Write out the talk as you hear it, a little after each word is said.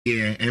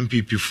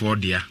NPP for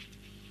there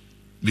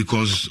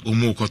because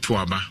Omo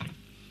Kotuaba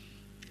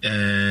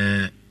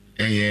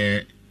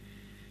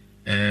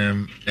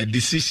a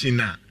decision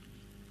na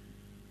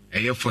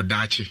for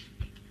Dachi.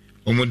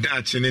 Omo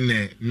Dachi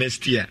ne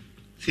next year.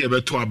 See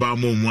about to about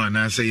momo and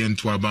I say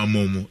to about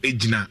momo.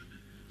 Ejna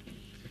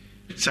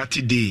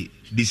Saturday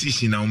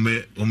decision na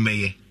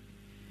ome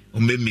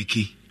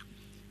meki.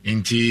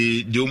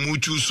 Inti the omu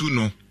chusu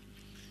no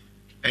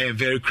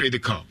very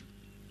critical.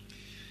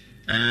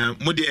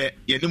 Mode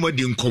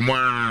yenimodi nkomo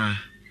a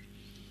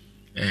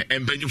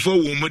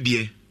empanifo wo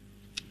modie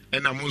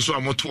ena mo nso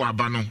amoto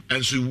aba no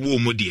enso wo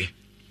modie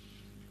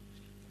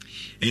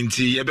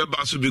enti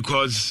yebeba so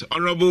because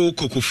Honorable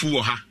Kokofu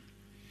Oha,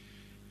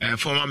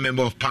 former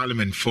member of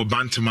parliament for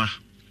Bantama,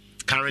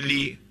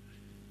 currently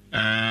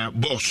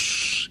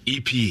boss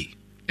EPA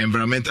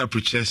Environmental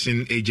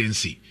Protection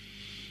Agency,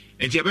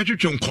 enti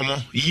yebetwetwe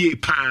nkomo ye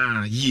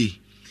pa ye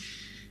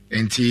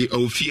enti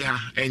ofia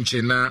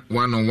enchena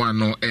 101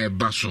 no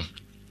baso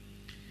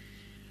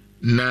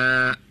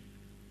na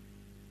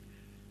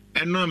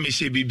eno me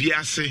se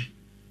bibiase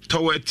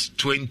towards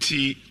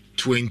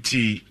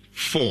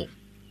 2024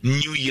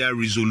 new year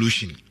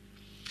resolution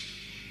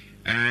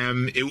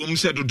e wom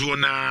se dodo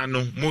na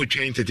no mo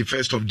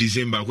 31st of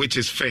December, which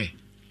is fair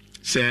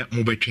say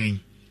mo betwen,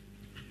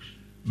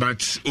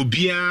 but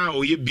obia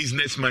oye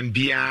businessman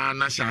bia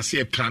na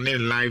say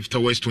planning life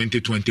towards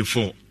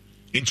 2024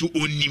 into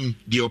onim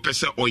the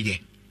opesa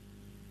oye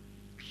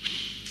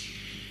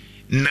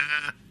na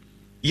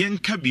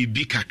yenka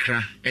bibi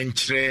kakra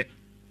enkyere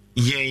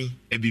yen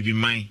ebibi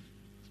man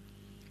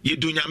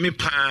yedunya me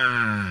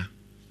pa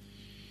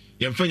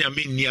yemfanya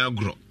me ni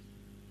agro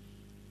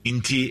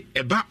nti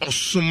eba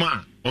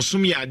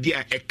osom ya ade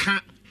a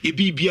eka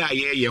ebibi a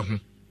ye ho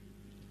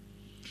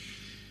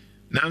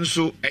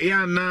nanso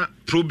eya na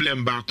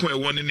problem ba ko e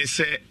won ne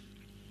se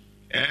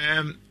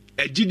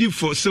agidi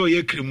for so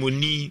ye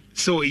kremoni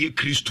so ye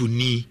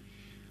kristoni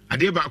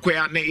ade ba ko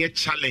ya na ye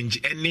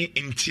challenge any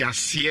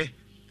ntiase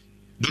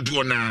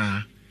dodo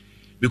na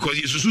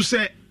because yesusu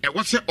say e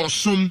what say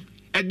osom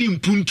e di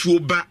mpuntuo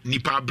ba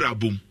nipa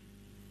abrabom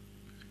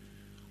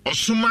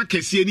osoma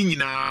kese ni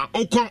nyina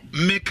okọ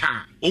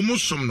meka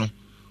omusom no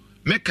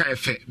meka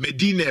efe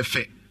medina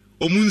efe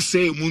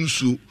omunse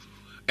emunsu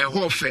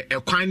eho fe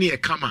ekwan ne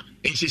ekama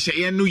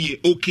enhyehye no ye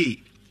okay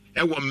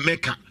e wo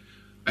meka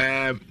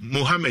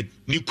Muhammad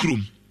ni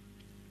krum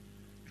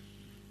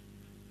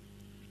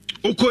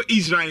oko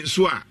Israel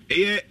so a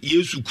eye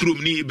Yesu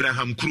krum ni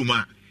Abraham krum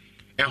a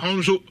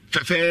ehonzo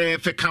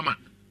fe kama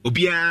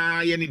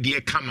obia ye ne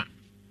de kama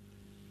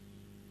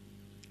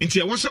nti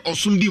e wo se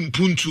osum di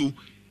mpuntu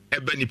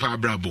ebe ni pa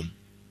abrabom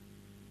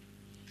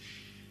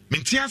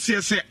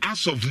mentiase se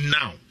as of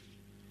now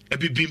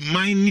ebibi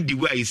mind ni the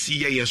way I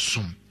see ye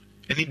som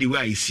any the way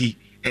I see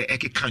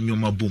ekeka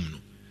nyoma bom no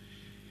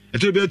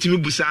eto be otimi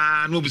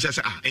busa no busa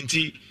sa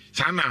enti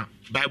sana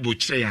Bible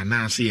kire ya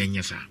na ase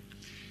yenye sa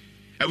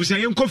abusa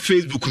yenko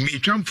Facebook mi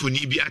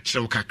twamfoni bi a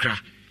kire kakra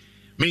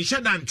me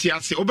hye da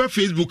ntiase oba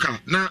Facebook a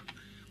na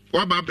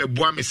waba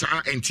beboa me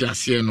sa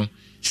ntiase no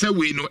se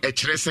we no e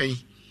kire sen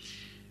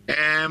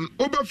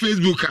oba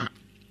Facebook a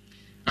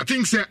I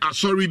think say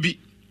asori bi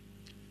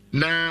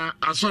na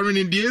asori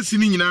ni de esi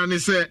ni nyina ne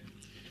say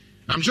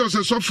I'm sure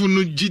say sofo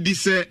no gidi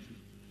say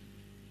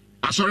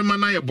asori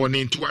mana ye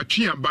bone nti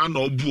watwe aba na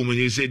obu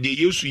mu say de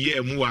Yesu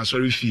ye mu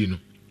asori fie no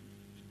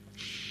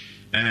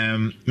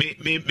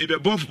me be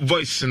both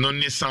voice no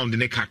ne sound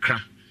ne kakra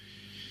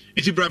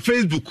iti bra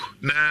Facebook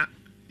na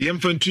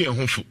yemfantu ye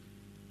hofo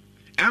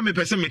me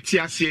pese me ti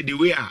ase the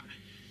way a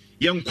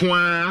yenko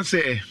a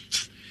say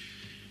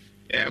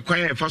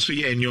kwan e fa so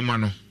ye enyoma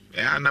no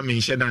ana me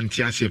nhye dan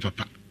ti ase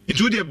papa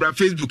into the bra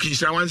Facebook in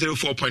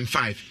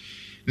 104.5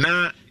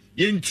 na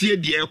yentie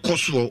de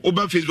ekoso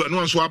oba Facebook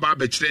no so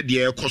aba kire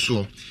de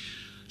ekoso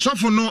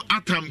sofo no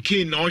atam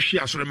kin na ohwe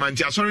asore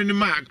manti asore ni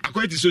ma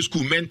akwati so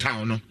school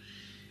mental no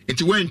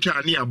enti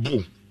wentwa ne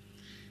abo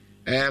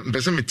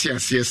mpese me ti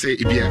ase se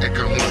ebia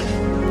eka ho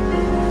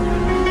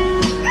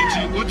enti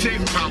oche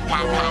pa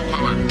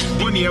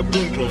boni e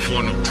bon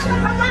crofo no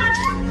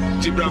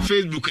ti bra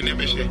Facebook na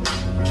behwe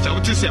ta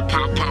wote se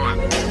pa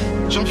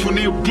so for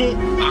ne bo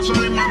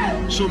asore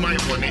ma so my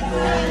money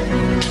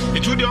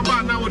it would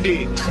oba na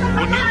ode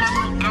onema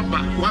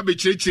aba wa be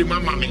chirechire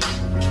mama me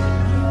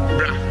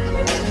bra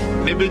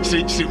ne be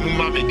chirechire mu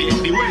mama me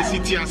de way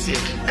city ase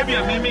e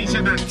bia me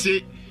hye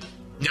dante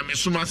nyame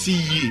soma se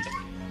yie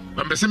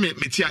ma be se me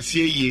ti ase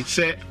yie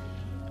se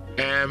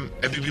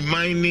ebibi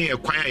man ne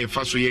ekwan a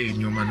yefa so ye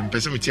nyoma no be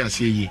se me ti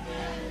ase yie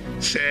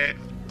se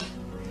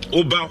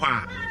oba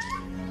hwa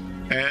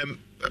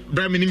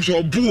Braminim so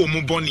obu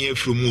omu boni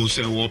efrumu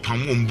se wo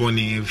pamu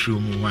mboni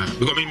efrumu wa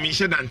because me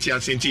she dan tia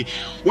senti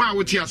wa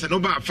wo tia se no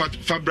ba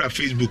fabra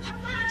Facebook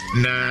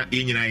na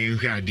enyina ye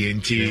hwe ade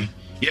nti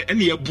ye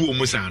ene ye bu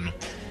omu sa no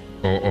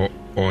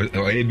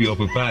o e bi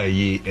opepa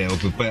ye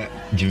opepa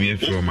jimi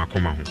efru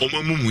makoma ho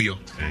omamumu yo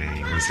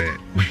we say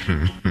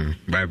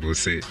Bible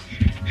say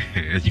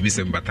jimi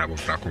se mbata bo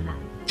fra koma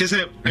ho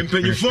se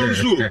empanyifo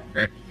nso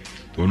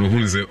to no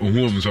hu se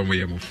ohum so mo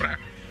ye mofra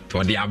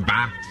to de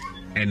aba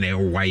ene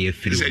waye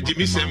firi se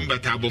Jimmy Semba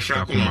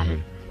tabofra kuma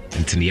ho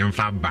ntini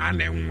yemfa ba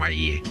na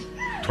enwaye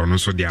to no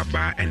so de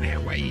aba ene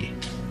waye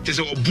te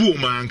se obu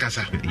ma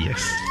nkasa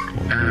yes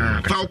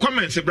fa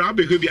comments bra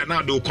be bia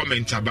na do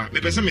comment aba me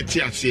pese me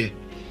tie ase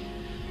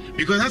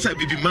because that's a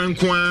bibi man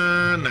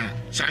kwa na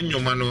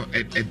sanyoma no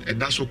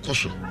da so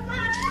koso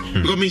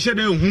because me say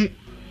dem hu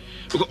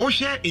because o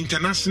share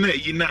international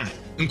yi na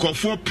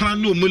nkofo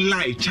plan no mu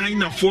lie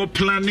China for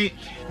planning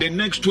the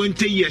next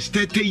 20 years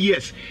 30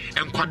 years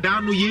and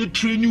kwada no ye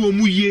train o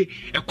mu ye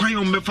e kwan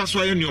o mefa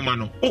so ye nyoma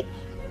no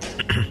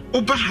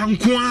o ba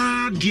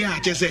hankwa dia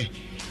che say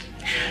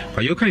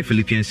in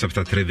Philippians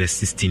chapter 3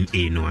 verse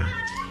 16a no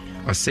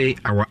I say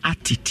our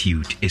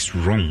attitude is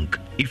wrong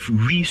if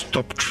we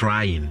stop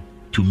trying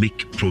to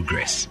make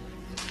progress.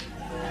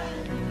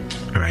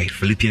 All right,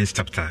 Philippians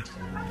chapter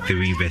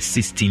 3 verse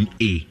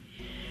 16a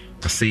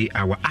I say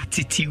our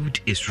attitude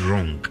is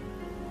wrong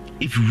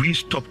if we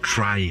stop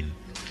trying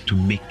to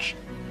make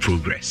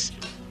progress.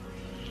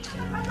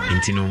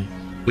 Intino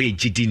we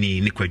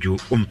jidini ni kwadwo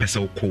ompesa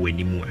okọ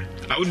wanimu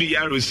a awdu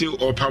yaro se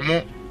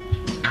opamo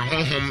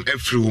ahonhom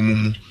afri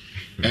omumu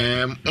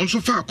also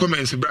for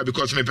comments bra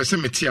because me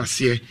person me tie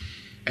ase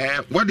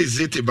what is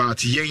it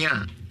about yen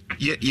a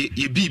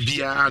ye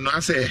bibia no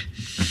ase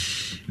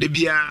de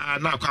bia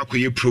na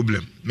akwakoye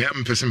problem me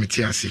am person me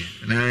tie ase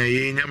na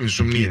ye nyam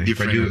nsom ne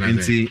different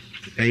anti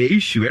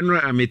issue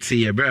enra me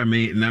tie bra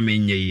me na me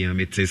nye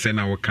me tie se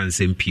na wo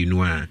cancel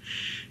pinu a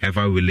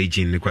ever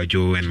religion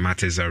kwadwo and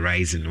matters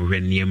arising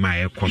when niema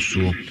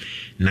ekoso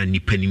na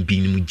nipanim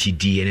binim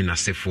gidi ene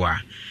nasefo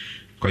a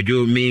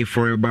kwadwo me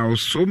for about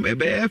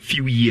a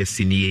few years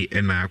in here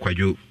and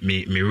kwadwo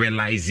me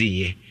realize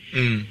here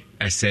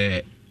I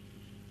say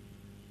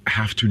I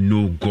have to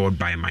know God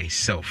by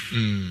myself.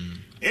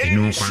 You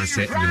know, kwan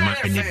say me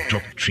any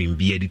doctrine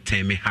be the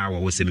time me how I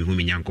was say me hu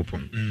me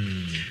nyankopon.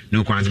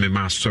 No kwan say me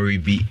ma sorry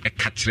be e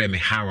ka kire me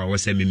how I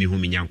was say me hu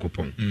me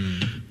nyankopon.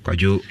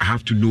 Kwadwo I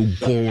have to know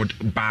God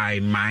by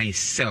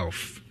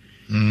myself.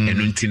 And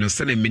until no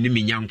say me ni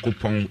me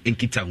nyankopon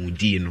enkita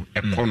hudi no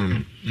e kono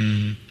no.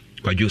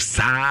 Kwadwo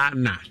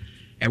sana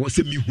e was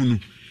say me hu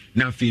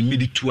na fe me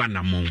di tu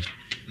anamon.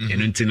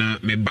 And until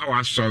me ba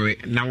wa sorry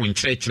na won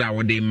kire a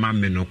wo de ma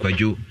me no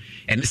kwadwo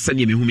and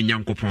sanya me hu me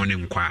nyankopon ne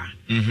nkwa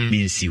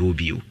me nsi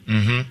hobio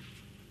and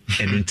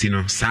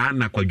until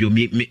sana kwadwo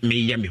me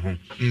ye me ho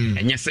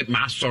enye se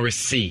ma sorry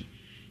say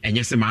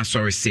enye se ma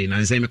sorry say na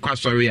nse me kwa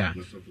sorry a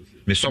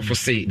me suffer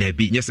say there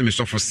be yes me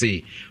suffer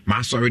say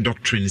ma sorry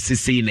doctrine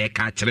say na e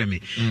ka kire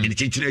me and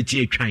chichina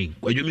chi atwan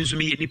kwadwo me nso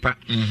me ye nipa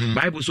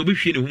bible so be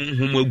hwe ne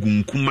honhom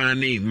agunkuma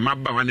ne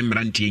maba wa ne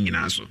mrantie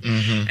nyina so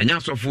enya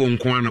asofo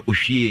nko ana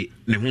ohwie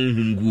ne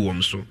honhom gu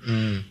wom so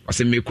o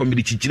se me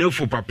komedi chichina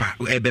fo papa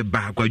ebe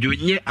ba kwadwo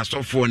nye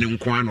asofo ne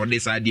nko ana ode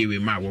sa de we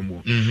ma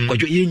wom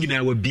kwadwo ye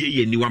nyina wa bie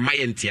ye ni wa ma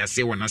ye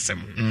ntiase wona sem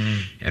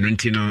eno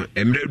ntino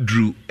emre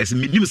dru ese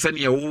menim sane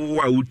ya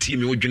wo a uti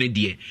me wodwene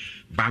de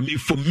ba me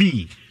for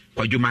me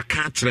kwadwo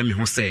maka kire me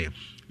ho say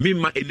me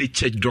ma any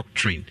church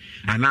doctrine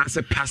and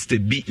answer pastor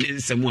be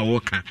nsem a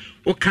woka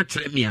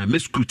kire me a me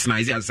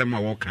scrutinize asem a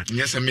woka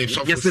yes me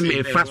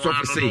fast of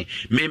say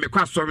me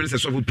kwa sorry say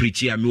so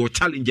preach ya me wo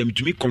challenge me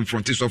to me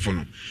confront so for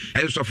no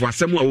e so for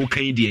asem a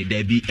woka yi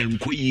de bi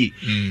enkoyi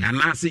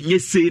and answer nye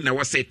say na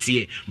wo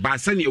setie ba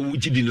sane wo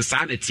gidi no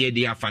sa na tie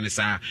de afa ne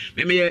sa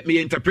me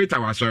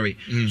interpreter wa sorry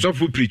so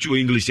for preach o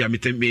English ya me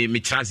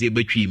chase e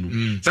batwi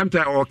mu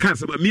sometimes o kan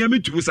say me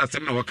to use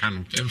asem na woka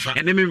no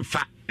and me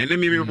mfa and then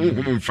me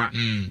mfa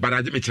but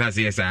I didn't trust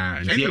yes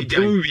na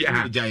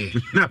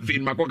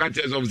fin makoka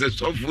test of the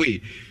software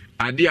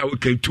idea we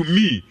can to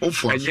me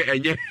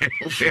enye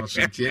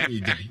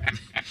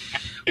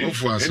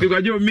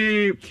because you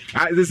me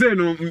they say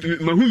no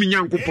mahumi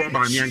nyankopon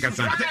ba me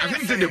ankasa I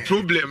think the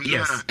problem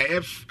yes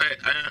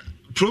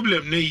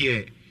problem no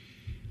here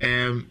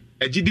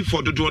agidi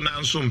for do na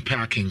nso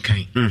parking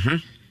kan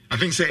I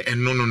think say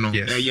no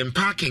yem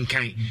parking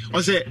kan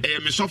o say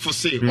me sofo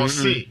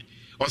say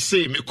or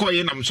say me call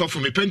ye nam sofo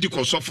me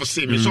Pentecost sofo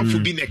say me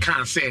sofo bi ne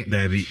kan say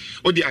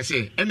o dia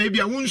say and e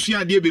bia wonsu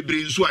ade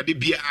bebre nsu ade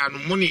bia no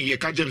money ye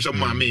ka jem so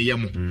ma me ye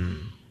mo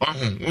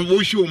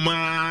wo show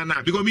ma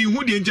na because me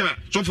hu de nja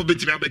sofo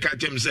betimi abeka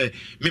jem say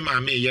me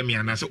ma me ye me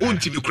ana say o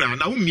ntimi kura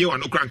na wo mie wa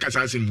no kura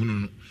nkasa asem hunu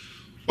no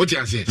o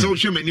dia say so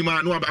hwe mani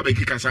ma no aba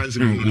abeka kasa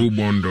asem hunu no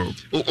bondo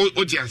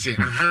o dia say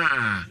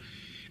aha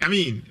I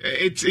mean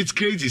it's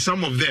crazy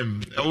some of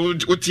them o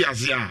dia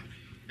say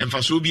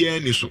emfaso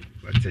bia ni so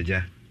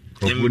bateja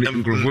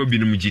Grove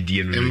binum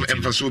gidie no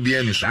emfaso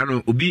bia ni so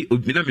ano obi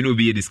na me no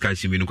be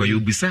discussion bi no kwa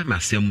obisa na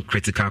some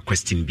critical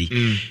question bi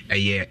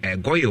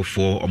goyo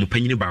for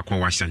omopanyini ba kwa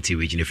Washington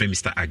region ne friend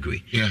Mr.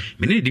 Agwe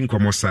me ne di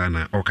nkomo sa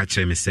na o ka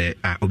kire me say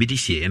obi di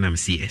hie na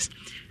CS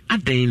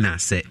adan na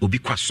say obi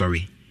kwa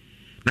sorry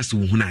na so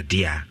hu na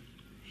de a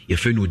ye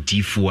fe no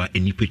difo a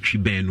enipa twi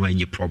ben no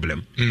anye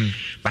problem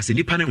but se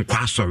nipa ne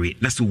nkwa sorry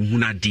na so hu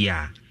na de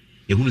a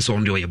ye hu so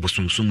onde o ye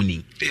bosomsom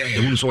ni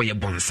ye hu so o ye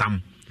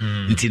bonsam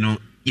ntino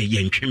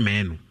ye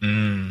ntwemɛ no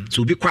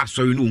so obi kwa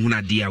sorry no hu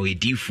na dia we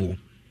difo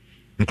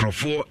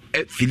nkrofo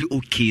feel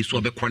okay so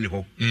obekɔ ne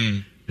ho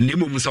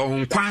nemom sa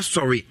ho kwa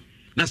sorry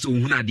na so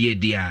hu na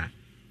dia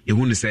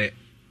ehu ne sɛ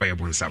ɔyɛ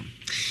bonsam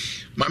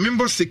ma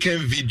member second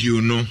video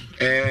no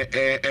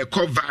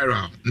go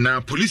viral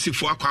na police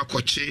fo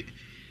akɔkye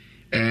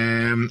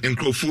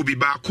nkrofo bi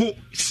baako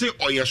se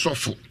ɔyɛ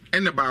sɔfo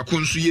ɛna baako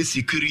nso yɛ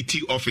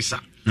security officer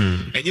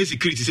ɛnyɛ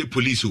security say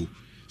police o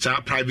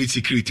sa private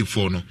security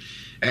for no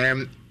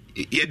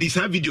yɛ di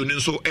sa video no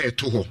nso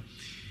to hɔ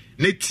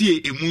na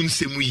tie emu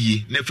nsɛm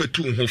yie na fa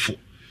tu ho fo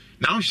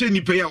na ahwɛ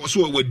nipa ya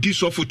so wɔ di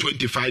so for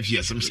 25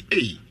 years am say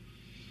eh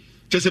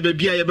kyese ba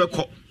bia ye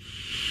bɛkɔ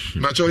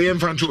ma to yɛ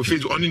mfa nto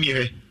face on ni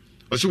he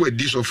o so wɔ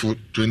di so for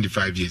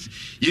 25 years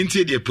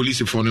yɛntie the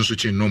police for no so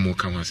che no mo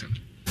kan wasɛm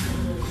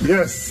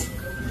yes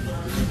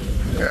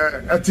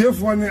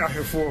atiefo ne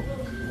ahefo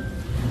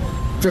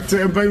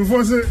tete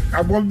mpanfo se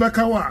abɔ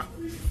bɛka wa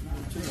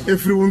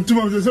efiri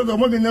wontuma se do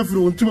mo de na efiri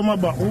wontuma ma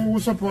ba wo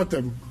support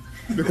them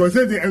because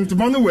they the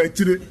entuma no wa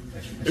tire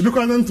e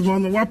because entuma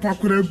no wa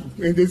pakura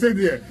gu and they say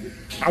there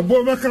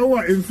abɔ bɛka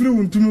wa efiri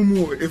wontuma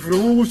mu efiri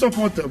wo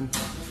support them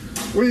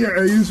we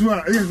use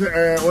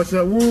was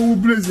a wo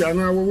blaze and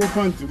wo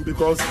pant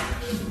because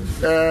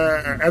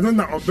I don't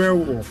know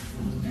obey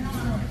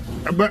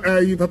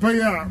but you papa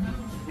ya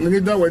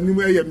nida wani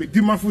mu ya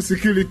medimafo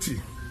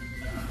security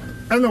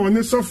and when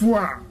the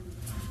software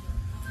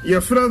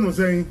your friend was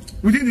saying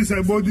within this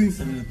body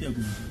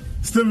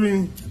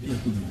Steven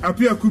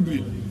Apia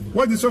Kubi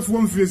what the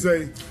software feel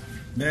say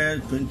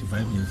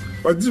 25 years.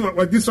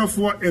 What this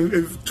software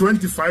in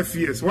 25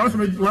 years? What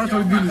did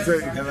you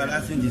say?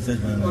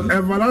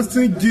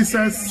 Everlasting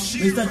Jesus.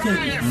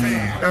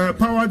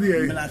 Power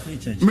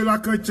the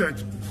Miracle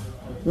Church.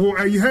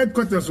 Well, your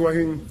headquarters were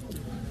in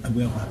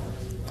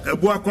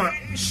Abuakwa.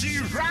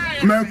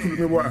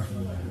 Mercury.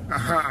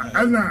 Aha.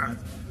 Anna.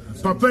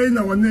 Papa in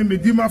our name,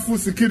 Medima for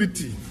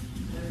security.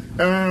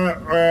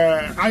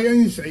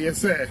 Iron, yes,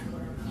 sir.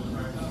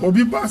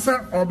 Obi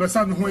Basa or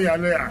Basan Hoya.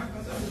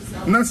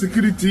 Na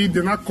security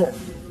de na call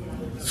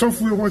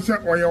software was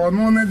or your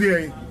no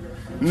day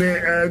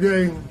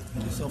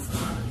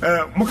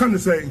what can I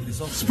say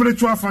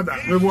spiritual father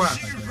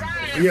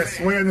yes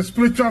we are the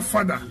spiritual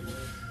father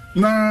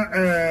na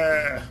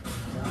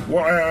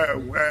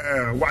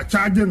what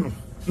charging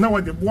now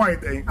what the boy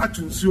they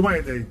actually see why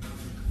they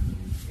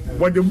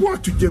what the boy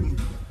to them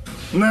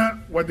na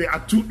what they are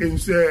to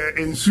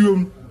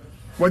ensure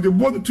what the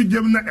boy to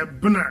them na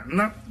ebna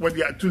na what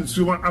they are to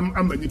ensure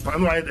am many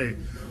pano they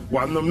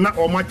one of not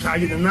all my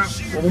child and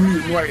not only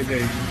why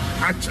they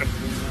action.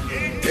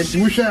 If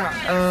we share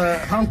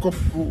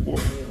handcuff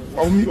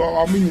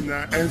or meaning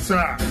and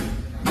sir,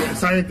 the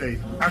side day,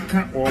 I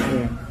can't or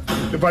more.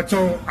 The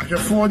battle I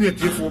have 40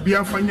 if will be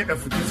a fine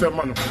effort to some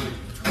man.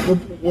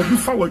 Will be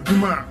forward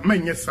Juma,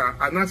 men, yes, sir,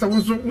 and as I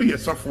was we a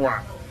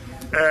software.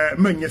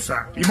 Men, yes,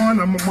 sir.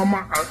 Imana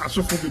Mama, I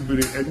so for the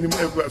and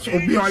so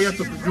be I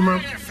to Juma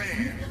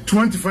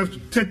 25 to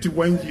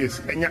 31 years,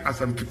 and yet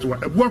as I'm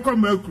Kitua, a work on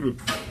Mercury.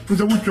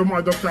 Nse wucho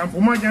mo doctor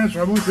ampo ma jan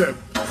so say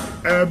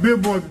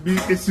billboard bi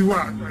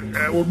esiwa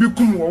obi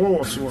kum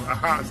wo so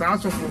aha sa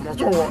so for mo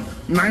so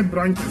 9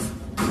 branches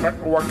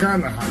wa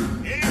Ghana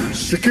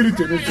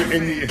security no to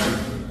any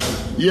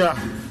yeah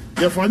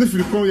ya for the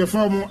free ya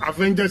for mo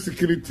Avenger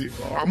security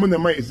omo na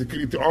my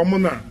security omo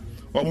na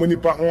omo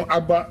nipa ho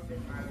aba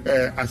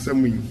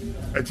asemu yi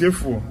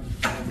atiefo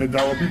me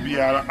da obi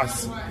biara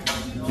as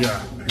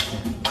yeah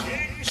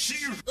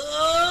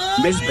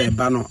Miss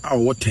Bebano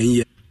our 10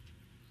 years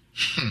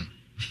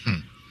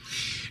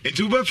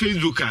Into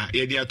Facebook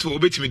yɛde ato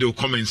obetimi de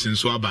comments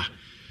nso aba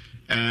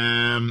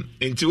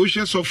nti wo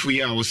hwɛ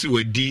software a wo se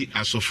wadi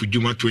asofo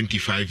dwuma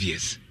 25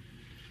 years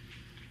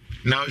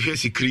now hwɛ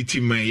security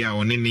man ya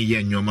one ne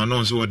yɛ nyoma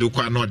no so wode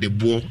kwa na de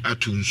bo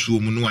ato nsuo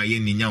mu no ayɛ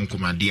ni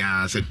nyankomade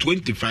a say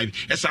 25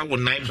 esa wo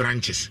 9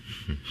 branches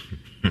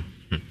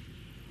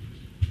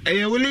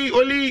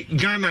only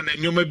Ghana na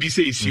nyoma bi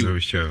say issue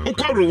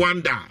ukọ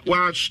Rwanda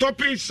wa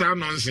stopping some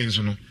nonsense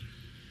no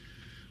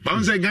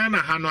Bounce Ghana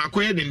hano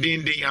akoye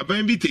dindin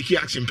aban bi take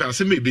action pa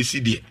se maybe see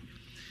there.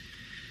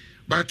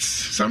 But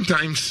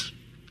sometimes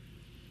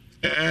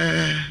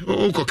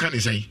ko kan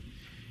say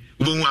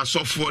wo hu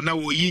asofo na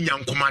wo yi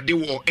nyankomade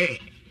wo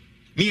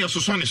ni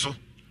yesoso ne so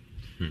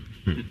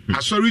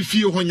asori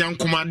fie ho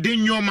nyankomade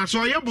nyoma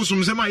so ye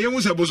bosomsem a ye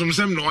hu se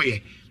bosomsem na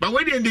oye but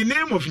we in the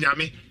name of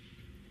nyame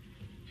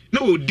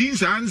na wo din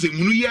sa ansem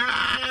nu ya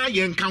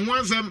ye nkan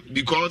wansem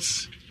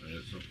because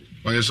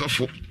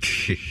oyesofo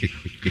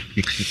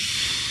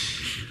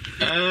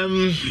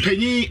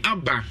penny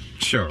abba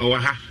sure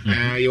oha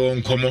yo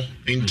nkomo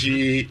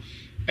nti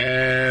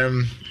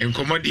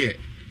nkomo de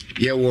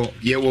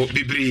yewo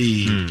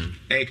bibri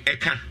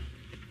eka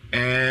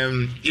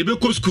you be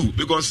go school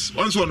because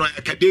once on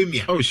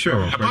academia oh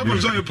sure apart from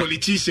so a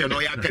politician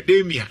or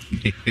academia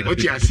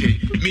what you say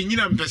me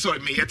nyina mpeso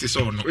me yete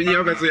so no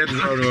you mpeso yete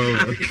so no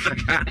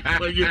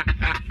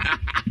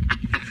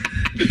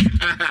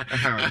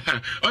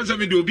Also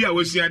me do obi a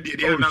wosua de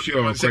na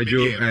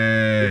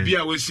obi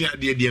a wosua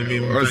de me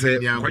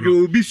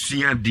kwajo obi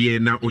sua de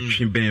na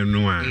otwe ben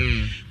no a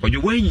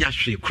kwajo wanya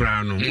hwe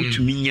kra no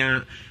utumi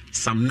nya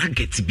some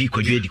nuggets bi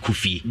kwajo edi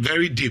kofi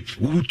very deep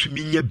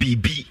utumi nya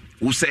bibi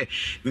wo say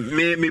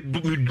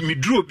me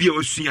draw bi a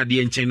osua de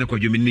enchen na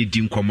kwajo me ne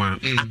di nkoma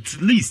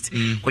at least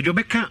kwajo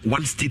beka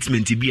one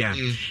statement bi a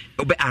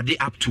obe add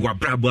up to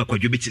abrabo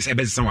kwajo bi tse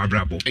be san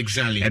abrabo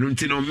exactly and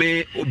until no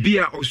me obi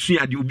a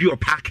osua de obi o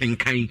parking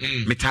kan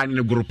metane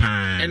ne group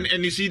and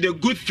you see the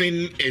good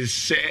thing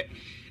is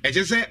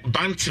just say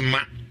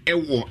bantama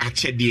ewo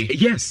achede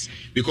yes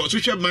because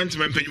which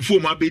bantama mpanyfo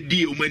ma be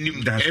di o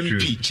manim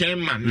MP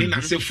chairman ni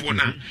na sefo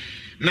na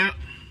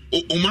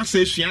o ma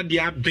se sua de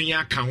aben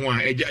aka ho a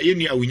eja ye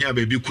nua wonya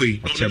ba bi koi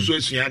no so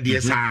sua de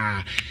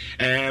sa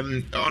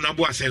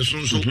onabo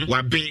asenso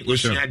wa ben o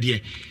sua de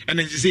and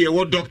then say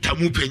ye doctor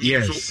mu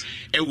panyi so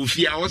e wo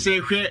fi a wo se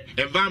hwe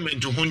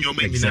environment ho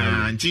nyoma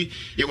nyina anti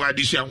ye wa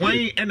de sua hwan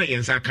e na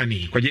yensa aka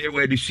ni kwaje e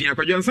wa de sua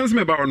kwaje ansanse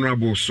me ba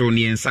honorable so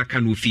ni yensa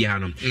aka no fi ha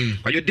no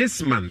kwaje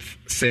this month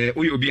say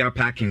we obi a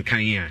parking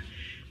kan a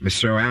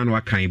Mr. Ayano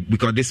Akan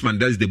because this man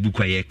does the book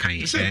where kan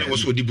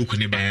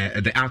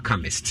The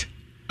Alchemist.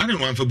 I don't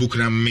want for book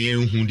na me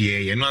hu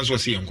de no anso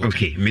se yanko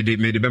okay me de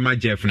be ma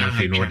Jeff na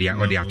fe no de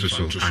ato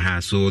so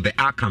so The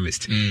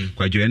Alchemist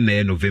kwajo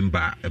na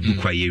November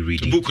book where you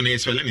reading book na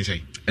spell any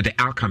say The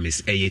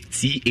Alchemist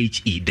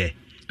THE de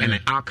and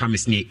The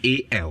Alchemist near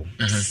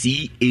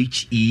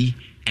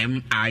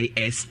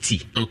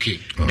ALCHEMIST. Okay.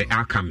 The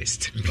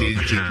Alchemist. Okay.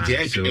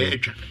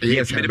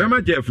 Yes, me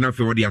the Jeff na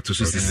fe wodi ato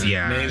so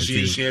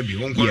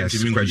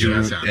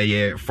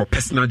yes, for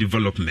personal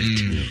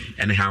development.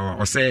 And how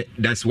I say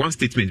that's one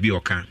statement be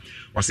okay.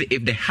 I say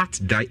if the heart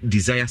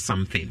desires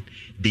something,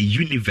 the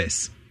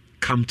universe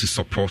come to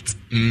support.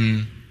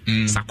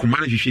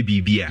 Sakumana hwehwe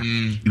bibia.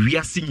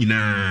 Wiase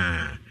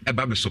nyina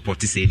eba be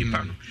support say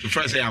nipa no. The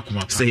first say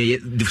akoma pa. Say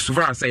the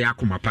first say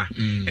akoma pa.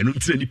 Enu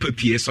ntira nipa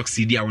pie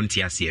succeed a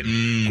wonte ase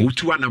no. Ko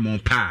tu anamon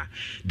pa.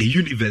 The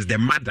universe, the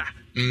mother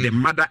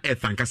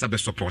earth and kasa be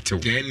support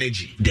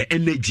the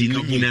energy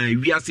no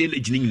nyina wiase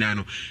energy nyina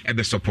no e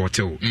be support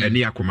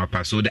eni akoma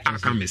pa. So The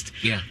Alchemist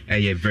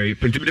very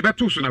printed the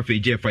better so na fe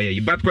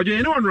JFI but kwajo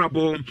any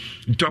honorable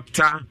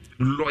doctor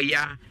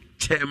lawyer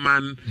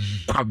chairman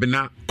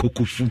Kwabena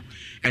Kokofu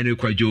and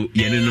kwajo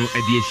yene no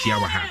edi ehia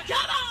wa ha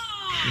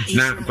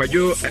na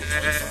kwajo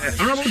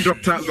honorable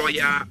doctor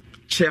lawyer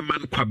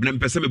chairman Kwabena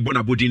mpese me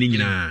bona bodi ni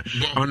nyina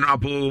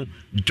honorable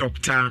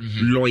doctor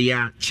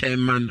lawyer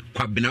chairman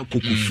Kwabena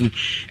Kokofu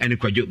and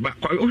kwajo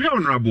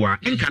honorable a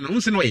enka no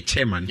nse no ye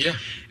chairman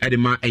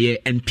edema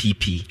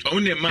NPP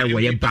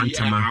ye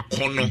bantama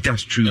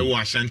that's true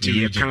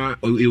ye ka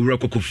ewura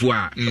Kokofu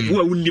a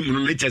wo unnim no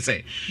ne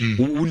chese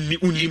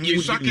unnim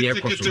ye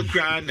koso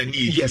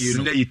yes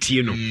na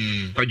yitie no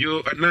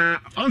kwajo na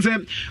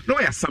onse no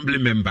assembly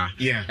member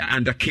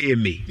under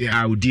KMA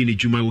Audini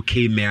Juma wo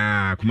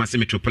KMA Kumasi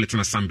Metropolitan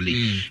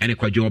Assembly and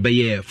kwajo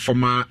obeye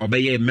former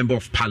obeye member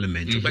of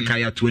parliament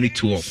obekaya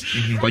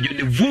 2012 kwajo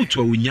the vote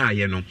wa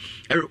unyaye no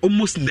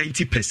almost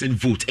 90%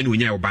 vote and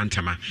unya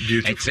obantama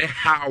it's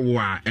how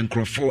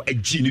enkrofo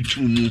agini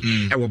tumu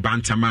e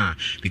obantama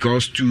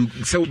because to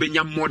say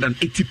obenya more than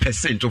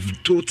 80%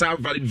 of total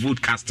valid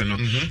vote cast no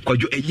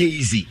kwajo enye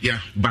easy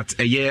but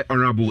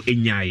honorable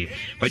enyaye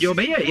kwajo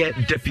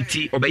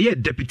obeye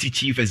deputy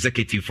chief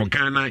executive for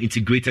Ghana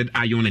Integrated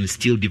Iron and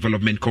Steel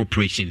Development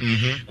Corporation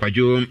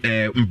kwajo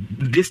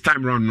this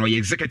time round no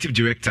executive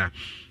director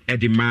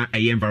Edema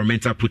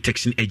Environmental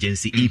Protection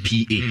Agency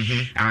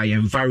EPA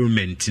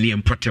environment ni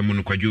empotem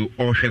no kwajo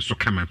ohwe so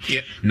kama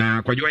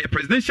na kwajo a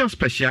presidential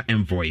special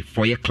envoy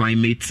for your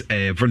climate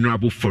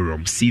vulnerable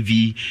forum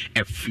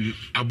CVF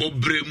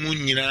abobre mu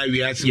nyina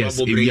wiase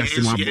abobre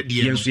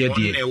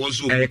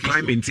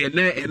climate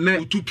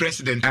ene two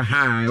president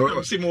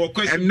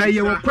and na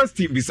your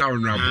question be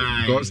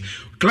honorable because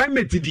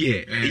climate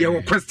there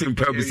your question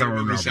purpose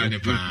honorable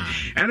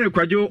and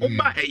kwajo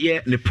oba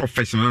ne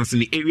professionals in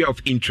the area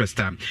of interest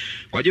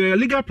kwajo a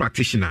legal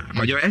practitioner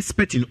kwajo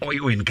expert in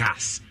oil and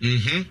gas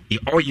the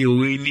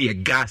oil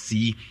and gas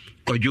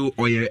kwajo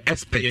oil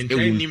expert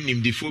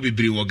nim the fo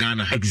bebre wo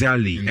Ghana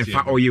exactly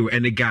efa oil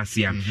and gas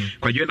ya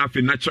kwajo na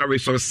natural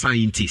resource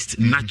scientist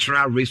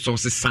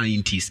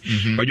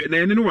kwajo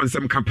na no one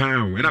some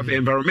campaign and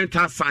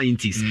environmental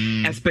scientist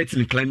expert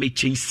in climate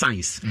change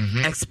science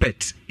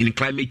expert in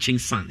climate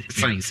change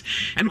science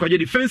and kwajo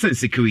defense and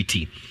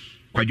security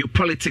kwajo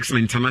politics and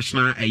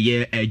international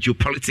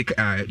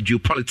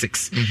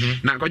geopolitics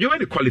na kwajo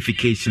any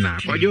qualification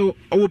na kwajo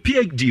our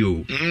PhD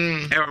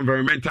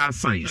environmental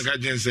science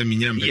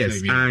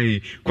yes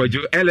I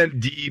kwajo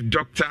LLD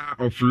doctor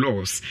of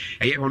laws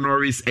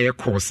honoris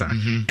causa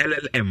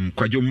LLM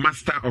kwajo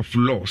master of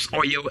laws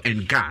oil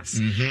and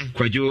gas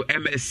kwajo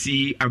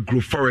MSc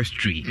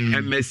agroforestry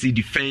MSc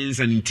defense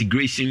and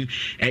integration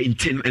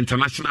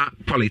international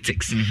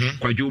politics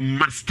kwajo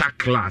master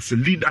class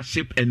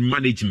leadership and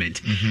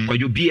management kwajo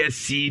your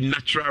BSc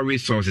Natural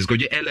Resources, got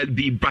your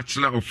LLB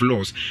Bachelor of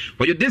Laws.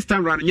 But you this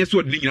time around, yes,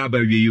 what did you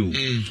about you?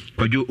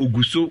 But you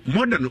Oguso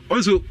more than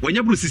also when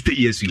you 60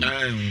 years you.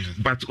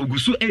 But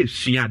Oguso is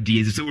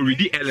so we read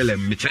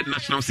LLM,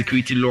 National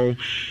Security Law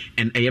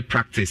and Air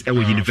Practice at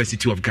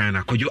University of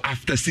Ghana. Cause you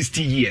after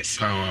 60 years.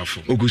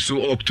 Powerful.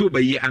 Oguso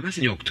October year, and that's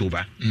in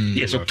October.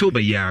 Yes,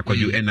 October year. Cause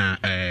you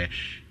I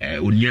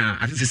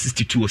think it's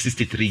 62 or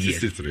 63 years.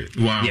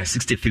 63. Wow. Yeah,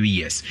 63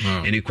 years.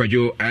 Wow. And it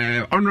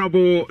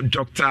Honorable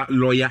Dr.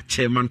 Lawyer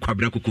Chairman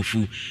Kwabena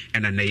Kokofu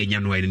and a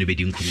Nayano in the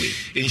Bedin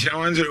Kuwe. In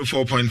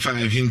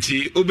 104.5,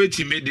 Hinti,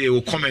 Obeti made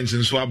the comments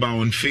and swab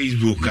on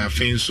Facebook. I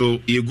think so.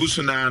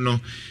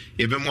 Yegusunano,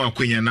 Ebemo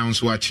Queen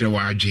announced what you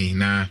are doing.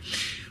 Now,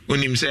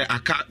 when him say, I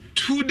got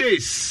 2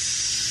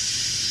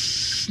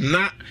 days.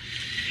 Na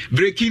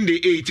breaking the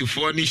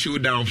 84 ni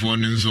showdown for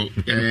Nzo.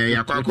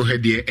 Yakwako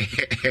Hedi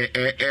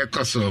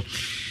Ekoso.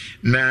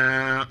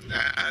 Na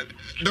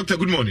Doctor,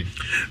 good morning.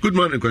 Good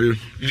morning, Kwayo.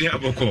 Yeah,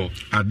 Boko.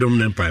 Adom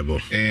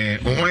Nempaibo.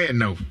 Why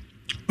now?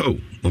 Oh,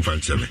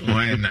 fancy.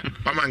 Why now?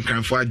 I'm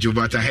can for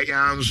Jobata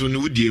Hayan so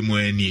no dear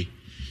Moani.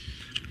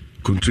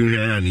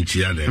 Continue and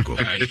Chiadeko.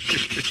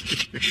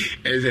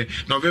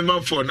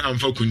 November 4 now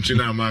for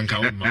Kunchina Manka.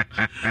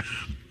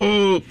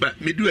 Oh,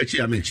 but me do a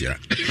chiamentia.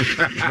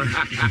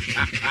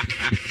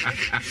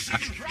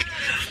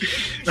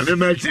 I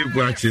never take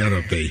what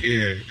you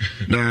pay.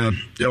 Now,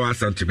 there was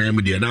something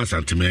with now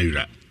something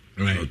right.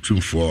 2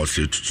 4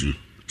 6 2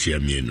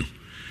 Tiamino.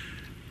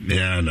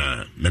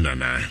 Meana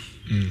Menana.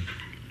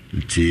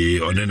 Ti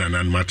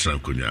onena matran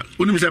kunya.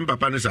 Unim sem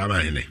papa ne sama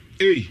hene.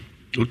 2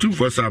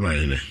 4 sama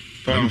hene.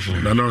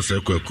 Powerful. Na no se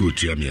kwa ku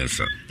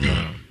tiamiensa.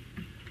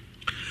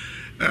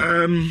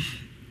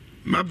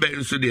 My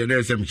ben so the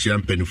NSM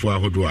champion for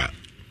Hodwa.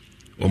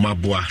 O my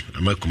boy,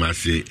 Amakuma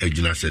say,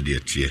 Egina said the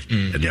tear,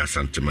 and the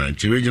Asantama,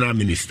 regional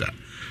minister,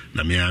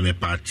 Namiame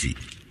party,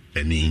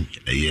 any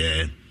a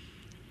year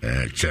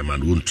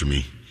chairman wound to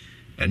me,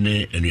 and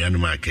any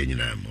animal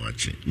Kenyan I'm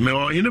watching.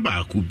 No, in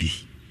about could be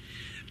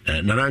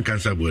Naran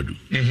Cancer Bodu.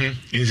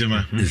 Is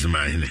my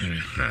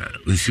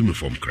Unsimi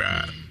from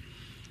Cra.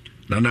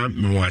 Nana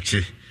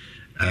Mwache,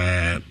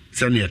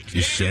 Saniat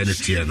is shared a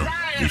tiano,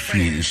 if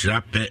he is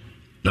rapid.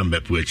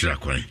 Number Puechra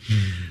Quine.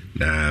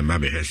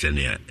 Mabe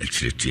Hesenia,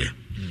 Exetia.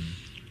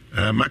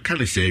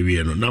 Macani say we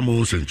are no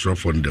Namos and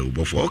Trofondo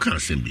before can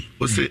be.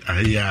 O say,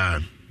 I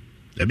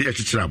be a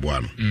teacher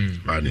one,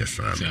 Vania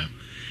San.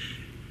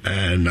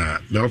 And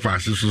no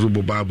fastest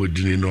Babu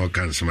didn't know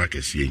can smack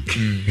a scene.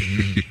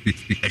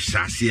 A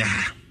sasia,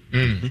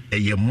 a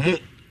yamo.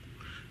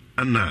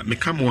 Anna,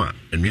 Mekamwa,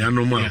 and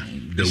Yanoma,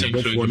 the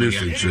both one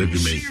is in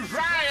Chile.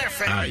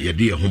 Ah, your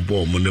dear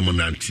Humbo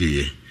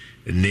Monemonanti.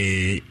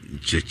 Ne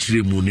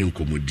chechire mu ne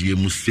nkomodie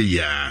mu se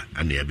ya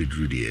ana ya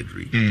bedru de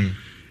adri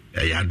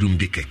ya adum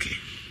bi keke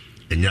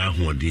enya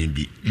ahoden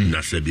bi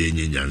na se be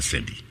enya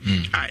nyansadi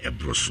a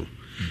ebroso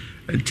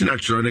ntina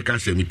chiro ne ka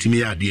se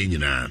mitimi ya ade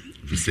nyina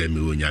fi me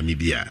wonya me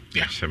bia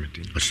ya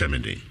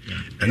semede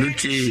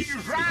nti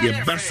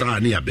ye basa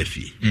ne ya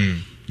befi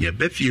ye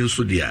befi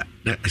nso de a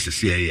na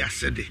asese ya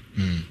sede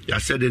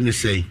ne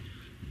sei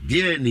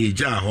bia ne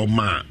ja ho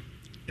ma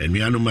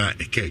enuanoma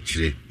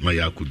ekechire ma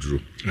ya kuduro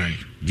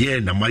right die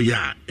na ma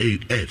ya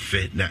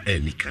efe na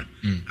enika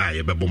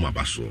aye bebo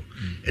mabaso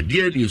e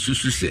die ni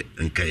susu se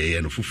nka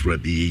ye no foforo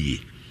bi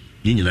yi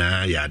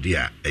nyina ya de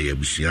a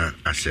eyabusua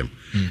asem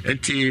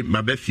enti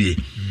mabafie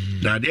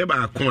na de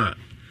ba ko a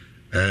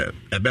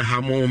ebe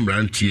hamo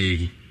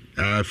mrantie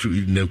na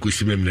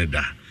kosimem ne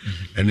da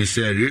and he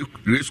said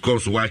race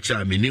course watch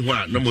me ni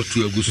ho na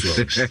motu aguso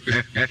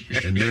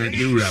and then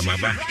you ra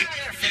maba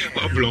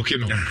or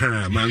blocking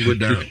mango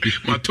down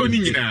matoni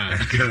nyina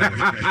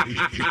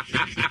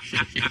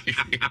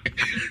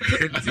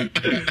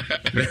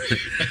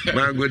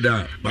mango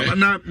down baba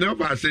na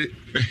ba say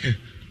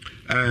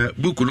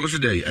book no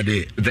today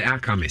the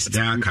Alchemist.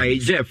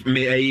 Jeff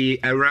me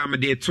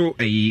around the to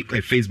a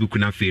Facebook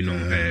na fe no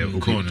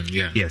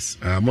yes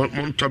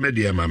mon to me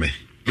dia mame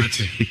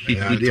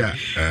yeah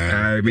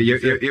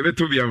you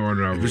better be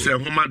honorable. We say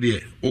homa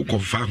de o ko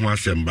fa ho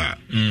asemba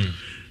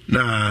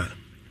na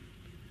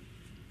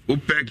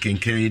open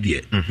kenken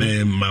de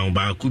ma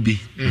ba ku bi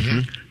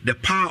the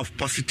power of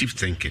positive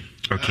thinking.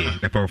 Okay,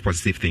 the power of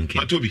positive thinking.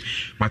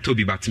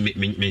 Matobi but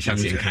me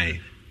chance in kai.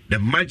 The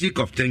magic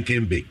of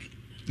thinking big.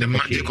 The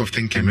magic of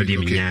thinking big.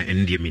 You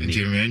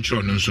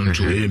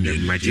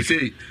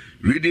say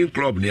reading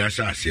club near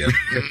Shasia.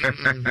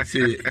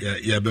 Say,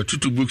 yeah, but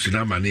 2 books in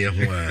Amania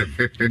who are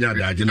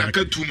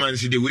 2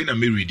 months in the way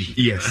I'm ready.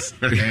 Yes,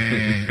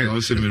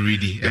 also me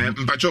ready.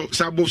 But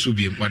Sabos will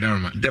be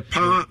the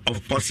power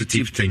of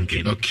positive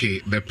thinking.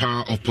 Okay, the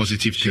power of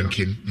positive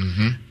thinking.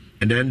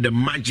 And then the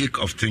magic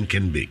of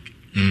thinking big.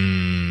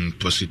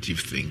 Positive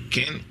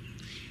thinking.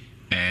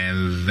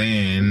 And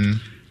then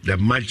the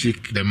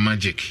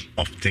magic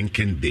of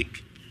thinking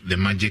big. The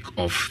magic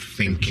of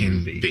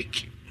thinking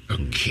big.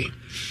 Okay.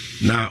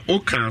 Now, all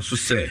can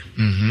say,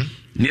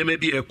 Near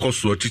be a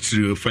cost or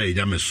titiri for a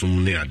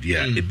yamasum near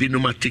dear, a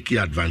binoma take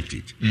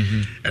advantage.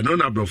 And no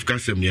number of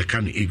custom near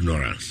can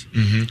ignorance.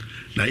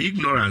 Now,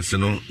 ignorance,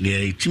 no,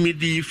 near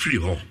timidity free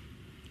ho.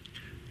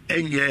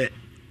 And yet,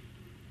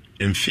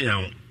 in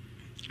fear,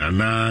 and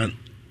now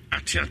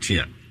at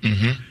Yatia.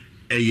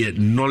 A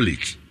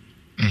knowledge,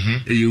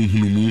 a young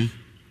humu,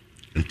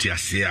 and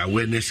Tiasia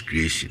awareness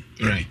creation,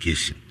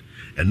 education.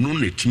 And no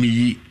let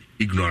me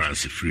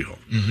ignorance free ho.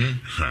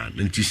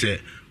 And she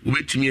said,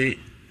 wait me.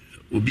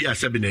 Obi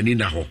asabe nani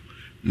na ho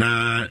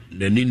na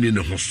nani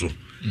ne ho so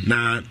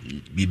na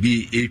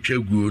bibi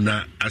etwaguo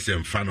na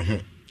asemfa no ho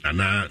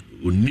ana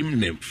onim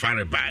ne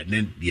fare ba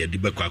ne de de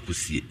bakwa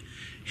kosie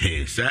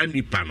he saa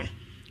nipa no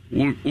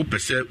wo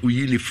pese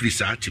uyi ni free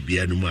saa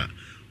tibia no mu a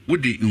wo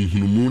de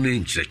nhunumu ne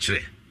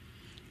nkyerɛkyerɛ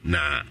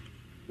na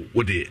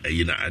wo de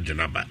ayina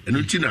adenaba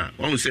eno tina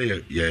won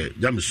say ye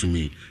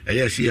jamsumi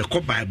ye say ye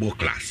ko Bible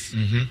class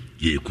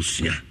ye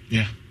kusua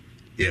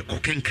ye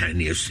kokenkan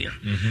ne asua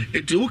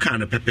enti wo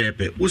kan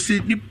pepepe wo se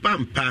nipa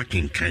mpa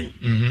kenkan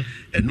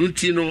eno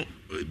nti no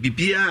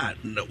bibia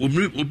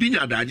obi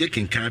nya daje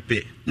kenkan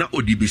pe na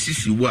odi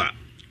besisi wo a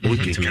on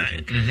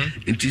kenkan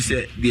enti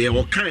se de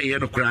wo kan ye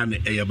no kra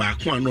ne ye ba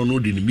ko ano no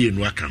de ne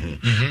mienu aka ho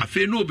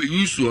afi no obe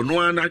yusu no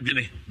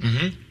anadwene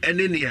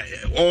ene ne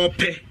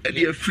ope e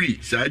de free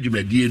sa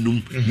adwumadi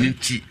enum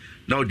nti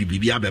now the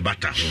BBA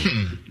bebata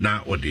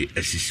now or the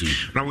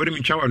SCC. Now, what do you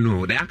mean?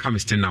 No, they are coming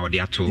still now. They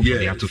are to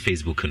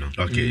Facebook. No,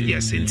 okay,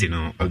 yes, and you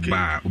know,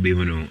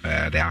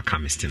 they are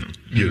coming still.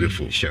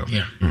 Beautiful, sure,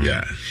 yeah.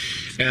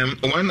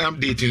 One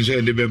update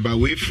in the Beba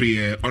way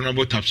free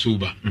Honorable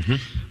Tapsuba.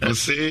 I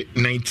say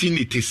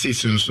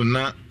 1986, and so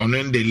now on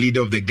the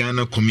leader of the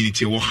Ghana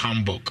community was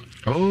Hamburg.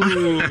 Oh,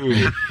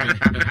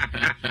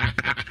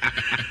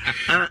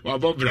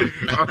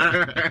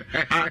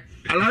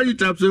 allow you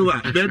to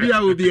observe. Maybe I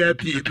will be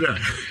happy.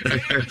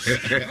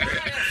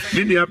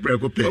 Didn't you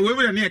preoccupe? We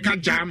will near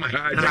Jama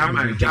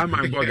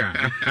Boga.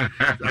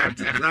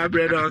 That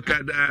bread or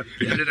Kada,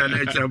 and an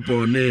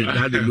example,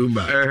 not the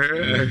Lumba.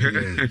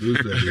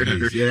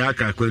 Yeah, I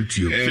can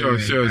continue. Sure.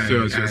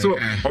 So,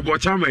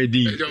 about Chama,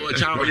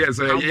 yes,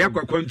 I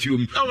can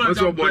continue.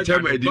 Also, about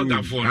Chama,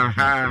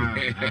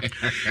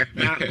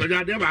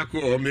 I never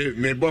call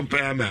me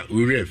Bompama,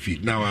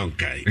 Urefi, now I'm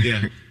kind.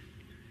 Yeah.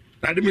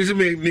 That means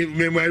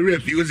me my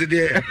refuse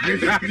there.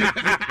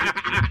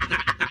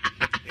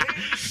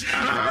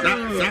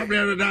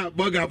 That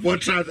bug up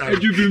what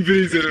you've been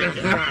busy.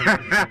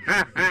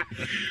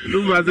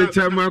 Look at the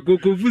Kwabena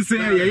Kokofu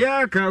say,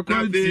 yeah,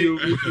 can't you.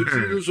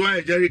 That's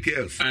why Jerry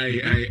cares.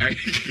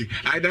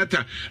 I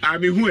that I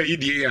mean, who are you,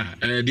 dear?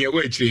 Dear,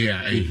 wait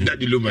here.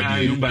 Daddy Lumba,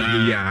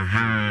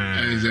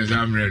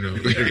 I'm ready.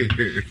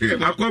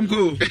 I come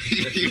go.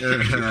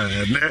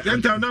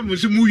 Then tell them,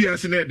 Musumu,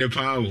 in the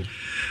power.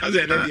 As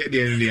I know,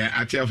 the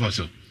at your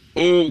fossil.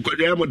 Oh,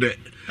 Kodamode.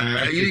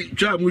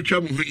 Jamu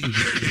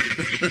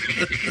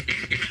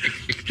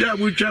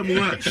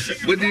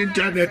with the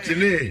internet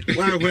today.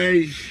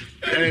 Why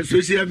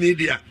social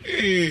media.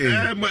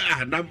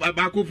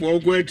 Back for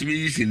going to me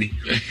easily.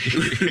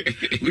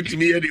 Which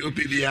me the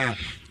OPBR.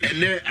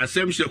 And then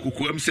assumption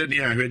Kukum sending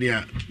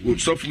here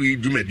software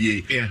do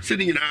media.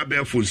 Sending in our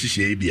bare phone,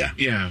 Sishabia.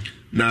 Yeah.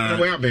 Now,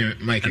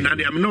 Mike, and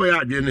I'm no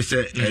idea,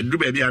 say, do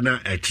baby ana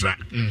extra.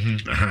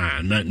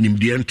 Na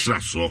Nimdian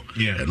traso,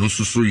 and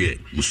also so ye,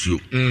 monsieur,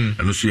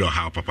 and also your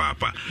how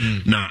papa.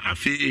 Now, I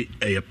feel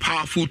a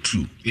powerful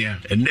tool,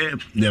 and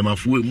then my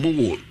fool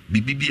more,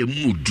 BB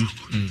mood,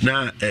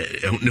 now,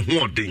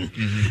 one thing,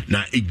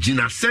 now, a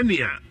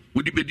Ginasenia.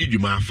 Would be did you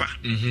mafa?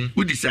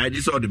 We decide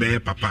this all the bear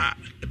papa,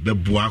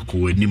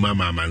 Bebuako, and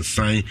Nimama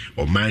Mansan,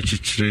 or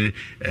Manchester,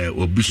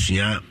 or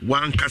Bushia,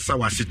 one cassa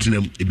was sitting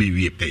them a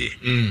baby pay.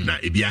 Now,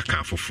 a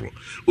biaka for fro.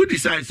 We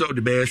decide all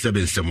the bear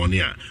 7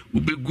 Samonia, will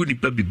be good in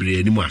Pebby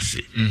Brainy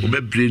Massy, will be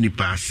brainy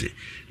passy.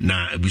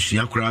 Now, a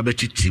Bushia crabby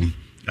team.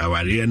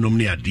 Our real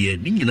nominee dear,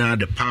 Nina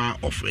the power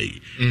of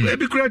a.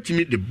 Maybe correct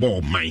me the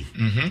ball mine,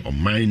 or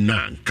mine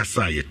now,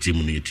 Cassaya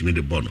Timony, Timmy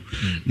the Bono.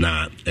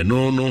 Now, and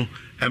no.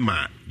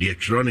 Emma, the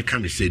electronic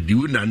can say,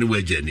 do you know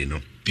where Jenny?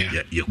 No,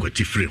 you're quite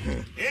free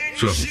home.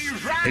 So,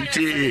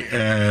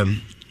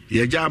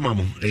 yeah,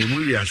 Jamamo, a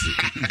movie as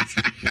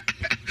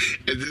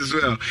it is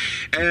well.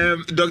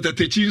 Dr.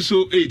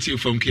 Techinso 80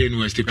 from Kane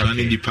West, the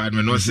planning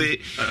department, was say,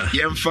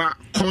 Yemfa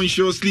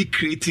consciously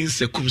creating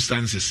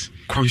circumstances.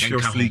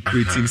 Consciously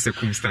creating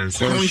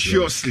circumstances.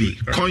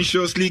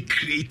 Consciously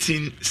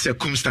creating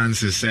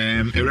circumstances.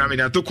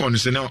 Ramida to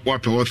concern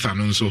what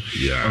so.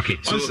 Yeah. Okay.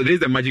 So this is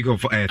the magic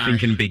of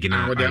thinking big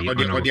now.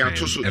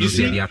 You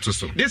see,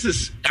 this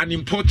is an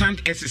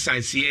important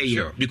exercise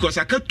here because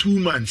I got 2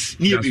 months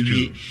near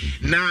the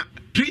now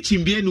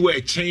preaching being where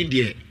change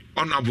there.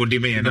 Honorable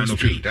Deme, that's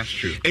true.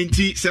 And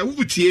so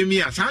who tie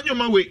me as I know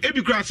my way,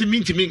 every grass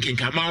minty minking,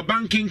 come out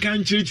banking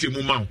can change the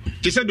mumau.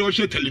 She said, don't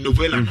show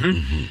telenovela.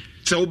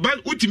 So, but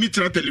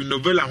ultimately,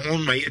 telenovela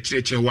home my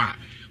church.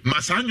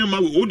 Masanyo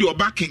ma would your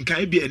back in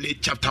Caribbean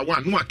chapter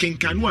 1, no, I can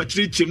no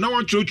treat him, no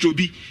one church will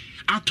be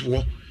at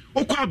war.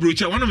 Okwa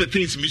brocha, one of the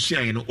things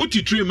Monsieur, you know,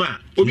 Oti Trema,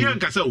 Obian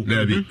Casa,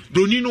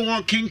 Brunino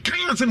or King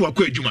Kayans and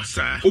Wakwe Juma,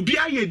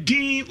 Obia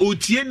Din,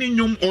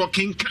 Otienium or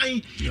King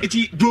Kai,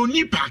 Eti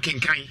Bruni Parking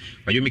Kai.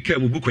 But you make a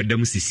book with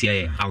them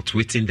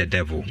outwitting the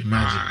devil.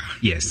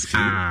 Yes.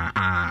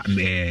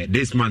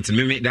 This month,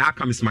 the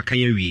outcome is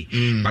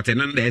Makayawi, but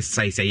another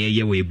exercise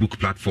a book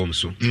platform.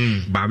 So,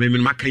 but maybe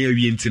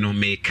Makayawi, you know,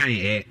 may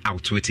kind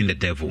outwitting the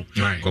devil.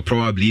 Right. Or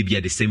probably be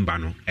at the same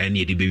banner and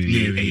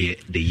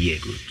the year.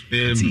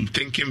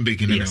 Thinking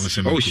big. Yes.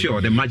 Oh,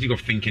 sure. The magic of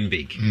thinking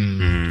big.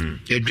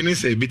 You're going to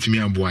say a bit to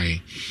me,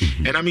 boy.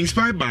 And I'm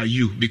inspired by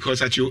you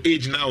because at your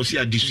age now, see,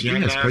 I just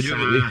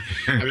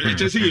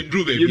say you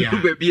drew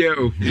baby.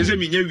 You say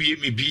me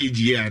me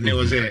be and there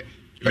was a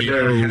very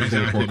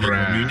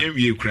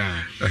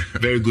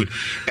good.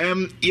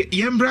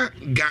 Yembra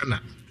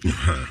Ghana.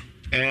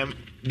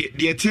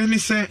 The attorney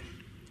said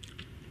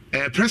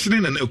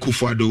President and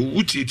Akufo-Addo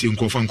uti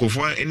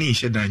Nkofo any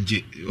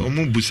shedanje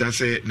omu busa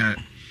say na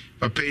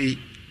papa enyo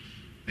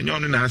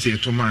no na say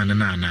to man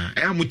na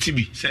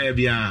amutibi say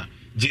bia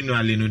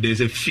generally no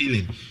there's a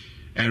feeling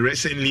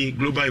recently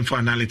global info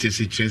analytics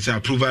it says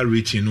approval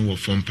rating no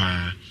from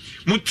pa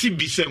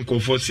motibi say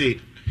Nkofo say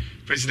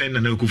President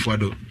and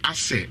Akufo-Addo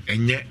ase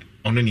enye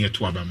ono ne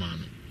to abama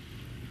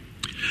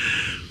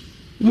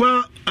no.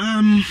 Well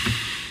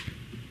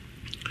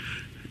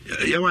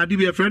ya wadi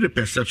be afraid of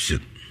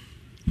perception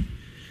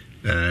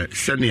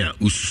senia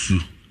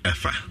usu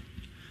efa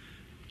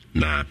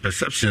na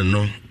perception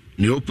no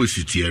the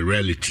opposite a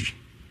reality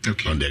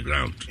on the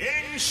ground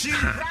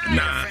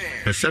na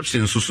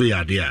perception so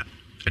ya dia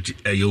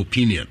your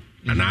opinion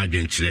and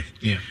agentire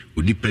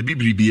onipa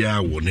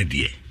bibiribia wo ne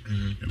de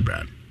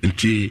brad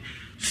nti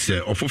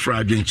se ofofra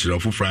agentire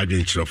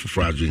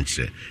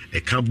e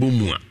ka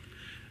bomu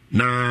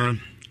na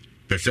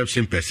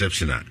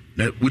perception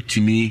na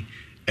wutimi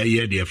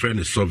eye their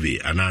friend survey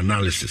and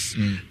analysis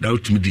that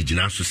ultimately di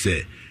gina so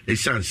say e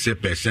san say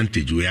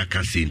percentage we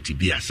aka say nti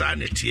bi asa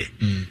na tie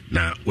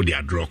na we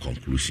dey draw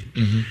conclusion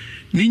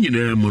ni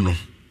nyina mu no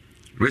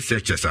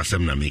researchers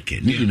asem na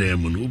make ni nyina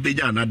mu no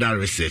obeja another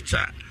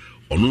researcher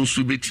onu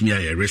nso betimi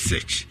aye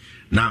research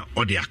na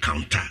o dey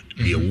accounter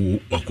dey wo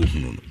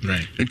akohunu no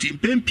right nti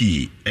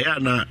pempi e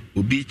na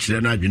obi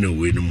kire na adwene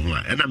we no mu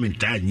a na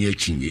menta anye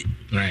achinye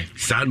right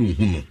sa no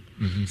hu no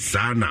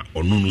sana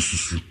onu no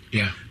susu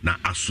na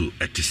aso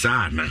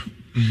etisa na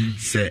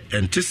se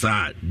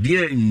entisa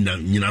de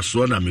nyina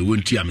so na me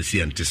wonti am se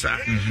entisa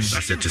na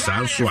se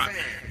etisa so a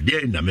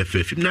de na me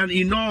fafi na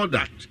in all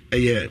that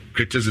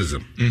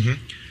criticism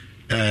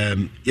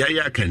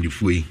ya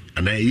kandifuyi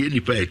ana ye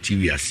nipa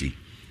atiwi ase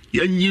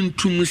ya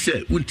nyintum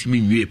se wontimi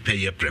nwie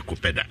peye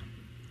prekopeda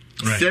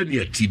se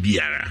ne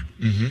atibiara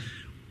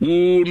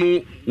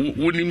wono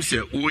wonim se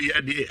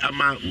woya de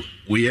ama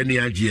woya ne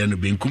agye no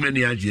benkum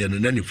ne agye no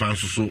na ni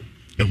fanso so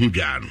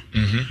ehudwa no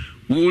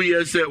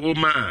woya se wo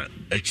ma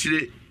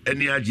akire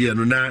ne agye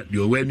no na de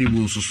owani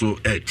mu nso so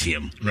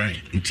atiem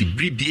right nti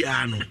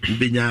bribia no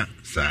ubenya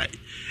sai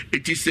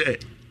eti se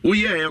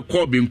woya ye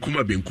ko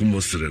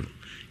benkum sere no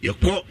ye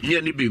ko ne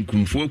ne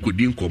benkumfo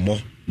kodi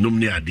nkomo nom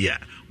ne ade a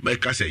ba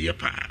ka se ye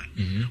pa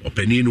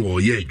opani no wo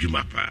ye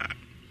adwuma pa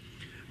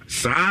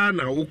saa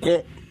na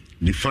wokọ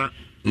nifa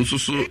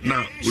nsusu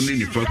na oni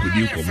nifa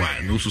kodi nkomo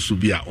a nsusu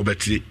bia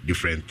obeti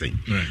different thing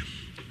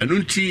and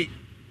unti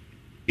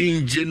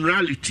in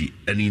generality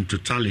and in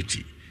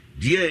totality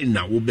dia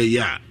na wo be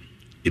ya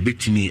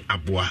ebetini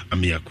aboa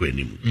ameyakọ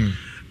animu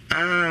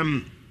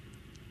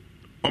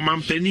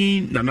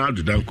omampani na Nana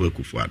Danko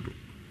Akufo-Addo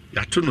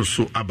yato no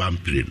so aba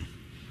mprenu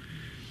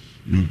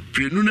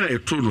na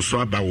yato no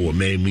so aba wo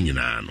memu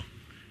nyina no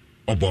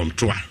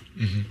obontoa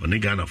oni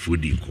Ghana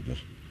fodi nkomo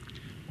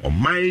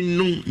oman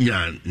no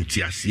nya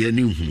ntiase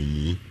ne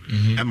hunumu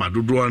ema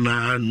dodo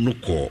na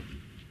nokọ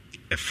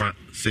efa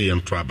se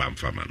yento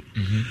abamfama no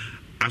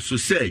aso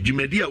se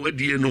dwumadi a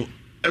wadie no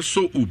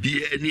eso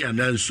obi ani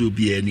ananso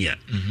obi ani a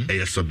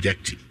eye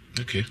subjective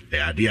okay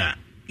ade a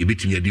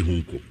ebetimi ade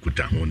hunko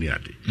kuta ho ne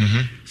ade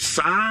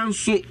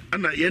sanso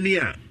ana yene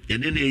a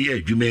yene ne ye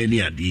adwuma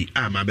ani ade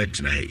a ma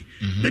betena he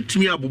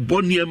betimi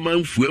abobọ ne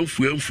manfu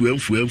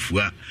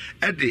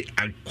ade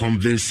a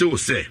convince wo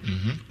se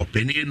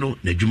openi no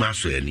na adwuma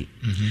so ani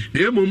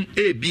na emom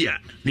ebia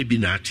ne bi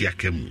na ate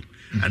akamu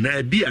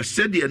ana bia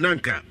sede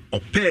nanka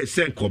opɛ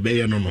sɛ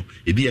nkɔbɛyɛ no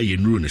ebia ye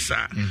nuru ne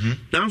saa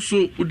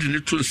nanso wodi ne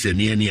to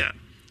nsɛne ani a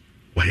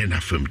wayɛ na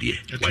fam de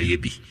wayɛ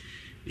bi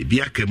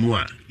ebia kamu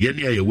a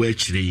yɛne a yɛwɔ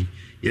akyire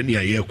yɛne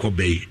a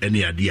yɛkɔbɛyi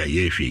ɛne ade a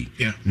yɛhwɛ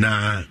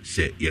na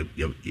sɛ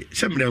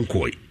mmerɛ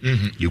nkɔe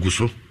yɛgu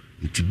so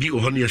nti bi wɔ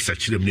hɔ ne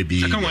yɛsakyerɛm ne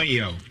bi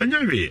anya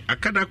hwee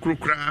akada koro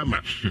koraa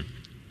ama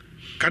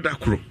kada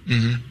koro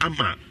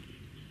ama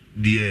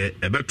deɛ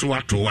ɛbɛto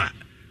ato a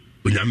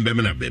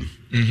onyambɛm na bɛm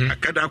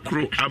akada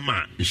koro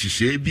ama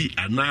nhyehyɛ bi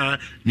ana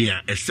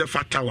nea ɛsɛ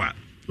fatawa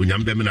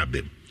onyambɛm na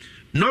bɛm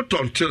not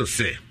until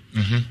say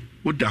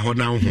woda hɔ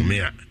na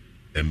nhome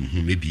a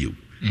nhome bio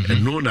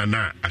ɛno na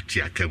na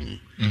ate aka mu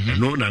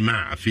ɛno na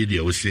na afei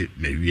deɛ wo se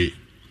mawie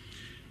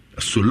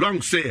so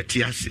long say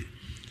yɛte ase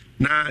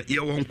na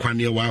yɛwɔ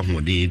nkwane yɛwɔ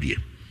ahoɔden deɛ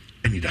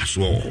ɛne da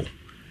so wɔ hɔ.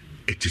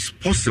 It is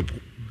possible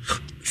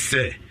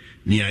sɛ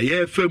nea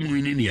yɛfa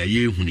mu ni nea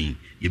yɛhuni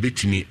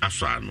yɛbɛtumi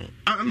asɔ ano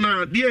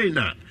na deɛ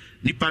na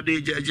nipa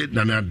de gyegye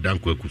Nana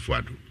Dankwa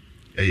Akufo-Addo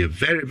ɛyɛ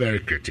very very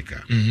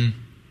critical.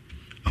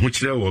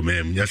 Ahokyerɛ wɔ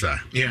mam nyasa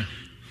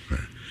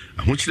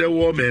ahokyerɛ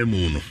wɔ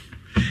mam no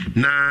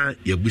na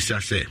yɛbusa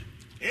sɛ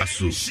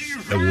aso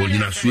ɛwɔ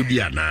nyinasoɔ bi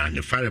anaa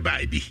ne fare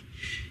baa bi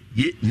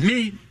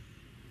me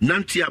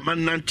nante ama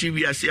nante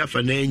wiase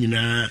afa na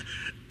nyinaa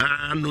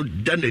ano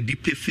da na di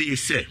pefee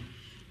sɛ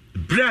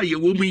bra ye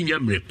wo mi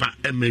nyamre pa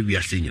ema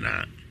wiase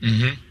nyina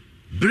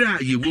bra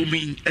ye wo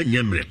mi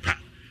nyamre pa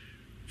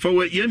fa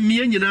we ye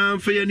mie nyina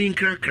fa ye ni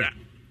nkrakra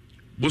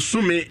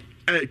bosome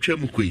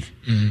atwam koi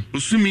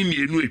bosome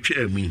mienu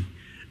atwam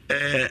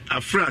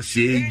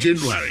afrase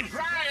January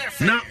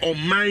na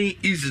oman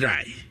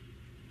Israel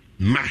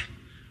ma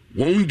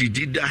won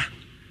didida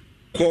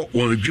ko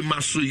won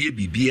dwuma so ye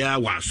bibia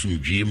wa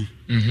asomdwem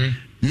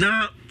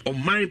na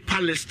oman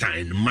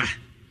Palestine ma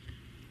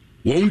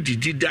won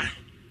didida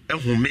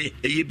ehome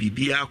eye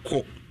bibia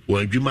akọ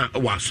wadwuma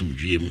wa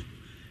asomdwe mu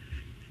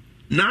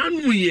na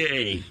anu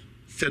ye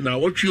se na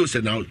wotwe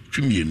se na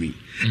twemienu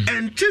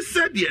ente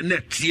se de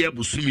na tie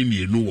bosumi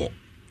mienu wo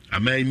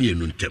aman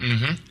mienu ntem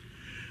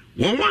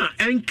won wa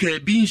enka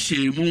bi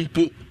nhye mu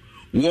mpo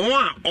won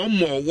a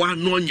omo wa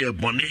no nye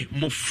bone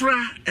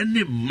mofra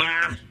ene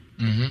ma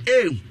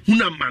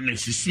huna mane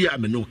sisi a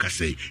me no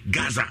kase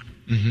Gaza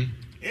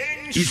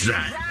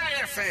Israel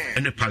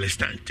and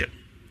Palestine ntem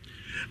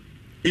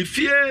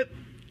ifie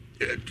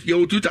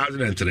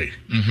 2003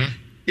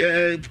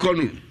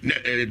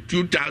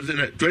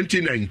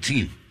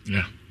 2019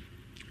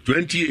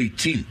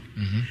 2018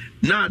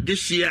 now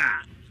this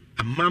year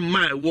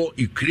amama wo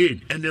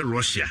Ukraine and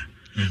Russia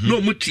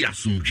no muti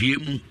asomdwe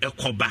mu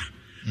ekoba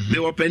me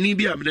wopani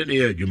bi amene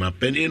na adwuma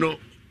pani no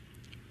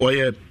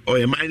oye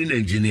mining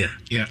engineer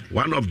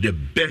one of the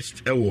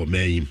best ewo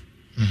man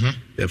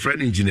the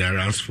friend engineer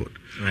Ransford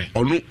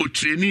ono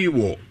otreni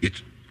wo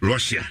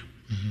Russia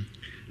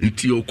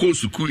nti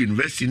okosuku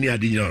university ni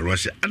adinya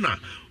Russia ana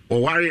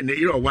oware ne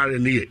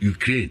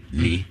Ukraine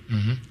ni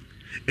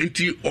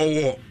nti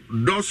owo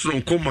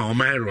dosron koma o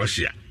man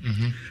Russia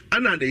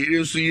ana de yire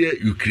nso ye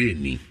Ukraine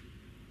ni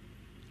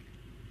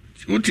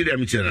uti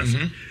dem chenas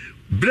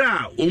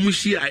bra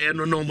omushi aye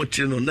no no mote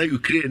no na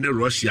Ukraine ne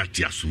Russia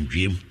ti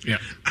asomdwem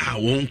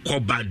won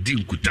koba di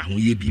nkuta ho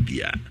ye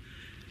bibia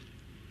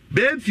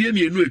be fie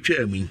mienu atwa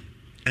amu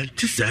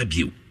enti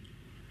sabio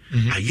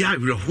aya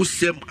were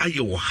hosem aye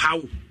wo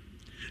haw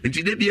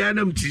nti de bia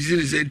na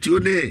mtizini senti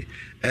one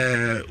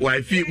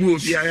wifi mu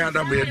obi aya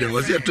na me de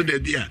was to de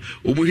bia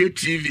omuhe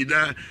TV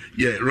na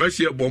ye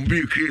Russia bomb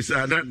Ukraine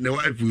sa na ne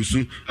wife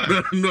usu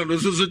no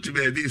so to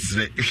be this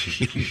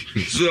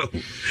so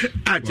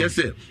a just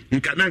say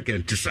nka na nka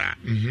ntisa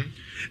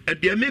e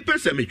de me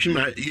pesa me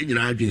twima ye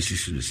nyina adwen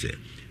sisu no se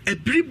e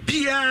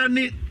bribia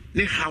ne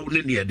haw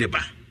ne ne de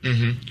ba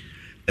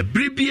e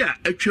bribia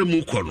atwa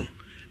mu kɔ no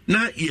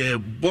na ye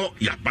bo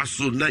ya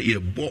baso na ye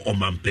bo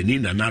omampani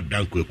na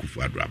Dankwa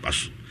Akufo-Addo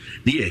abaso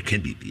ni ye ka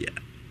bibia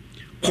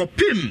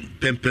kopim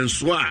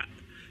pempenso a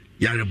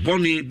yare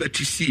boni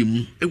betisi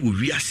mu ewo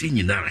wiase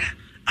nyinara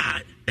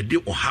de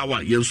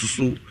ohawa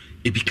yensusu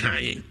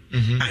ebikan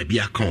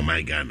bia ka o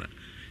my Ghana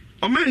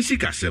o man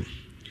sikasem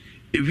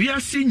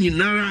wiase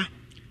nyinara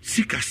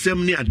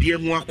sikasem ne ade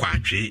ho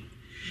akwaatwe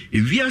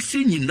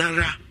wiase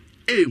nyinara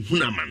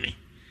ehunamane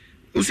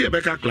o se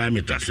beka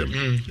climate asem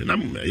na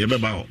ye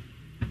beba o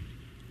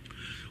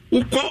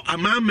uko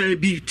amama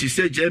bi ti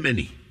se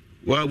Germany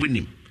wa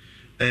winim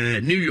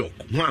New York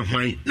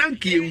hwan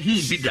nanke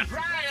ehu bida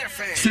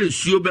se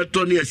nsuo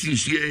beto ne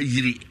asinsuo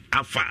yiri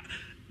afa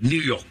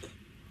New York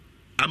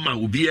ama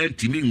obi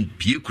antimi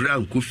mpie kura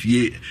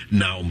nkofie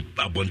na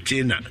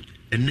abontena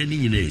enani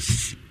nyina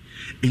esi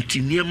nti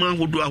niema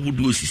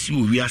ahodo osisi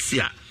wo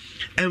wiase a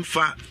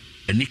emfa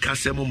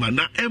anikasem ma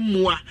na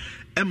emmoa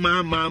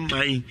ema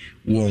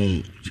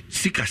won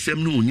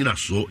sikasem no nyina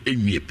so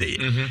enwie peye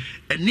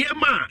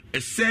niema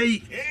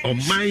esei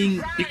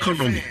oman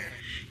economy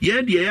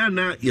ye de ya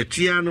na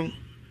yetia no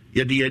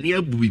ye de yani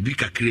abu bibi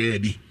kakra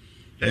bi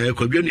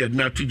Kwabena ye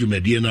na to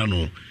dwumade na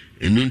no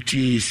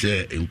enunti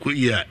se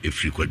enkoyi a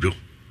efiri kwadwo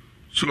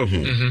so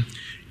ho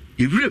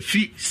evre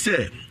fi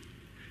se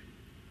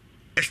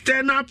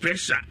external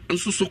pressure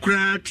nso so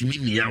kra timi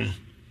niam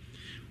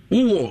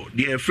wo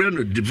the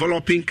friend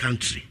developing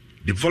country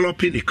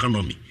developing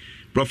economy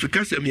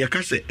Professor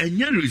Miakase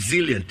enya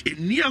resilient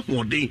enia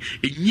hoden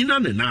enyina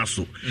ne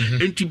naso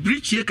enti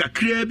brichie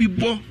kakra bi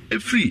bo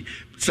efri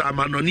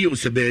samanoni o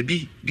se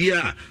baabi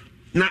bia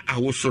na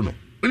awoso no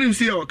onim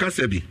se ya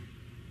wakasa bi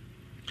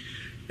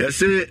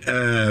say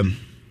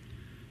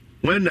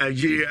when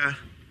Nigeria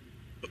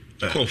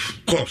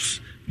coughs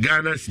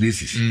Ghana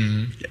sneezes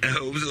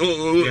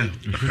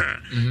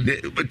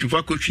but to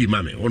fakochi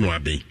mame ono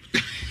aben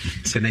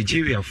so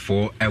Nigeria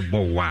for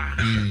ebowa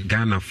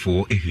Ghana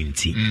for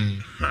ehunti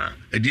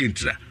edi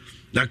ntra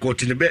na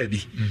kotine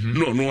baby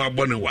no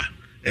abone wa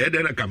e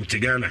de na kam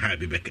Ghana ha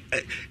be beka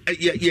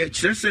ye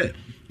kire se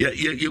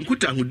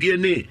yɛnkuta ahodie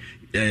ne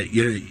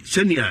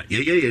sɛnea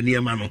yɛyɛ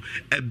nneɛma no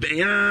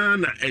ɛbɛn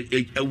na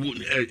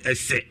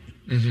ɛsɛ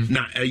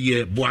na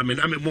ɛyɛ boame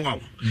na memoa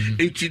wo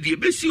nti deɛ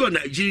bɛsi wɔ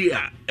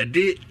Nigeria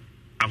ɛde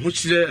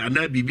ahokyerɛ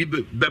anaa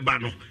biribi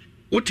bɛba no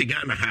wote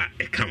Ghana ha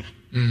ɛka wo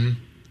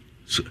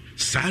so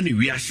saa ne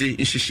wiase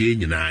nhyehyɛ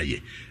nyinaa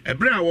yɛ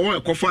ɛberɛ a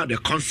wɔn ɛkɔfa the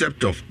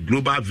concept of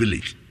global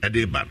village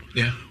ɛde ba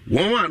no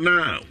wɔn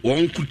ana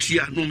wɔn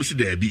kutia no mu si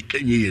daabi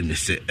ɛnyɛ yɛ ne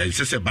sɛ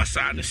ɛnsɛ sɛ ba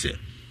saa ne sɛ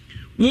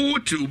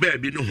wote wo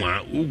baabi no ho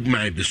a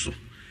wogman bi so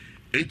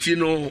nti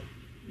no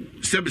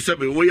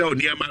sɛbesɛbe woyɛ wo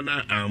nneɛma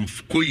na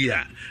kɔyi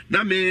a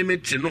na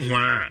mete no ho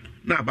a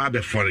na aba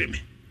bɛfɔre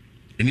me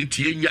ɛni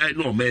nti yɛnyae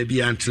na ɔma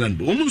bi antena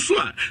no wɔn nso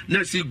a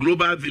na si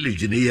global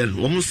village ne yɛ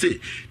no wɔn se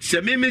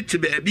sɛ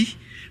mete baabi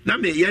na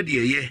meyɛ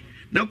deɛ yɛ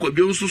na kɔbi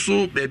nso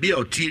so baabi a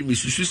ɔte me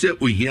susu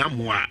sɛ ohia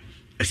mmoa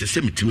a ɛsɛ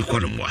sɛ metumi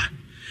kɔ no mmoa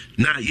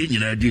na yɛn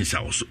nyinaa di nsa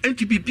wɔ so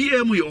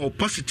NPP mu yɛ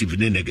positive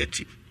ne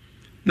negative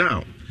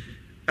now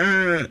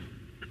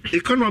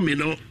economy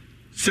no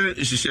sɛ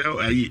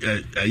nhyehyɛ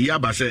ayi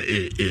aba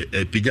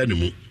sɛ pagya ne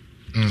mu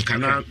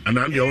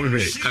anaa deɛ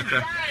wɔhwɛ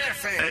kakra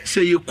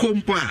sɛ yɛkɔ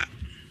mpo a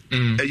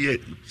ɛyɛ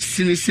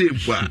sinise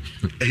mpo a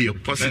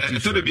ɛyɛ positive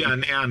ɛtɔde bi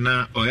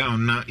ana ɔyɛ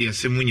na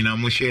yɛsɛ mu nyinaa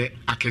mohwɛ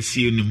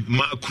akɛseɛ no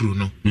ma akuru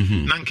no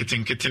na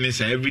nketenkete ne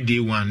sɛ everyday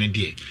one ne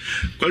deɛ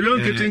kɔdwo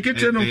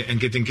nketenkete no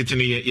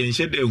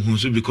yɛnhyɛ da ahu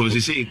so because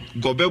sɛ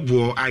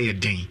gɔbɛboɔ ayɛ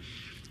den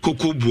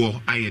koko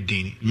boɔ ayɛ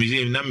den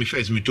museum na me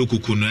first me to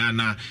koko no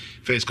ana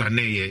first kwa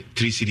na yɛ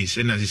 3 cities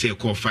and as I say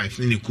call 5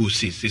 ne ko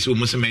 6 say so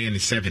mo se me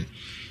 7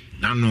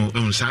 na no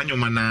saa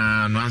nyoma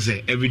na no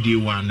ase everyday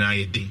one na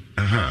ayɛ den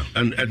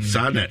and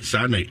sana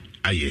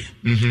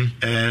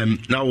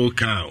ayɛ na wo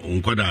ka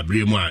nkoda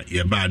abre mu a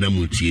yɛ ba na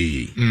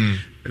mutie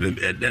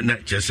na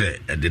kyese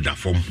ɛdeda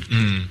fam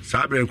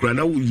saa abre nkura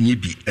na wo nyi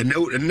bi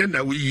ɛnɛ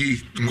na wo yi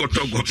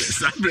kɔtɔgɔ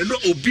saa abre no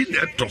obi na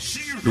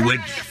ɛtɔ no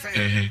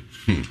wadi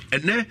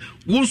ɛnɛ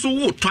wo so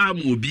wo tɔ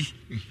amu obi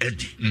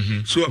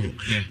ɛdi so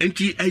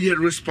enti ɛyɛ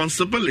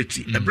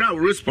responsibility ɛbra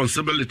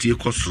responsibility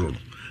kɔsoro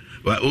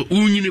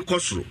unyini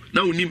kɔsoro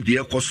na unim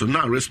deɛ kɔsoro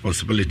na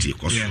responsibility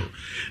kɔsoro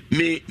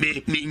me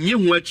nye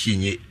ho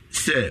akyenye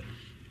sɛ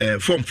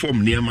form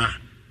nneɛma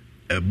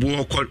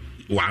ɛboɔ kɔ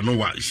wano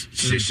wa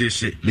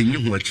hyehyɛ me nye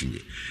ho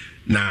akyenye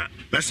na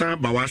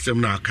bɛsan ba wasɛm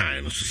na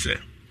akan no so sɛ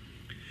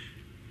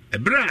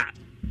ɛbra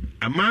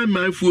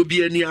amanmanfoɔ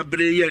bi ani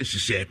abere yɛ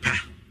nhyehyɛ pa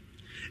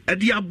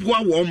ɛde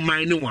aboa wɔn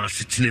man ne wɔn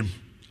asetenam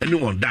ɛne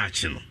wɔn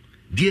daakye no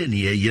deɛ ne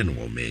yɛyɛ no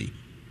wɔn man yi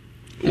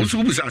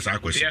wosu bisa saa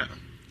kwɛsɛ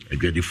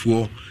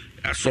adwadifoɔ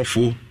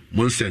asɔfo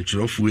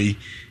monsɛntwerɛfoɔ yi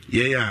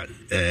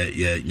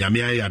yɛyɛ nyame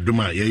ayɛ adom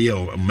a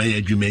yɛyɛ ɔman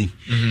adwuma yi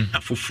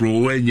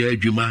afoforo wɔanya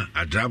adwuma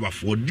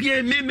adrabafoɔ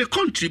deɛ me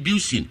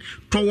contribution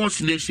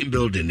towards nation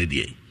building ne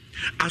deɛ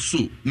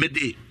aso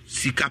mede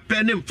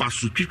sikapɛ ne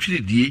mfaso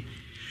twitwiridie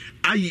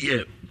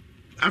ayɛ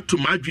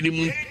atom adwene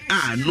mu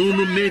a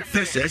no me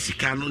pɛsɛ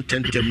sika no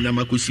ntɛntɛm na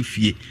makosi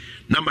fie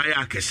na mayɛ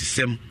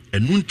akɛsesɛm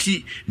ɛno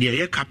nti ne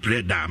ɛyɛ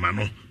kaprɛ daama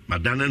no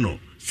madane no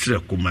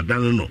srɛko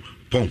madane no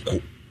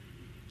pɔnko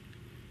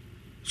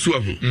so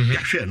ahu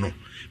yɛhwɛ no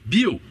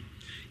bio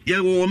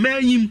yɛwɔ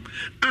ɔmanyim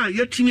a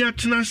yɛtumi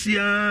atena ase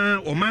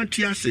a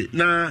ɔmante ase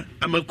na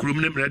amakurom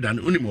ne mmerɛdane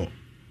wonim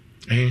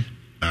hɔ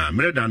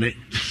mmerɛdane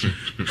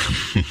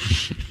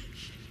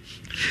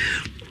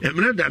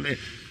mmerɛdane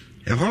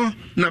ɛhɔ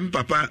na me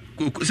papa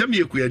sɛ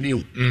meyɛkuani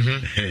o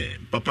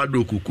papa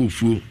do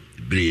kokofuo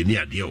brɛ ni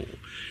adeɛ wo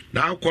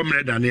na akɔ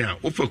mmerɛdane a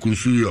wofa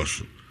kunsu yɛ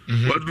so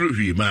waduro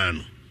hwii maa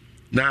no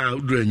na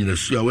udura nyina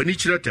su a wani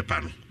kyerɛ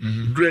tepa no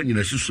udura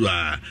nyina su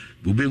a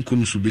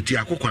bobenkum so beti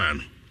akokwa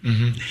no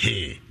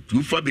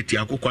tu fa beti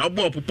akokwa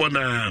abo popɔ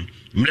na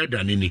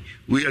mredane ni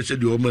we yɛ sɛ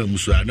de o ma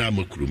musu a na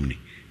amakurum ni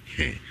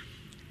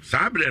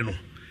saa bre no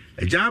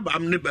agya ba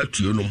am ne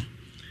batuo no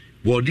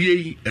bɔde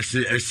yi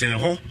ɛsen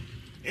hɔ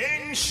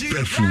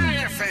pefu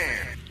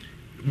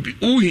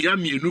uhi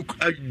amienu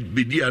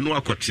bedi anu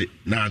akote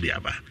na ade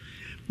aba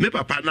me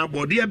papa na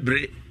bɔde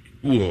bre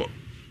wo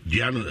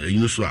diano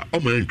yinu so a o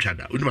ma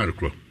ntwada oni ma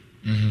rekro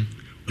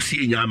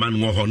osi nyama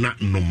no ho na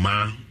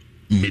noma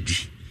medi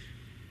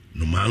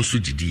noma nso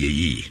didi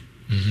yeyi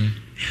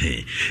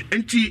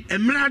enti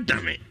emra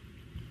dame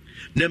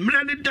na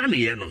emra ne dane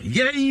ye no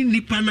ye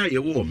nipa na ye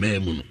wo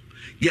mamu no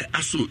ye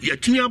aso ye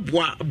tini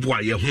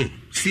aboa ye ho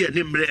se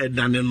ne emra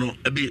dane no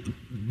ebe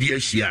di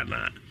ahia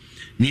na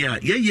nia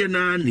ye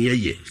na ne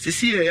ye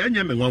sisi ye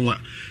anya menwanwa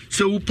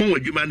se wo pon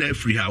adwuma na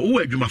afiri ha wo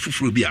adwuma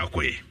foforo bi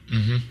akoye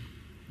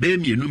be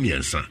mienu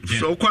miensa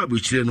so kwa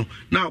abuchire no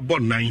na abɔ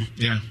nan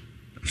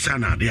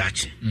sana ade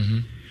ache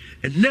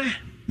enne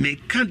me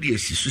ka de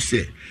asisu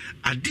sɛ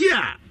ade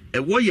a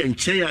ɛwɔ yɛ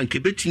nkyɛn a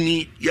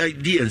nkebetini ya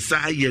di ensa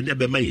ayɛ ne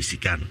be ma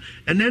yesika no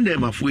enne na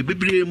mafo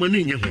bebree mo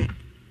ne nye ho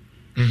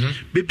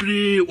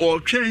bebree o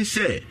twɛn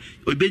sɛ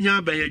obenya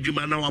aban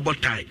adwuma na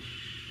wabotai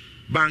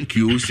bank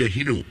you sɛ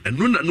hino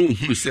eno na no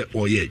hunu sɛ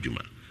ɔyɛ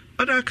adwuma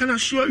but I can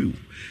assure you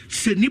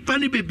sɛ nipa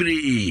ne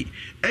bebree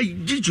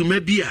agijuma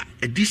bi a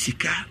edi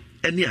sika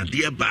ene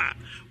ade ba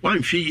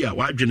wanhwe yi a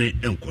wadwene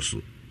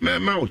enkoso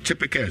my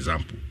typical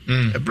example.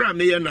 A brand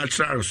me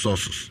natural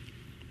resources.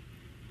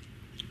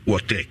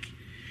 What take?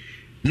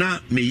 Now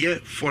me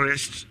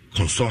forest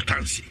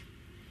consultancy.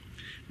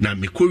 Now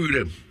me ko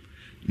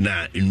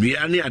na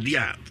nnuane ade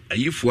a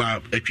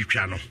ayifua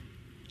atwitwa no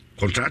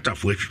contractor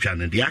for atwitwa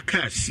no de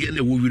aka asie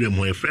na wo wire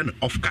mo friend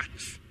of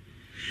cuts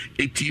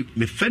eti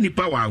me fani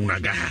pa wa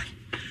unaga ha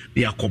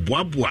ne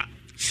akoboaboa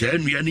se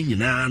nnuane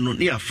nyina no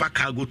ne afa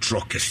cargo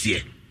truck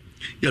ese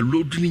ya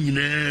load ni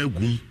nyina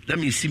gum na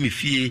me si me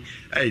fie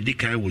ai de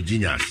kan wo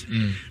ginyas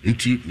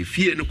nti me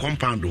fie no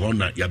compound ho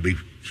na ya be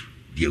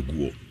de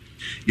aguo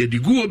ya de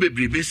guo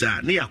bebrebe sa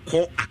ne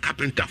yakọ a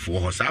carpenter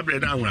for ho sa bre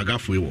na unaga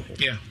fo e wo ho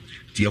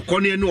ti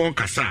ekone ne on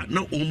kasa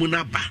na omu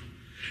na ba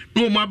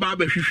no ma ba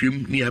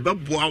hwehwem ne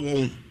abeboa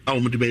won a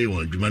omu de be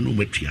won adwuma no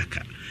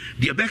matuaka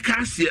de be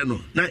ka ase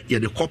no na ye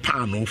de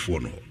kopa no fo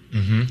no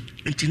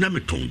nti na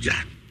metonja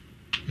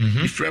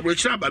mi frabro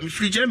chaba mi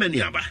free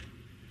Germany aba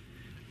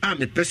a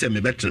me pese me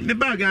better me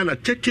ba Ghana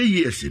 30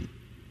 years in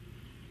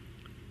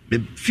me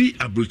fi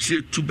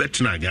abrochi to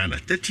better Ghana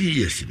 30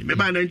 years in me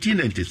ba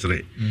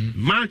 1993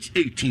 March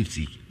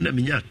 18th na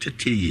me nya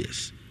 30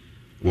 years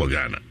wo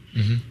Ghana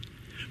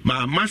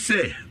ma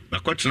mase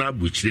makotena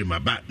abuchire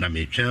maba na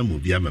me twa mu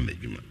bia ma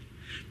madwuma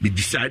me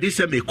decide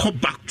say me call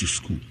back to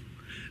school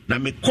na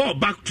me call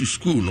back to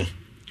school no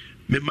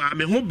me ma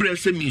me ho bre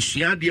say me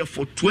sua de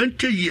for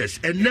 20 years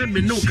and na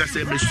me no ka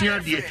say me sua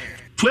de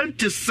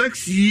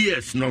 26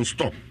 years non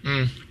stop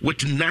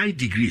with 9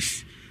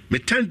 degrees me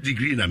 10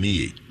 degree na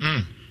me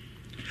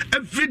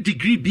every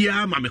degree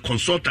bia ma me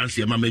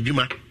consultancy ma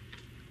madwuma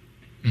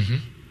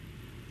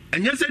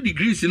and yes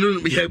degrees no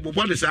me he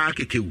bobo de sa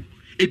akekewu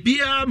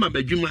ebia ma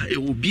badwuma e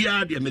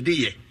obia de me de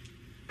ye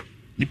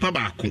nipa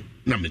ba ko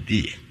na me de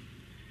ye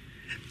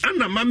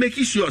ana ma make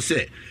sure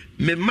say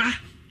me ma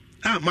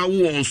ma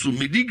won so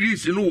me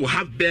degrees no will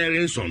have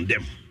bearings on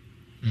them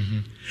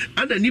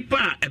ana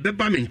nipa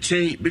ebeba me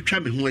nchen betwa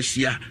me ho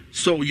ahia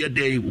so ye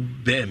dey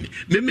bear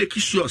me make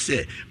sure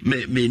say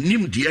me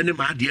nim de ne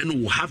ma de no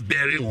will have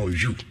bearing on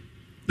you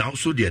now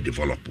so they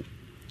develop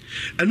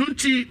and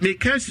unti me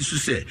can see so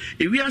say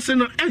e wi ase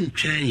no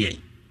entwen yen.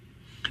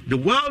 The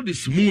world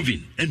is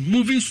moving and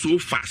moving so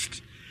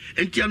fast.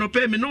 And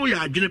Tianope me no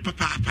ya adwene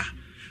papa.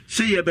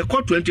 Say ye be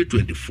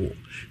 2024.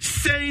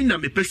 Say na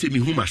me pese mi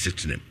huma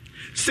setnem.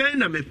 Say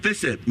na me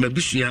pese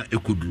mabusua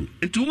ekudru.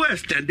 Enti we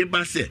stand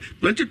ba say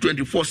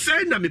 2024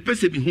 say na me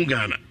pese mi hu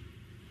Ghana.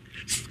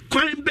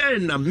 Kwan be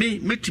na me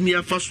metimi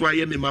afa so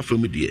aye me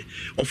mafam de.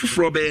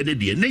 Ofoforo be ne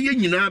de. Na ye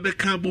nyina be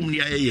ka bom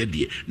ne aye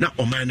de. Na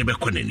oman ne be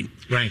konanim.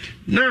 Right.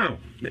 Now,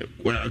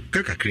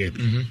 kaka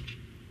kreb.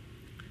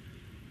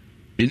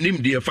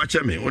 Inim de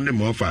facha me only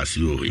more fast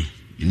you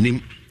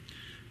inim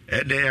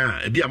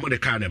there be among the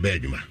car na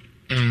beduma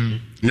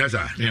yes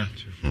sir yeah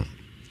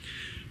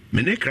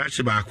me ne crash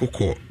ba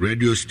akoko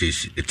radio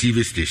station a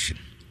TV station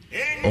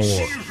or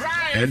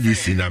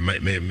NDC na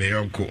me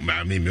uncle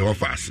me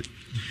office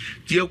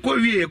ti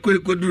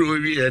ekwo duro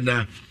wi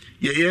na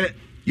ye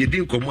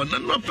din komo na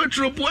no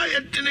petrol boy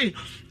yetini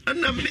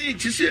na me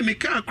ti se me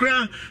car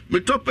kra me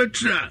to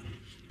petrol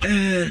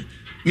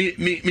me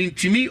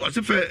ntimi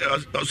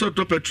also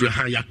to petrol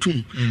ha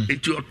yatum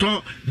enti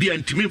oto bi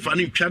ntimi fa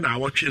ne ntwa na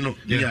awotwe no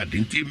ya de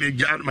enti me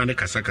jan ma ne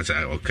kasa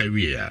o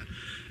kawie ya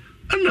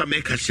ana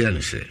me ka se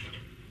ne se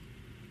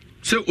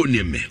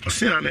onime o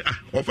se ane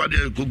ofa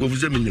de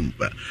gogovuze minim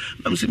ba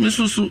na me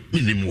susu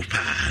minim pa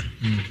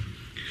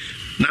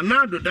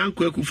na do dan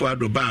Kwakufu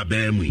ado ba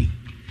mu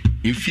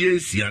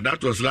infiancy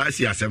that was last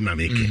year asem na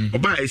make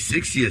oba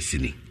 6 years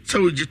ni so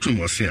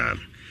ojitum o se ane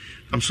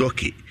I'm so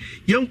okay.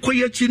 Young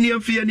Koyachi ni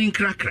amfia ni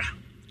nkrakra.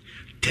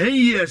 10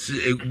 years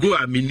ago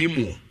a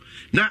minimum.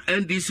 Na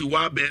NDC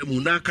wa be mu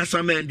na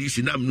kasama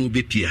NDC na mnu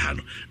be pie ha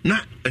no.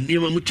 Na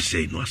aniema mu ti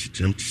sei no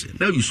asetem ti sei.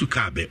 Na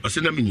yusuka be. O se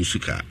na me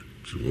yusuka.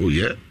 Oh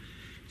yeah.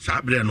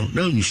 Sabre no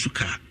na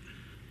yusuka.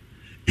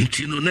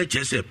 Nti no na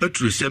chese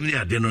petrol sem ni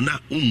ade no na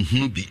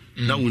unhunu bi.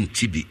 Na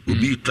unti bi.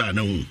 Obi twa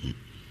na unhu.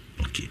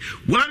 Okay.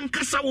 Wan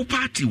kasa wo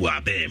party wa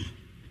be.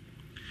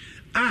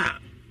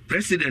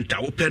 President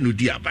a wo penu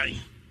di aban.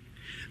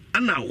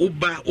 Ana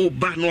oba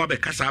no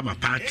abekasa ma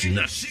party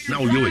na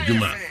oyo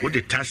adwuma wo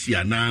de taxi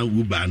na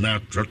uba na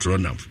trotro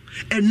na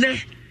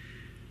ene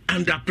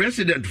under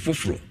president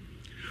foforo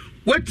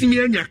watimi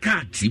anya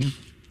card tim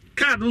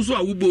card nso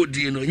a uba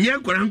odin no nye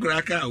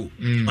nkora ka o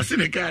o se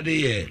ne card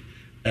ye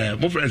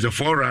mo friends a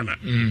forerunner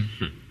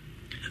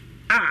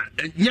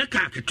nye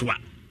ka ketwa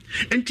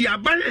enti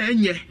abaya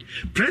enye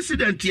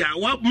president ya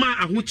wa ma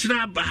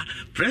ahokyira ba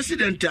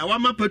president ya wa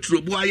ma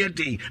petrobu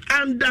ayedin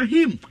under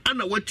him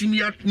ana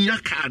watimi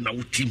nyaka na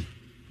wutim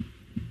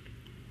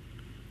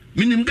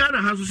minim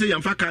Ghana ha so say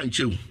yamfa ka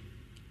nchew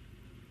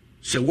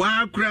se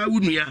wa kra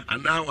wunua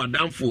ana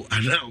wadamfo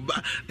ana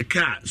ba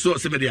ka so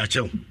se me de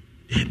achew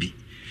ebi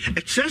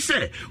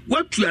ekese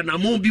watu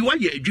anamo bi wa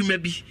ye adwuma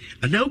bi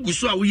ana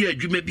guso a wo ye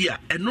adwuma bi a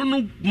eno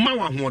no ma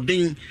wa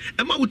hoden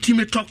e ma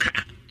wutimi toka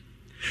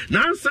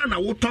nansa na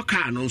wo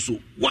toka no so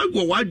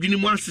wagwo wadwini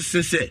mu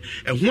asese se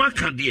ho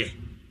aka de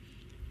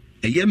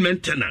eye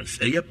maintenance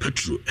eye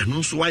petrol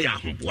eno so wa ya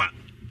ahoboa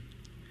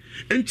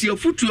enti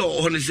afutu a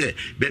ɔhɔ ne sɛ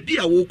baabi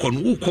a wokɔ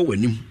no wokɔ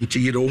w'anim nti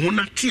yere wo ho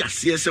na te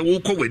aseɛ sɛ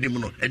wokɔ w'anim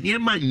no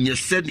ɛnneɛma nyɛ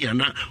sɛnea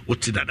na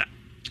wote dada.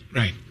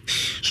 Right.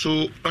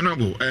 So,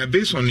 Honorable,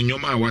 based on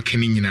nyoma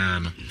wakeni nyina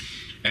no,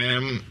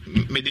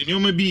 me de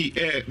nyoma bi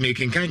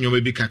making kan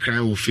nyoma bi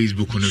kakra o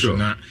Facebook no so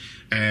na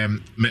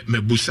me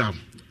busa.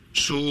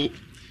 So,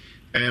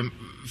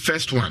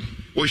 first one,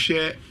 o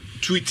share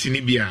tweet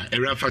ni bi a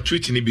erafa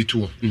tweet ni bi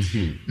to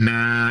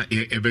na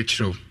e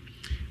betro.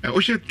 O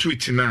share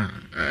tweet na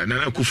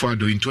Nana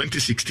Akufo-Addo in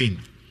 2016.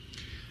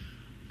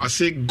 I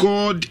say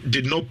God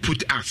did not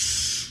put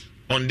us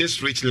on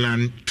this rich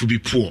land to be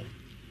poor.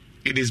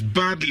 It is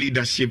bad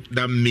leadership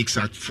that makes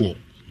us poor.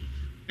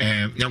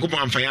 Nyankopɔn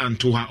amfaya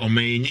anto ha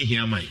ɔmanyi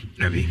hia mai.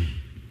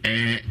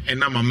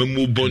 Ɛna mama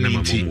mu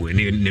boniti.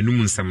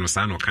 Nenum nsɛm no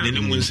saa no kan.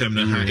 Nenum nsɛm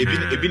no ha.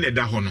 Ebi ne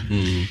da hɔ no.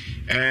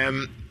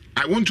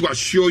 I want to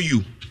assure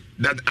you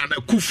that an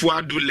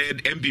Akufo-Addo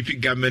led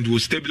NPP government will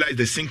stabilize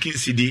the sinking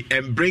cedi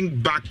and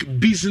bring back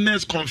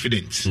business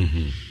confidence.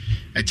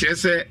 Ɛkyerɛ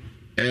sɛ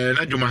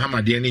na Juma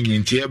Hamad ye ni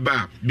ntie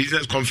ba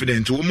business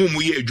confidence wo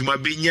mu ye adwuma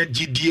benya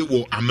gidie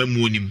wo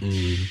amamuonim.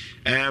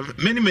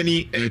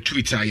 Many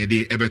tweets are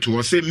there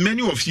ebeto say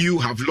many of you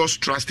have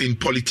lost trust in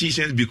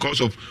politicians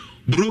because of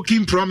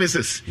broken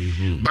promises,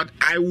 but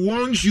I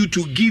want you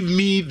to give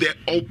me the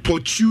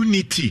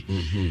opportunity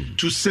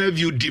to serve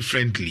you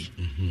differently.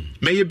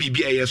 May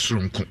bibi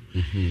ayesronko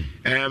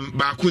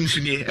ba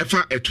kunsuni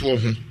efa eto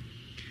ho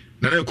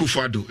Nana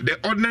Akufo-Addo, the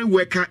ordinary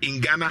worker in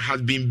Ghana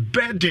has been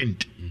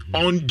burdened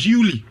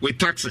unduly with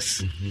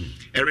taxes.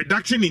 A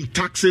reduction in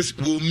taxes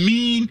will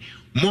mean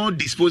more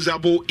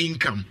disposable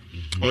income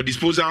or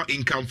disposable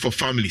income for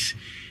families.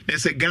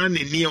 There's a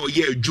Ghana near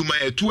year Juma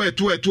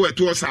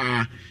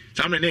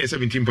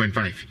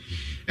 17.5.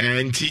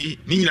 And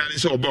Nina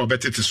is about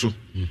better so.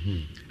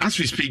 As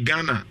we speak,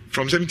 Ghana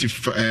from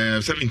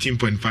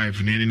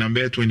 17.5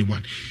 number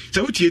 21.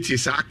 So what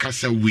is our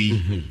Casa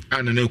we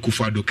and an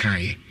Akufo-Addo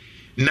Kai.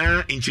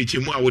 Na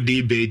inchichimu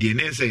awode be de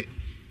na say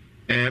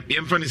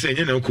yemfa say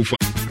na Akufo.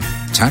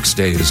 Tax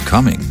day is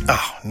coming.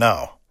 Oh,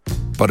 no.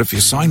 But if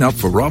you sign up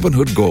for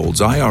Robinhood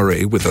Gold's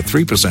IRA with a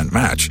 3%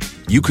 match,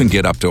 you can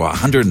get up to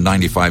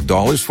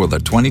 $195 for the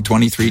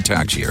 2023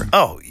 tax year.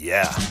 Oh,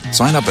 yeah.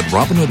 Sign up at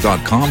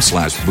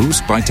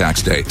Robinhood.com/boost by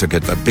tax day to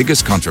get the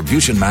biggest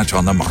contribution match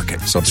on the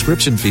market.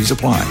 Subscription fees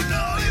apply.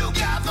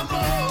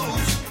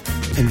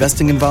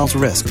 Investing involves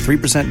risk.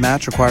 3%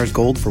 match requires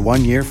gold for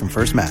 1 year from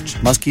first match.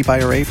 Must keep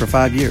IRA for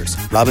 5 years.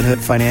 Robinhood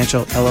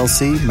Financial,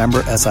 LLC,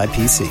 member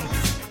SIPC.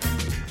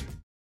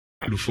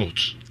 The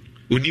fault.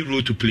 Only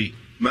role to play.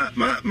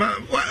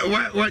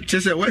 What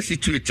just what's the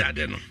Twitter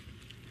then?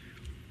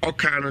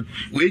 Okay,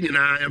 we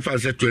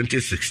emphasize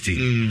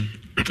 2016.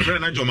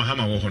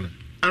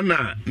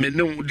 Anna, me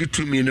know the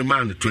 2 million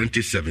man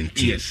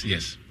 2017.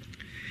 Yes.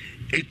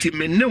 It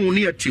may know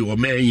near to your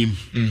man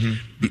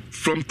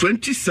from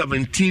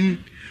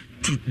 2017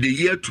 to the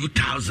year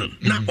 2000.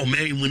 Now,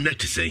 Oman will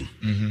not say.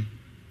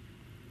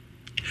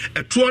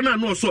 A truana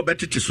no so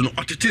better to know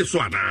what it is.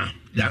 The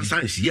answer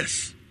is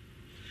yes.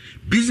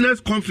 Business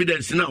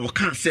confidence now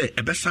can't say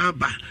a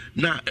besaba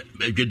na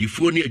a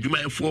Jediphone, a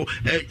Juma for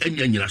a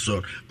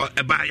Yanyaso or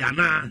a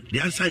Bayana.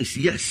 The answer is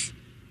yes.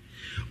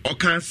 Or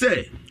can't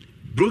say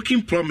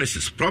broken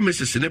promises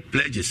in the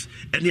pledges,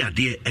 any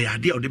idea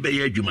of the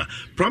Bay Juma.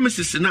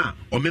 Promises now,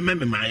 or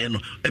remember my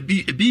a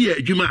be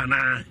a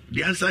Juma.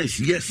 The answer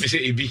is yes.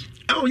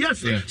 Oh,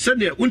 yes.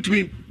 Suddenly,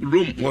 Untimi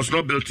Rome was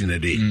not built in a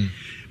day.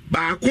 But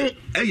I can't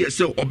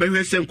say, or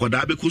Bever Sem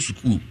Kodabeku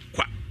Suku,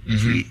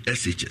 free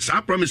SHS.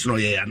 I promise no,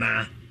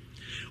 na.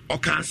 Or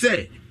can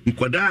say,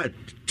 Nkwada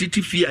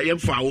Titi Fia Yam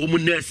for a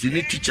woman nurse in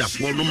a teacher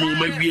for no more,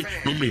 maybe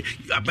no me,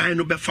 a buy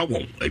no befa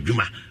one, a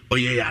Juma, or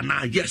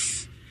na,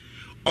 yes.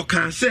 Or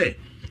can say,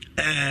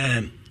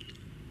 then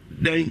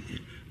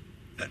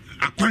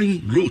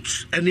acquiring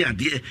roads, any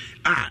idea,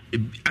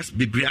 as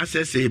Bibria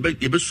says, a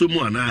bit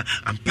someone,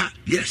 and pa,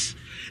 yes.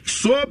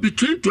 So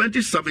between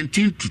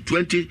 2017 to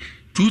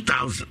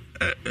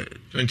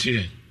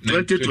 2020,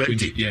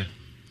 yeah.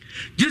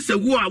 Just a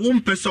war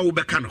won't person will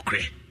be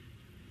canocre.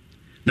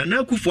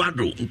 Nana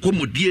Akufo-Addo,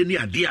 Nkomodie ni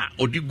idea,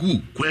 or the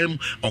goo, Quem,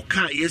 or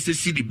can yes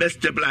see the best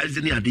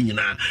stabilizing the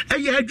adina,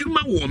 and you had you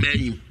my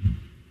woman.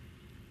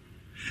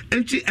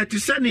 And she at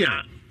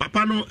Tisania,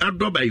 Papano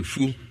Adoba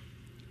Fu.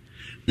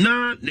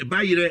 Na ne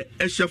bayire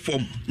eshe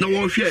form na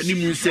wo hwe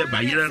animu se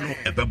bayire no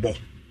ebebo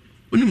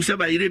onim se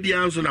bayire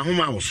bia nso na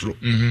homa osoro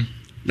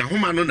na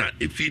homa no na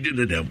efidi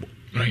ne dembo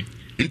right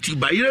nti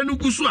bayire no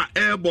kusu a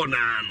ebo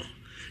na no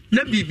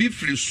na bibi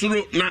firi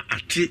soro na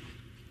ate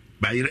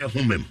bayire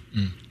homam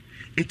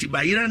nti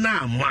bayire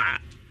na ama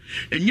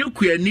enye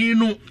kuani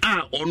no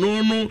a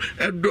ono no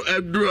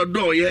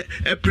edo ye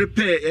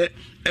prepare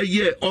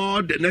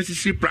all the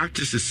necessary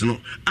practices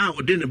no a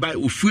wo de ne bay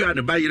ofu a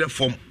ne bayire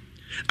form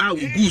a wo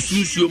gu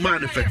susuo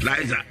man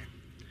fertilizer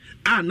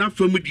a na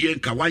famu die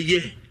nka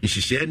waye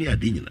nhihye ne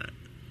ade nyina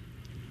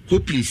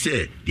hoping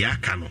say de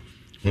aka no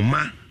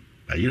homa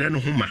bayire no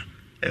homa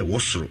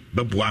wosoro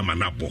beboa ama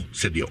na bo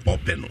se de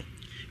open no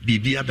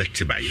bibia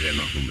bekte bayire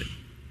no homa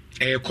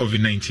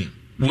COVID-19.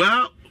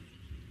 Well,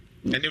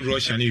 any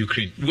Russia and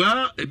Ukraine.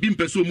 Well, a bim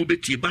person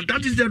but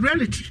that is the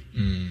reality.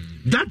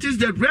 That is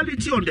the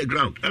reality on the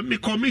ground. And me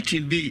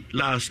committing the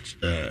last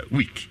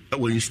week I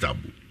was in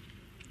Istanbul.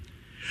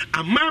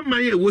 A man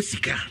my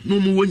wasika no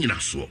more when you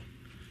saw.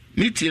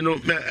 Meeting no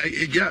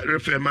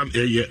refer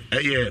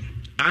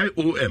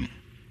IOM.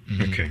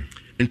 Okay.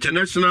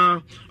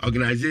 International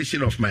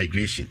Organization of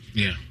Migration.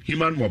 Yeah.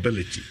 Human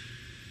Mobility.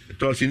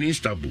 It was in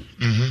Istanbul.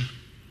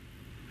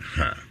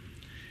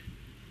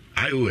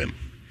 IOM.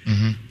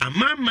 A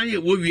man my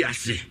we are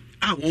say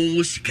I won't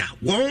wasika.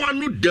 One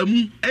no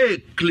dem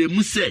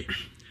claim say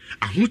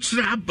a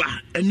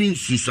hutraba and in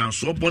Susan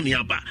so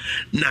boniaba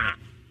na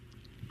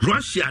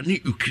Russia and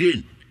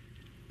Ukraine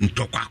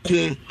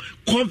ntokako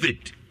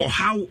COVID or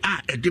how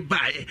are the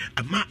buy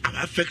ama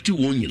affected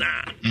one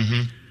na.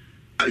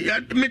 I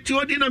met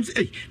you didn't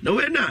say no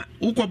when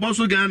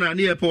ukoboso Ghana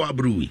near power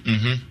brewing.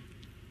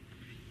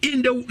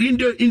 In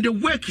the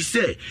work he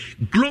say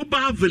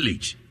global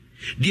village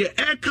the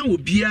air can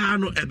be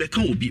no ebe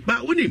can be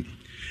but when him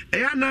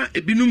ayana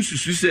ebinum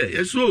susu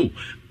say so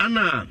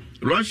ana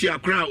Russia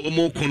kra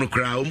omo kono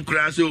kra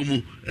kra say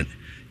omu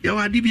ya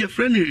wadi be a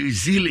friend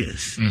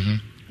resilience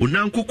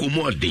unan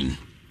kokomo den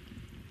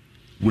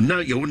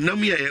unan ya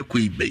unam ya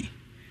ekoibe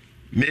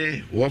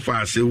me wo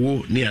fa ase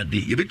wo ne ade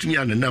ye betumi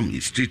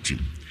anenam street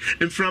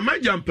mframa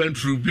jampan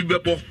through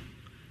bibebo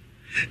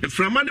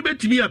mframa ne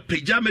betumi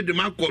apagya me de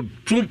makọ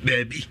to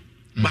baabi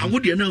ba wo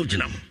de na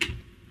oginam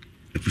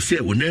if you say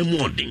unam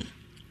modern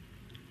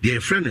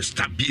their friend is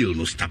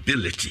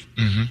stability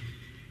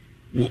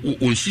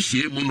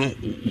onsisi mu no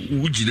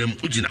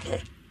ugina ho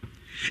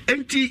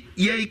enti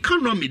your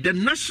economy the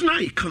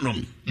national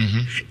economy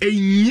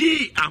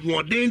enyi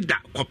ahoden da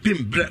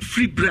kopem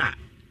free bra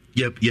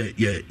ye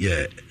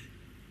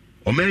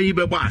omayi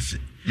bebo ase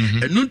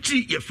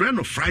enunti your friend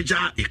of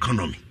fragile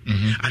economy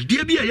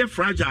ade bia ye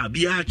fragile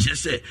bia che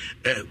se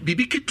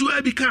bibi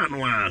ketua bi kan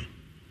no a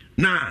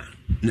na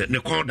ne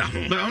koda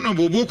ho ba ona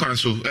bobo kwan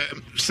so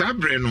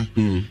sabre no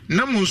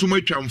na mo nso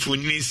matwa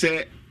mfoni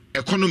se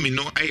economy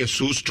no aye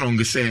so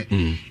strong say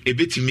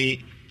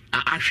ebetimi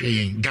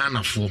ahwe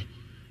Ghana for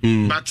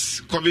but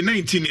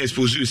COVID-19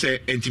 exposed you say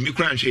entimi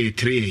kran hwe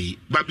 3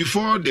 but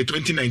before the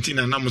 2019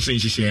 anamosen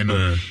hye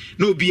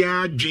no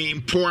bia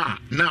dream poor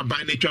na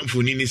ba na twa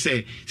mfoni ni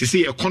say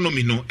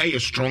economy no aye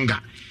stronger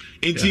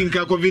enti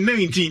nka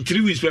COVID-19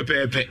 3 weeks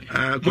pepe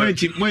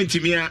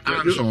went me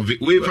answer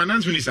we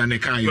finance minister ne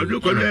kan yo no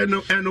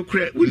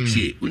credit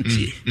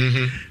untie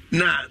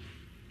na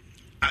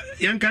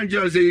yan kan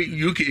just say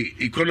UK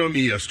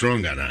economy is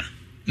stronger na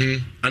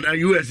and our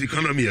US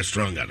economy is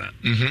stronger na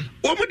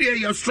over there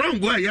you're strong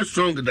boy you're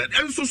stronger that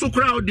and so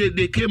crowd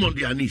they came on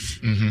their knees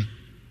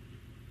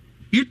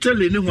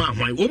Italy no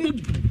why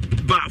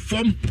ba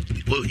form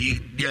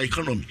their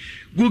economy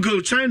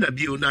Google China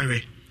bi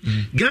onahwe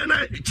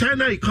Ghana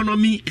China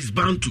economy is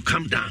bound to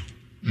come down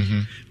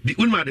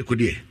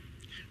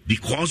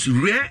because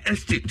real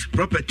estate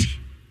property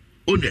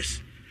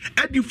owners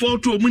at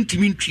default to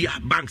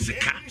banks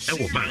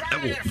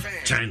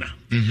China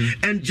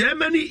and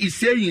Germany is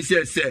saying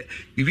says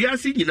if you are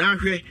seeing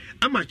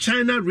I'm a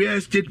China real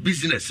estate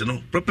business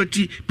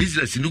property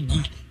business no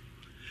good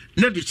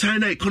now the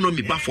China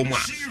economy back for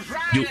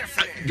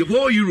the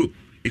whole Europe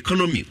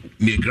economy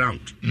may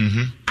ground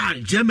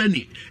and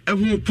Germany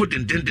everyone put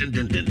in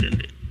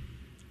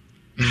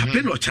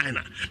happen or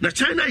China now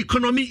China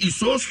economy is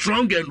so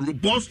strong and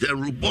robust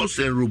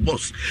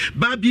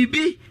but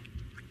BB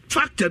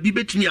factor be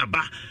between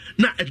aba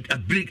na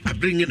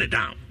bringing it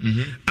down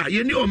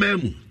yeni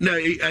omemu na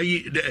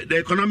the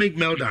economic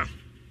meltdown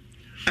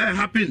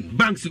happen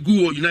banks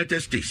go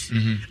United States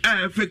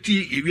affect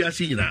we are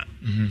seeing now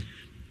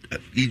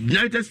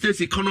United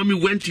States economy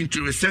went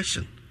into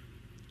recession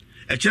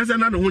a chance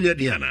na no nya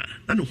diana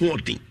na no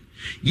holding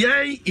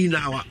in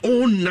our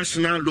own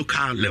national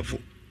local level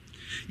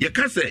ye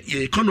ka say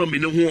your economy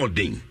no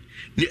holding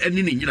ni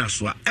eni ni nyina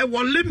so a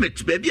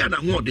limit baby na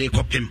holding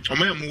kopem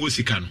omaya mu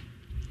sika no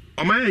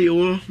Omaya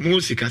yo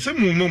musika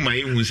some mama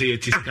you say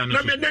yetisika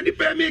no na me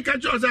pay me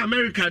catch us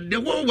America the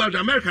whole world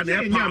America dey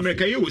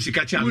America you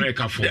sika to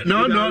America for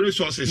no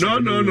resources no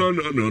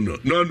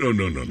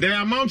the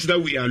amount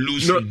that we are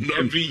losing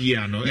every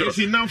year no it's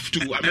enough to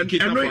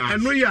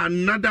and no yeah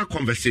another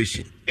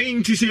conversation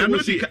ain't say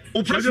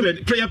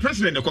president the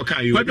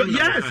you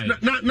yes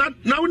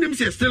now him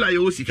say still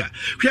ayo sika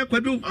hwe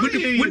kwadu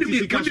when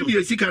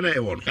me sika na e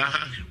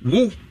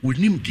wo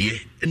nim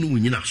de enu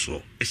nyina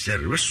so it's a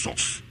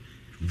resource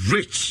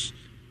rich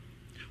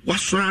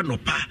wasra no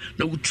pa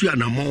na wutu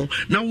anamo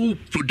na wo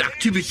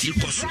productivity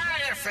koso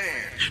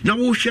na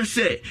wo hwe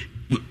say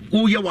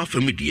wo ye wa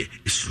family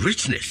is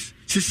richness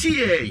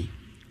see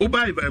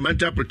oba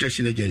environmental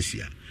protection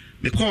agency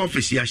me call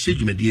office ya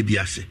schedule de bi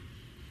ase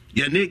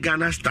ye ne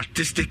Ghana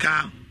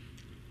statistical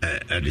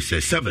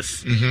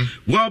service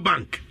World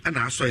Bank and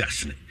aso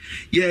yasne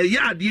ye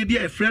de bi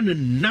a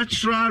friend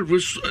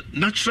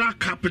natural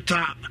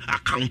capital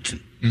accounting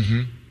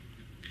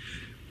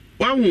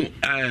One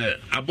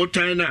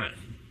abotan na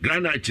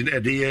granite na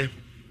de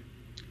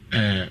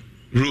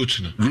root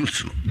no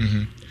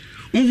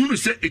uhunu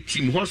say a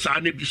team ho sa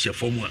na bi hye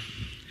fom a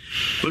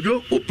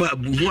kodo opa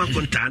bu ho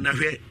akonta na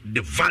hwe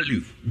the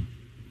value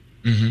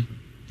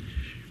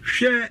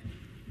hwe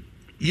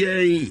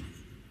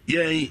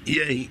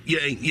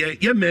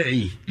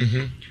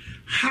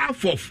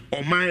half of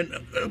or mine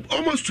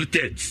almost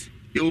 2/3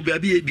 it will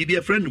be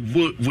a friend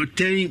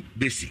voting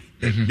basin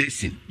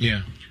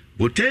yeah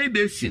voting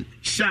basin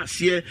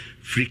shasie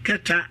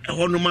frikata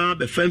honoma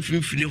be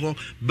famfimfini ho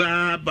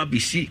ba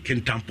bisi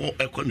kentampo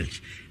economy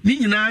ni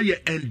nyina ye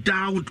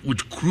endowed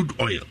with crude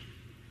oil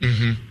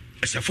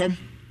as a form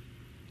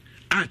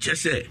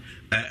say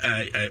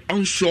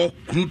onshore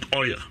crude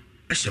oil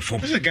as a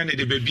form. Ghana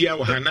de baby a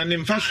hana ne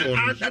mfa so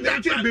no.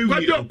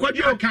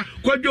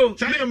 Kwajo.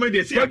 Say me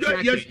dey say.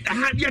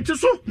 Yete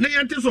so, na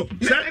yete so.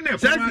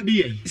 Say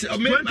dey.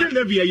 Twenty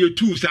level you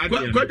two say.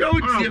 Kwajo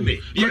tie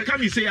me. You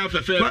can say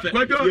afefe.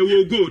 You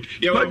will good.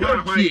 You will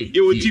hwan.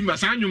 You will team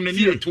asanyum na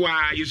ne to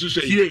a yesu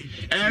say.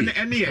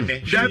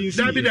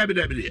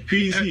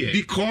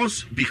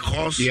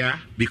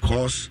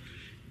 Because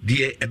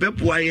the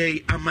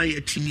ebeboaye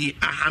amayetimi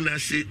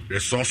ahanase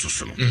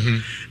resources no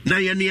na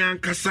yene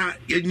ankasa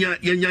yenya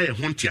ye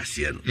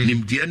hontiase no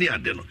nimde ne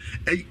ade no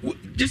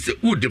just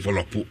we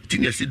develop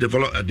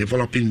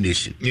developing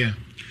nation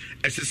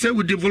as say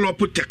we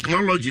develop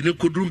technology ne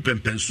kodrum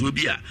pempenso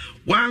bi a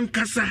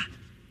wankasa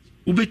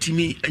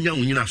ubetimi anya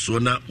wunyina so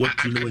na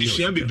watino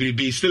wanya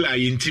be still are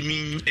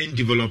intimi and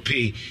develop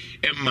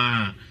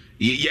emma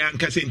ya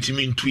nkasa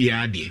ntimi ntu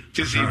ya ade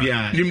tese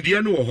bia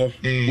nimde no wo ho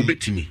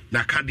ubetimi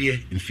na kade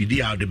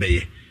mfidi a de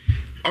beye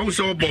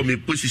also about me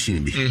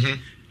position bi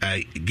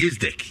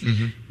GISDEC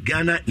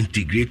Ghana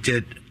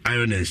Integrated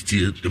Iron and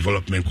Steel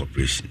Development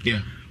Corporation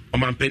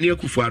omampani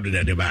akufu ado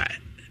na de ba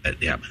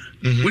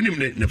wonim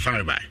ne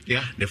farba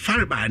the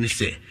farba ne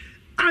say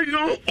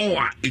iron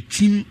ore a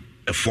team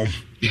a form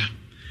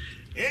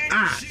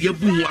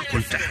yabu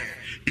akonta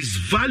is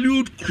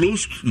valued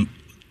close to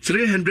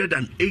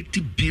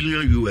 $380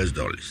 billion.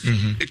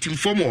 It's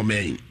informal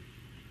man.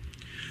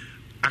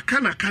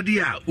 Akana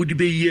kadia would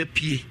be year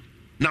P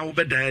now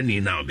be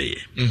dining now be.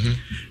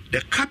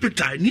 The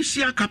capital,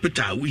 initial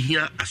capital we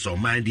hear as our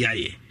mind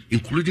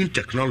including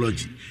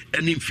technology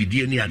and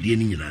infidelity at the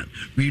end.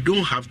 We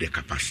don't have the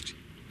capacity.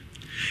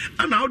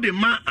 And now the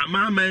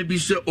man be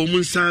so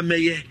omunsa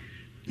meye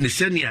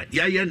Nesenia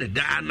yaya ne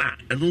dana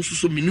and also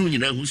so minu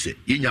nyina hu se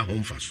yenya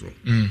hom fa so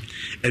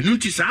enu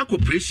ti sa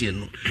corporation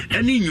no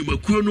eni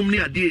nyumakuo num ne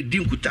ade di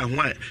nkuta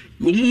ho a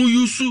omu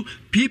yusu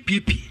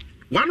PPP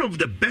one of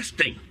the best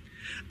thing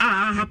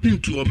happen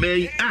to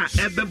omen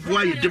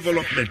ebeboa ye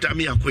development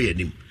ami akoye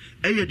nim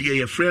eye de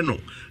ye frɛ no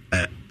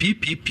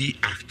PPP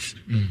Act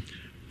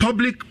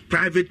Public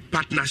Private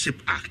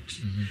Partnership Act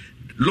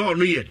law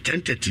no ye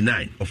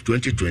 1039 of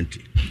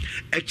 2020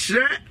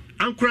 ekre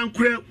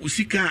ankrankra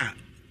usika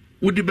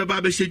wodi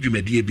beba be se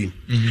dwumadie bi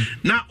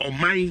na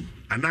oman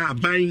ana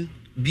aban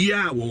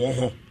bia wo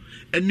ho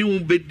eni wo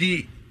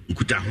bedi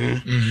nkuta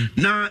ho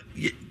na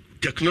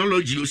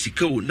technology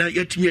osika wo na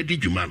yatimi adi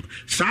dwuma no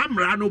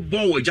samra no bo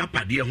wo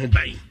japade ho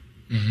ban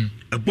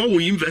ebo wo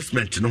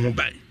investment no ho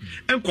ban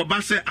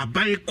enkoba se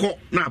aban kɔ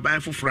na aban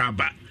foforo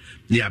aba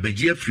ni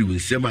abagie afiri wo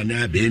nsema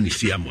na aba ni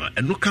siama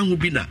eno ka ho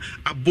bi na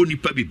aboni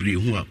pa bebre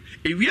ho a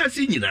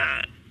ewiase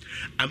nyina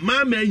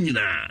amama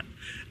nyina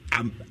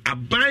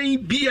aban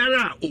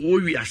biara owo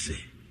wiase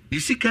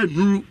nisika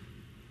nuru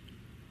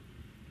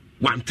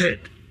 1/3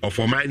 of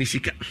our money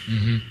nisika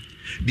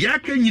dia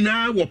ka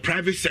nyina wo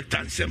private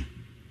sector nsem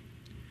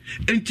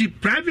enti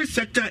private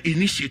sector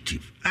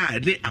initiative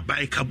ne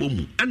aban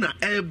kabomu ana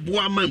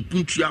eboa man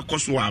puntu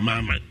akoso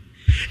amama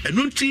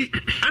enunti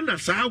ana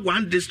sa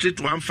one district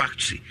one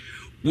factory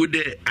with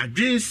the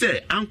agents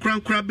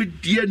ankrankra be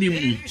die ni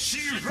mu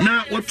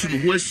na watu no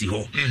ho asi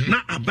ho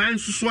na aban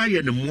susu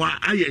aye ne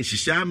moa aye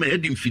nhihya ma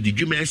yedi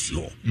mfididwuma asi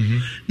ho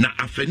na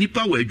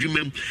afanipa wa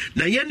adwumam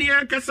na ye ne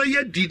akasa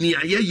ye di ni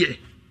ayeye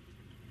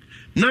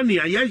na ne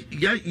ya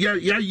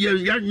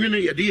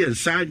nwene ye de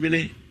nsa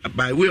nwene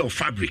by way of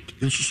fabric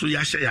nsusu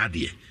ya hye ya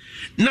de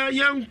na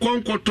yan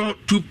konkoto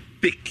to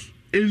pick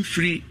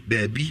emfiri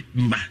baby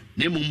ma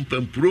ne mum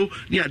pampuro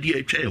ni ade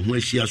atwa ho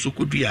ahia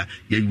sokodua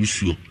ya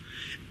yusuo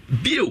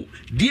bio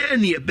die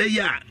ne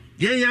ebeya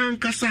yen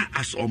yankasa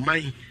as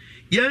oman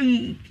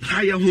yen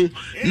haye ho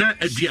na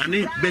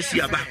aduane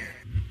besi aba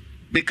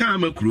be ka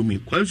amakrumi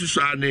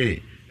kwansusu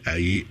ane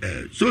ayi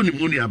so ni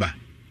muni aba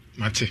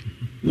mate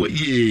wo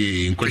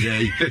ye nkoja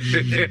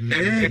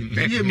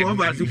ye mo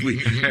ba su fu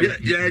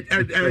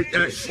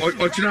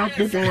o tira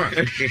popo wa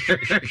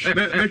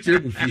me tire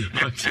bu fi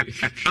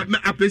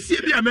apesi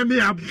bi ameme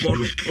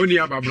aboro oni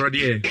aba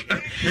brode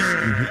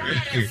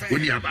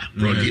oni aba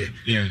brode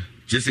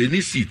just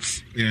any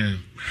seats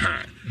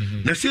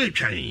na say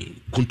twan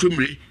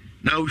kontomre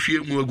na ohwie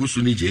mu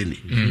agusu ni je ni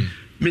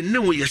me ne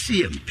wo yese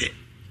yempe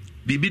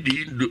bibi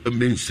di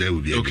mense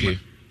obi okay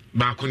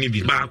ba ko ni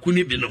bi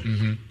no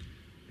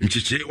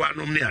nchiche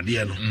wanom ne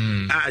ade no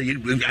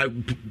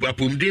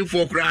apomden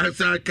fo kra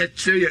sa ka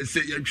kire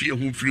yese yatwe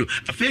ho firi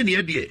afa ne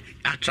ade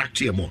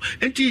attract ye mo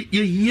enti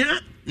ye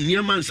hia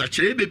niema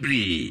nsachire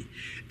bebre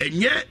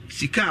enye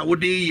sika a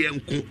wode ye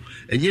nko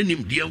enye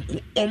nimde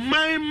nko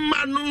oman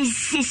ma no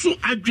susu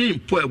adwen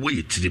po e wo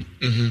yetirim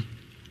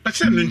but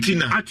say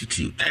nuntina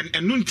attitude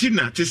and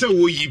nuntina te say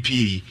wo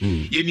EPA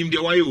ye nimde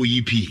why wo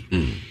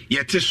EPA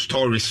ye te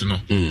stories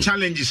no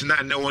challenges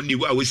na won the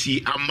way we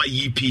see ama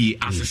EPA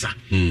asesa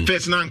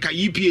first na nka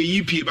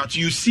EPA but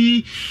you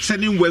see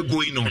sending work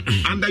going on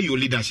under your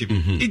leadership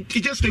it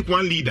just take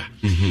one leader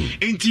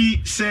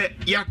enti say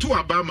ya to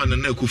abama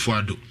na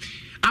Akufo-Addo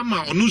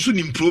ama ono so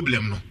nim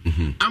problem no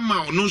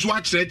ama ono so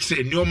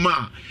akyerɛkyerɛ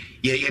nneɔma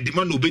ye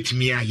demand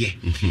obetimi aye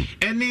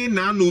ene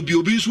na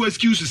obi so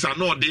excuses are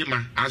not dey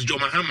ma as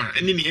Joma Hama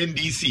ene ni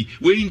NDC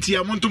we nti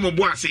amonto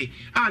mobo ase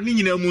ni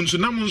nyina mu nso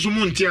na mo nso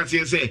mo nti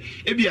ase se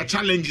e bia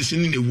challenges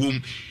ni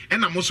wom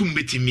ena mo so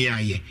mbetimi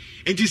aye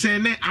enti se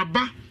ne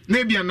aba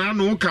na bia na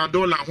no ka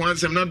dollar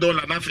 $1 na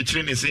dollar na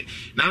fetire ne se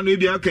na no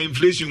bia ka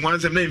inflation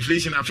 $1 na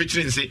inflation na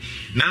fetire ne se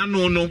na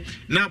no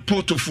na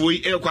portfolio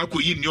e kwa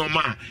koyi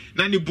nneoma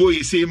na ne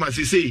boy say ma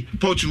say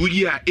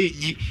portfolio a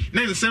enyi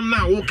na nsem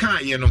na wo ka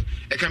ye no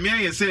e ka me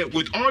aye say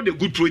with all the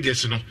good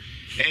projects no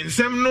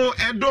nsem no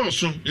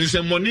edoso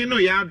nsem money no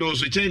ya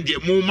adoso chen de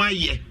mo ma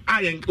ye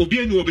aye obi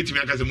enu obetimi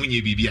akase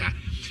munye bibia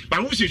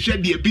ba wo se hwe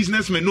de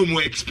businessman no mo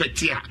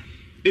expect ya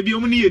ebi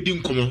omu ni yedi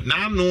nkomo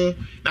na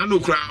no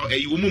kra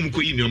wo mum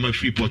ko yi nneoma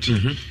free pot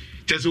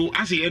teso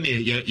ase ye ne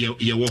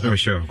ye wo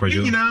ho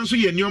nyina nso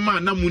ye nneoma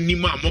na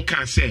munnim a mo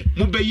ka se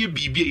mo be ye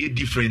bibia ye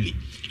differently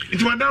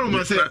it madam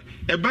ma say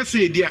e ba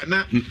say dia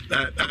na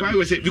I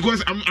was say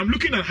because I'm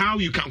looking at how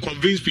you can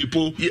convince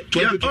people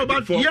to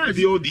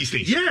all these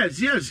things.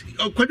 Yes.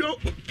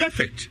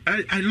 Perfect.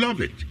 I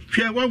love it.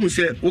 Share what we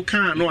say we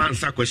can no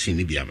answer question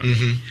ni bia ma.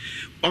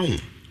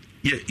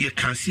 You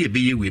can see a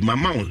be with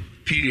mama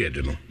period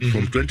no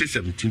from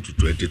 2017 to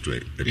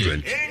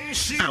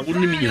 2020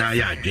 wouldn't mean I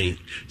adwen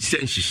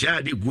since she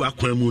shared the gu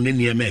akwan mu ne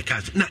niam e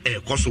ka na e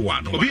koso wa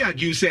no obi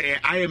argue say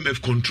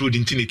IMF controlled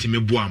internet me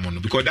boa mo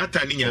because that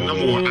time nya na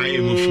mo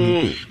IMF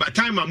mu but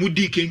time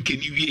amudi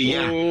kenkeni wie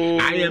ya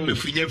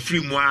IMF nya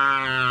free mu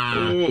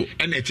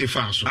and et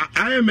fa so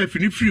IMF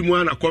ni free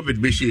mu na covid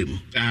be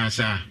shame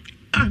sir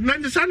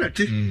nine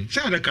sanity.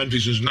 Some other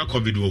countries is not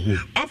COVID or who.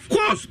 Of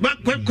course, but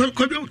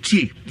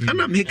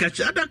and I make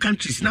other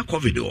countries not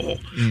COVID or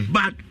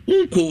but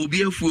unko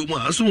be a fool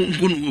so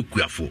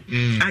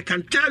I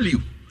can tell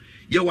you,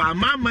 you are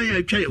mamma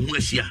ya try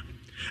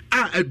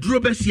a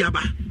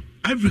drobesiaba.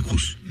 Ivory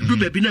Coast,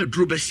 Drobebina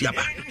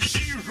drobesiaba.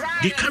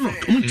 They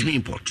cannot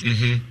import.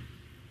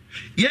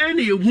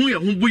 Yanny, who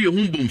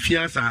boom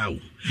fiasa.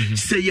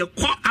 Say you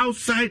call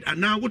outside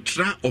and now would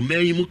try or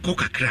marry mu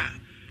coca.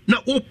 Na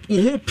o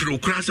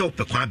procras o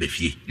pe kwa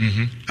befie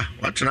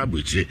what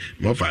trouble che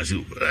mo fasi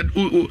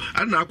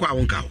ana akwa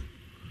wonka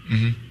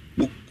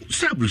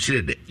sabru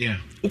chire de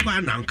o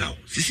kwa na nka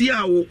sisi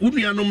a wo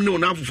nuanom ne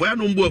na afofo ya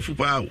no mbo afu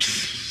pa o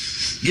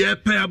ye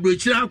pe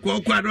abrochire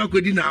akwa kwa do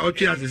akwedi na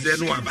otwe asese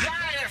no aba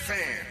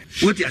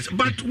what yes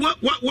but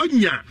what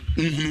nya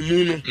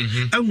nhunu no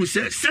ahu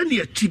se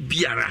sene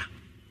tibiara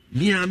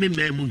mi ame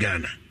memu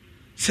Ghana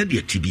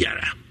sene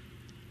tibiara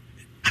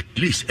at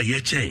least a year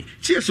chain.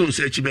 See a son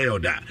say chibe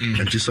oda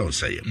and to son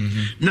say.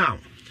 Now,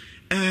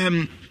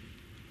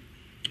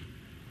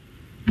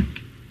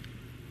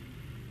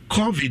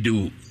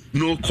 COVID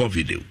no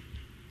COVID.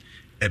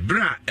 A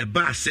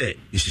ba say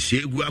is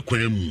say gu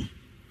akwam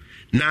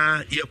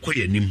na ye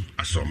koye nim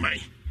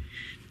asomai.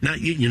 Na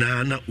ye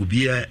nyina na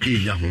obia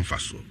enya ho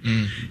mfaso.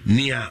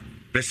 Nia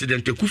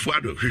President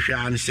Akufo-Addo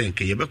hwehwa an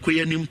senke ye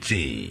bekoye nim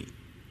tin.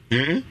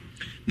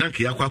 Na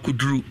nke yakwa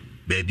kuduru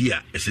baby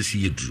a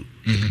esesi yeduru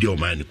de o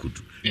man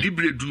kudu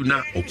dibredu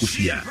na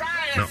okufia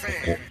na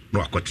okọ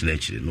na akotena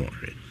chire no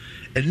hwe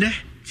ene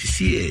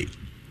sisi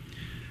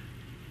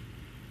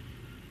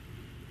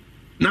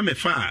na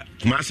mefa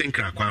kuma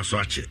senkra kwa so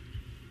ache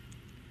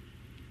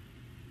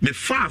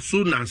mefa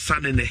so na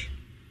nsanene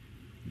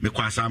me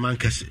kwasa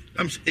mankese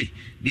am say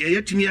de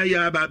yetimi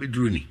aya ba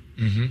beduru ni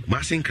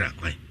kuma senkra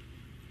kwa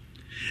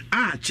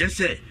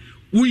chese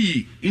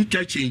we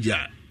interchange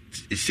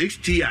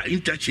 60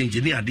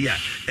 interchange ni ade a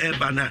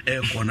eba na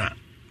ekona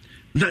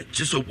na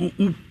chiso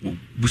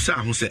busa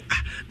ho se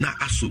na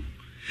aso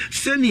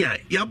senia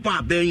ya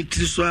ba ben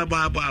triso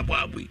aba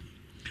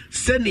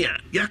senia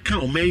ya ka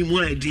o man mu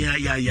ade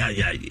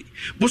ya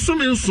boso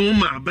me nso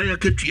ma ba ya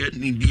katua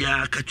ni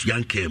bia katua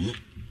nkam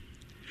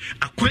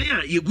akwan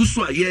a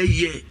yeguso a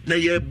ye na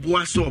ye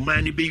boa so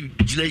man ni be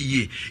gina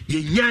ye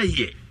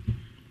nyaye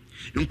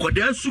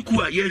nkoda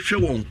suku a ye hwe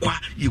won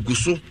kwa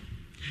yeguso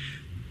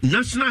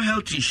National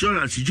Health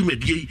Insurance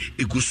jumedie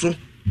eguso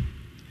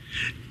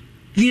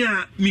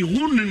nia mi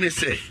hunu ne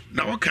se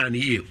na waka ne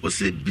ye o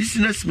se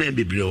businessmen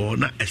bebre o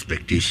na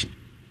expectation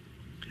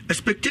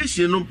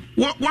no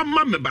what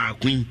mama ba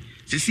queen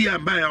sisi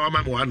amba ya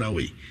mama wana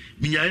we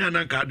minyanya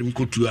na ka adem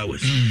ko 2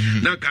 hours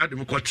na ka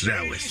adem ko 3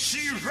 hours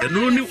and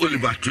only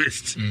Oliver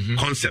Twist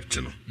concept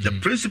no the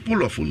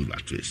principle of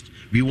Oliver Twist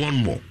we want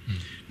more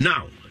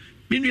now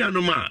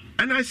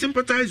and I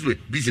sympathize with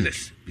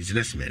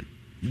businessmen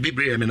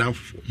Bibre me now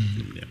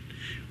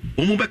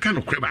Omubeka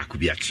no kreba ko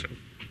bi akire.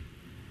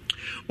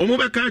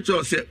 Omubeka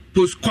cho say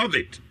post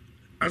covid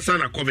answer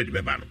na covid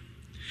beba no.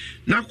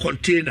 Na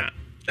container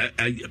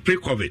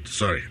pre-covid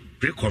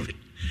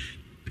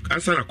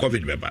answer na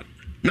covid beba.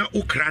 Na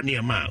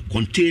Ukraine ma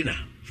container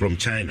from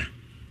China.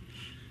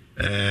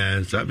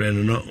 Sabe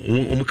no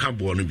omka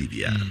bo no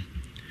bibia.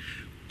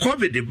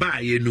 Covid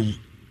ba ye no.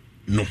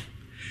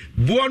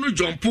 Bo no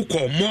jump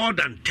ko more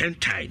than 10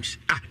 times.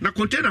 Na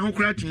container ho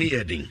kra timi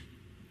yedin.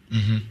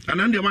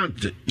 And the man,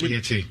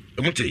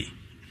 Muti.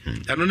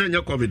 I don't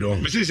know COVID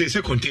on. Mrs.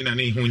 a container,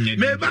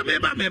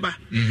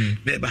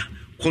 meba.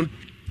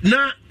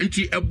 Na,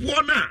 nti a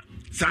buona,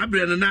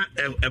 Sabrina,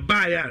 a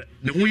buyer,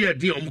 the way I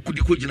did on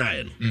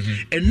Kudikujinayan.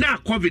 And now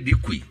COVID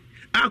equi.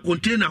 I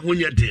container when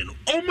you're dead.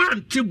 Oh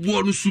man,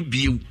 Tibuano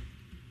Subiu.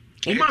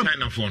 Oh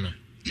man, phone.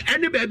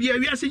 Any baby,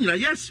 we are saying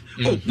yes.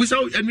 Oh,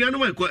 without and we are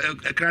no a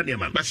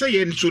cranium. But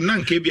say, and so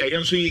none can be a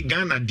young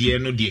Ghana, dear,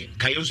 no dear.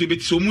 Kayosu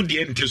bit so moody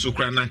and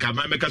Tesocrana,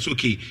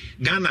 Kamamakasoki,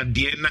 Ghana,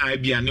 dear, na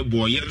be a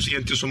boy, young see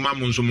and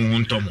Tesomamon,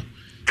 some Tomo.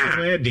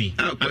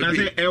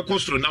 Another air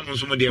coastro, Namon,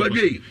 some dear.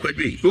 Quite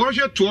be. What's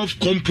your 12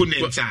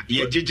 components?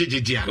 Yeah,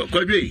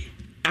 quite be.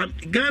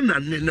 Ghana,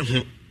 no,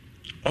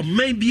 or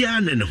maybe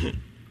an home.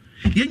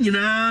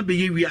 Yenina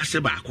be we are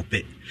sebako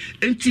pe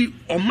enti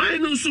o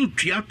man no so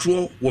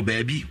tuatro wo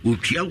baabi o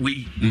tua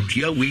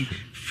we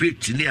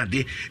fit ne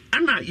ade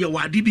ana ye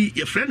wade bi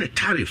ye friend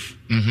tariff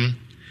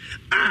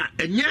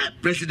enye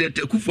president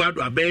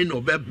Akufo-Addo aben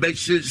no be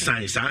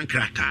science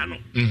ankrata no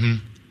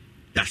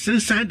da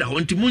sensan da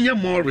honti munya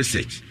more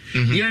research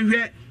ye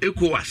hwe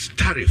ECOWAS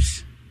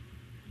tariffs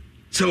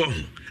so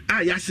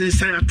ya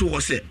sensan ato ho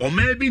se o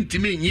man bi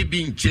ntime nyi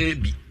bi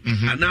nchen bi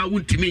ana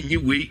wuntime nyi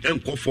we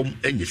enkofom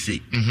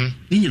enyese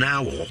ni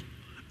nyina wo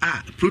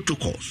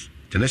protocols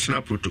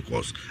international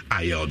protocols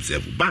I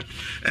observe but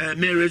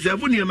me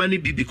reserve ni mani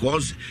bi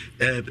because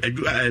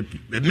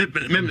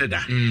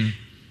memleda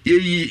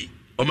yi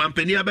o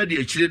mampani abadi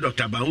e chire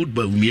Dr.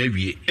 Bawumia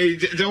wie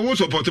they won't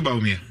support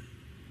Bawumia.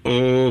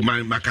 Oh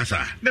my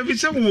makasa David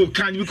say we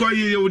can because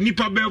you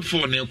nipa be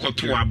for na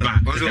ekoto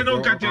aba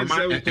no ka tell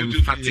say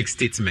emphatic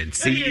statement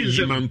say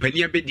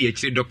mampani abedi e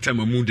chire Dr.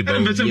 Mahmoud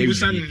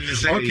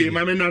Bawumia okay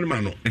mama na ma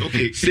no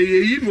okay say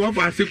yi mi wo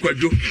fa se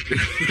kwadwo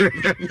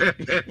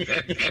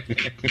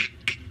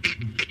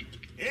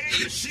I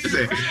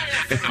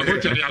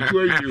want to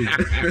acquire you.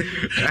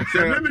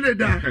 Remember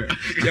that.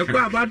 You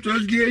go about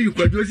to get you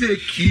could do say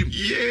keep.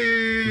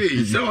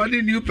 Yay! So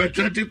only new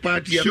patriotic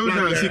party. Show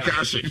Nancy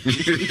Cash.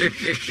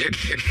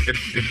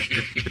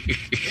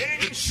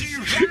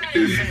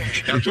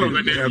 That's all.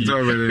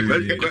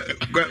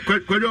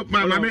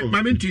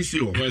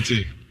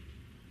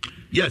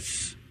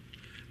 Yes.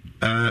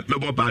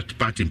 Mebo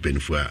party pen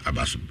for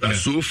abaso.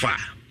 So far,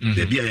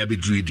 the beer be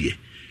dreedy.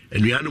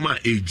 And we are no more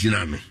age.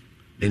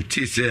 And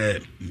tis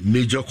a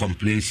major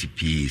complaints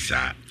piece.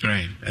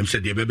 Right. I'm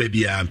said the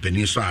baby and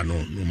peninsula no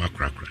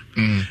macracra.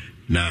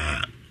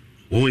 Na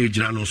only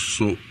Jano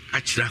so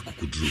achira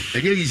could do.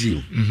 And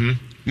easy.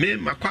 Me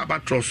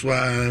Makwaba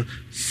Troswa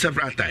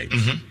several times.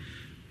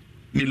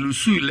 Me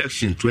Lusu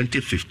election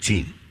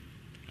 2015.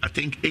 I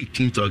think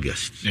 18th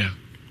August. Yeah.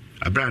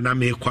 Abrana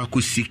me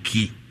Kwaku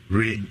Siki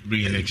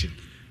re-election.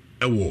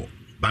 A war.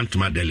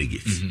 Bantama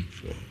delegates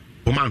for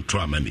Oman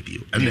Trauma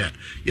Mibio. And there,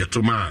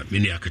 Yatoma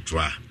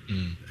Miniakatra.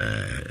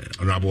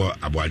 Honorable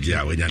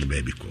Abuajia when you're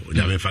baby ko when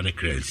you're fan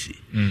currency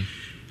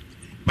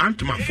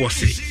Bantama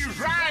force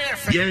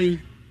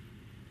yen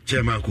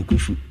Chairman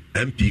Kokofu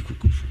NPP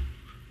Kokofu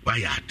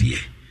why are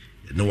there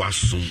no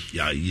wasum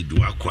ya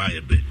yidu acquire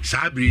be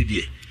sabri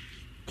die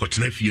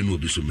kotena fie no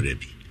obi so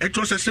mrebi. It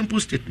was a simple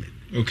statement.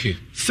 Okay,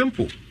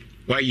 simple.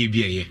 Why you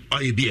be a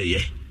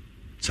ye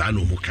sa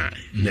no mo kan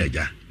na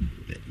ja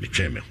me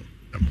tweme ho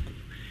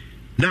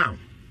now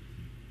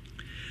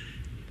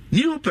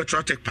New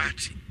Patriotic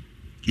Party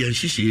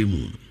yanhihye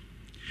mu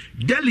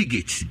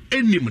delegates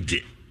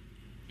enimde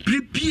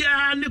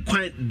prepare ne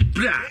kwan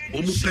bra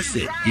omu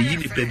pese yeyi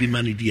nipa bi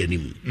mane di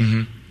animu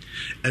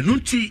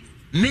enunti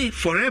me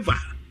forever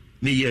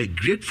me ye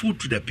grateful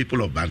to the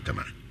people of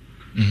Bantama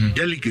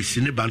delegates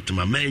ne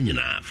Bantama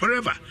manyina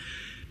forever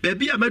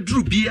baby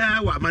amaduru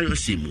bia wa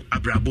amayosemu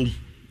abrabom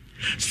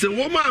se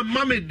woma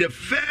mama the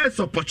first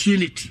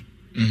opportunity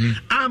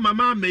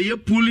mama me ye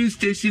polling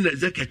station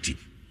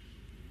executive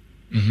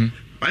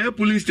I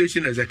polling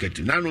station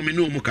executive. Now no me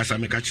no mu kasa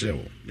me ka kire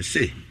wo. Me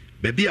say,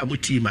 baby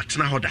amuti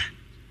matena hoda.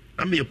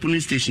 I'm a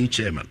polling station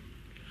chairman.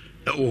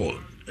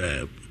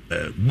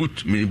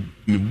 Boot me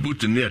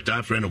boot near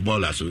ta friend of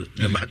ballers so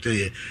e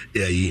mate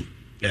ye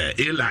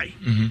Eli.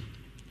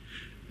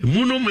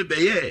 Muno me be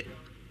ye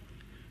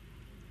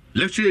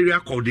lecture area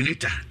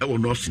coordinator e wo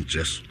North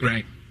interest.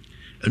 Right.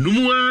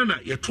 Enumu na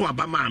ye to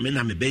aba ma me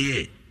na me be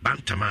ye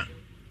Bantama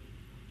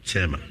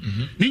chairman.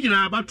 Ni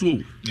nyina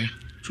abatu. Yeah.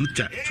 Two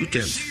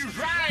terms.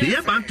 The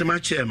year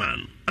Bantama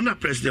chairman, and a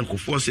president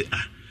Kokofu say,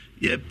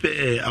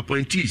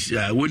 appointees,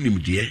 when him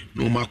dear,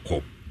 no more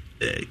cop,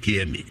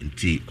 KME, and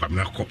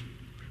Kwabena Kokofu,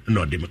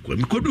 no Democrat.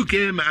 Mikodu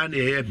came and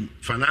a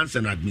finance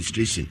and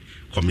administration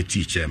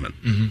committee chairman.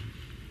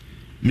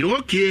 me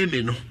okay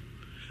me no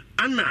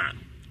ana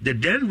the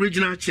then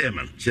regional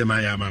chairman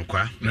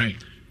Yamankwa right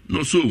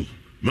no so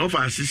me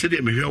offer asise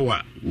de me hwe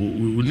wa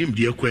unim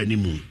de ekwa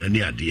animu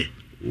ani ade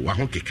wa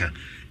ho keka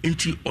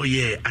nti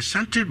oye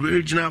Ashanti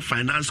Regional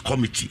Finance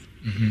Committee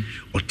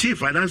Ote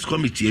Finance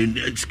Committee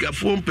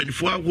skafo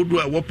mpenifo agodo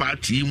a wo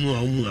party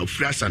mu a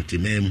free Ashanti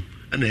mem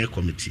ana e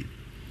committee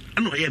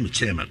ana oye me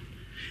chairman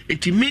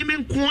nti me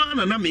nko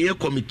na me ye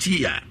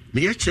committee a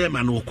me ye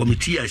chairman o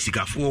committee a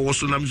sikafo wo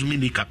so nam zumi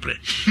ni kapre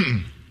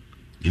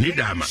ni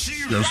dama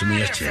na so me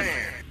ye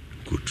chairman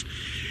good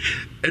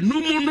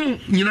enumu no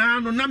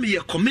nyina no na me ye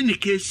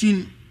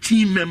communication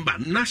team member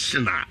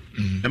national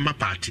emma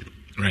party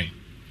right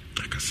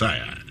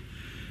akasaya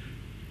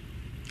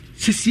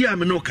sisi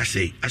am no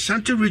kase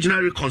Ashanti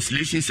Regional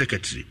Reconciliation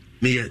Secretary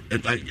me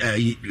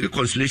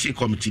Reconciliation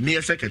Committee me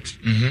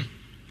secretary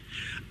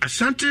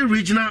Ashanti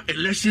Regional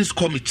Elections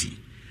Committee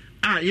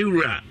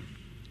yura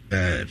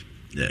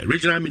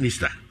Regional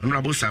Minister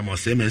Honorable Samuel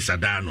Semen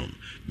Sadano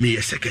me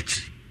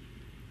secretary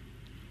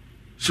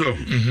so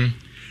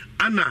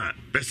ana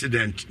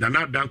President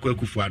Nana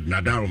Dankwa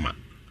na Daruma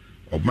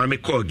of Mame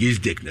call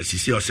Gizdek na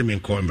sisi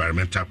Osemen call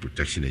Environmental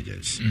Protection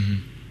Agency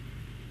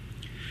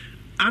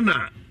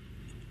ana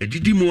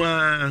edidi mu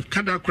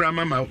kada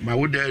krama ma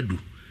wodedu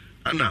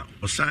ana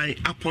osan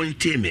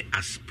appointed me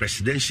as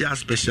Presidential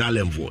Special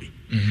Envoy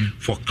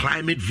for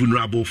Climate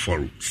Vulnerable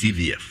Forum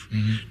CVF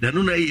na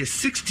no na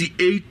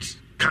 68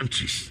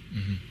 countries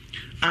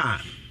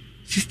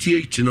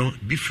 68 you know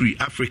be free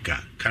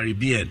Africa,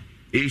 Caribbean,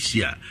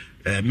 Asia,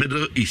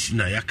 Middle East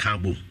na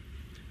yakabo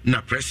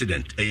na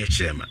president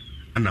chairman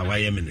ana why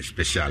am in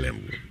special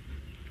envoy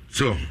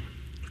so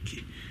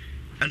okay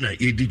ana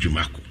edi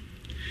jumako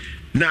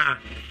na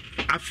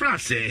afra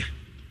say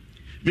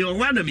me o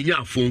wana me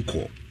nya phone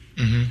call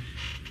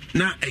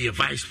na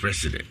vice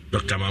president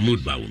Dr. Mahmoud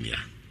Bawumia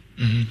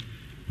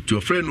to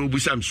a friend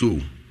obusam so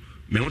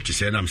me want to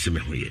say na me se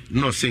me hoye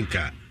no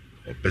sinka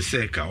o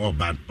peseka o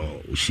bad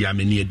o hia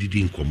me ne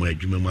didi nkomo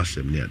adwuma mu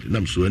asem ne ade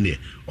na so ne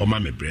o ma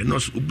me bre no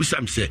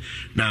obusam say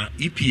na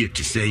EPA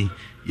to say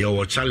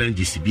your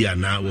challenges bi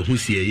ana wo hu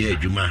sie ye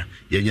adwuma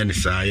ye nya ne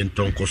saa ye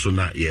ntonko so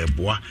na ye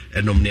boa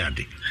enom ne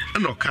ade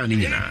ana o kan ni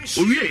nyina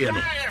o wie ye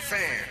no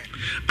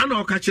ana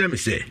o ka kire me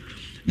say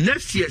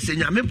next year se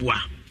nya me boa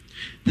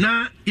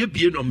na ye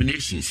bie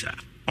nominations a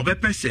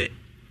obepese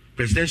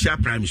presidential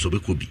primaries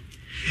obekobi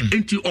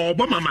enti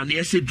obama mane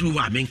ese du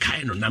wa men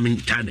kai no na men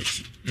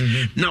tanasi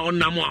na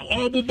onam a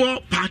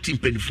obobo party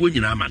mpenifo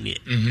nyina mane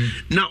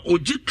na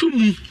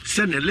ogitum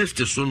se ne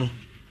list so no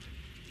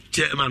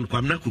chairman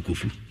Kwabena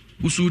Kokofu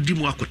usu di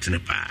mu akotene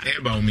pa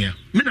Bawumia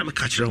me na me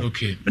ka kire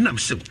okay me na me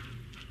se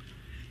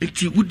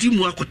enti udi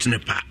mu akotene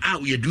pa a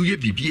wo ye du ye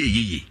bibie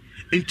yeye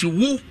enti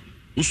wo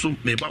nso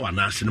me ba wa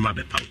na ase no ma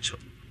be paucho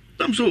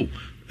nam so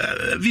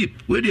VIP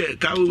we dey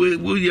ka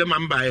we ye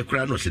mamba e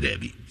kra no se da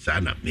bi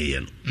sana me ye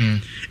no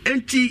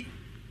enti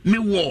me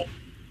wo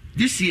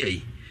this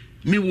year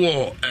me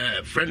wo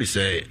friend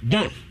say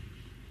bon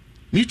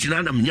me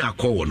tina na me nya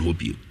call won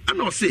obi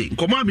ana o say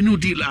nkomo me no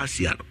deal last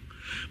year no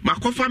ma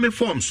kofa me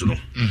forms no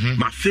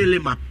ma fill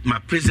ma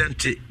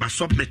present ma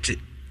submit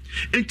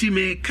enti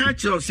me ka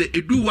tell say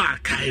edu wa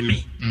kai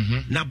me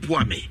na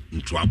boa me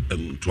nto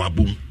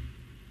abom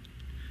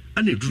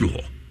ana edu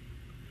ho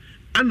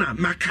ana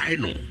makai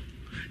no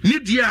ni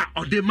dia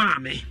ode ma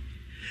me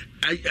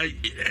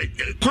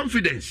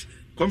confidence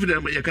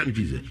you can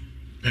visit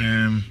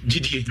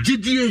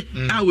gidie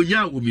a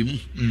wonya wo me mu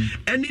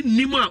eni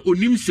nim a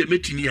onim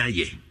semetini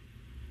aye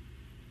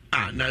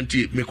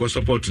nanti me ko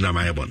support na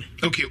my bone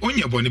okay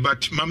onye bone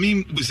but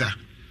mami busa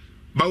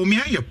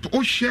Bawumia ye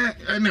o share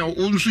na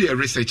onso ye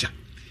researcher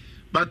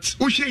but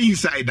o share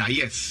insider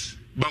yes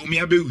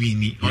Bawumia be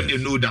wini on the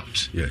no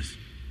doubt yes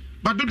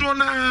but do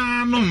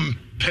na no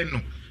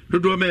peno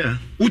do me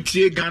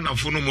utie Ghana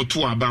for no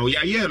moto about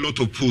ya a lot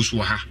of posts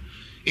wa ha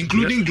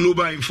including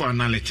global info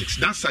analytics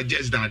that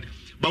suggests that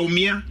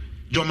Bawumia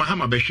John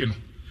Mahama Beshino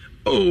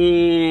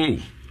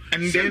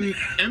and then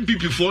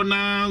NPP for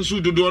now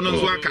so do no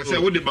so aka say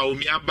wo de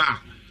Bawumia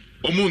ba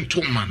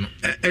omontomma no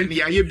and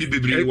ya ye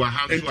bibibiri wa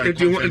ha so I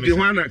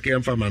confirm na ke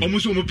mfa ma no omo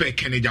so mo pe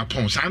Kenya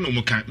Japan sa no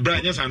mo kan bra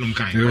nya sa no mo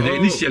kan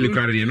initially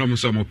kware no mo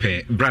so mo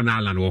pe bra na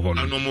Alan wo ho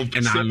no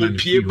and Alan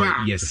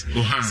yes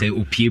say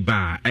opie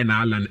ba and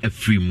Alan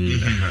afri mu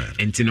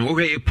enti no wo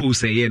ye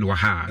post ye no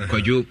ha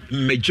kwadwo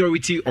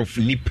majority of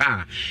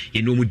nipa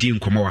ye no mu di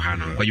nkomo wa ha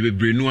no kwadwo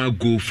bebre no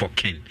go for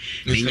Ken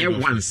ye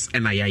once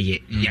and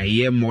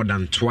ya more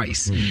than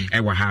twice e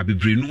wa ha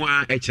bebre no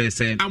a eche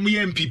say am ye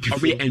NPP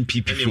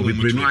for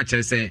bebre no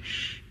say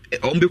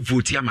ombe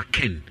vote ama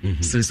Ken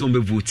since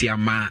ombe vote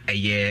ama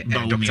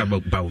Dr.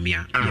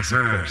 Bawumia yes of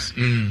course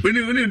when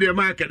the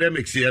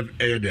academics here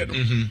there no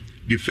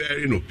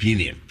differing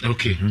opinion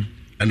okay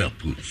and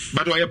approve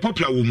but why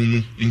popular wo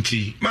mumu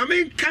nti mama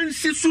kan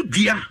si so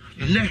dua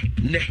ne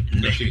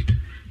okay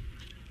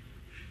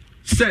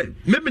say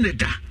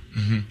memeneda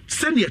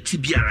send your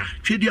tibiara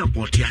twedi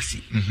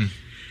amportiasi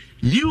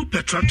new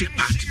patriotic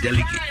party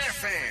delegate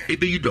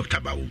ebe you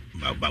Dr.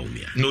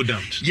 Bawumia no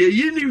doubt ye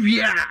yini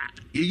wia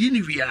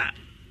yini wia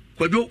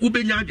kwadwo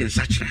ubenya adwen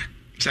sachra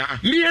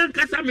me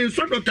ankasa me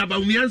so Dr.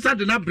 Bawumia nsa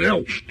de na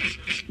brɛw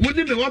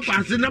woni me wa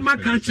pass na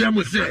maka kyerɛ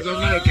mo sɛ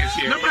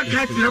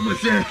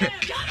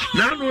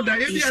na no da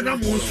ye bia na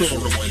mo so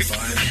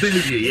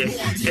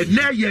bɛyɛ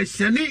na ye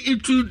sene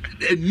into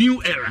a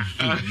new era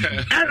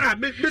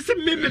me se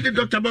me de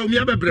Dr.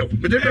 Bawumia bɛbrɛw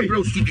me de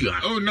bɛbrɛw studio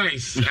oh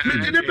nice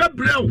me de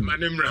bɛbrɛw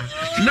manemra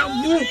na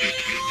mo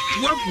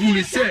wa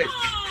kuni sɛ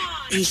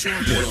hey,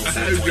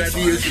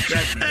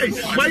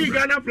 why you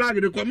Ghana flag?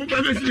 The common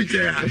purpose speech.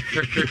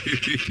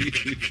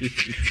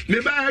 Me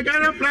buy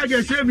Ghana flag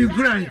and say me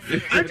grind.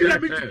 Actually,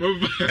 let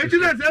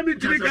me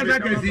to me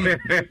Kazakasi.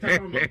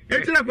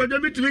 Actually, for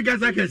me to me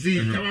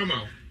Kazakasi.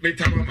 Tamama.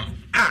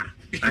 Ah,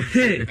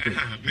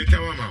 me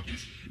tamama.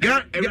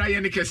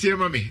 Ghana kesi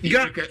mami.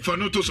 For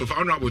no to so for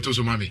honorable to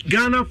so mami.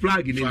 Ghana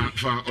flag in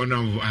for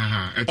honorable.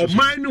 O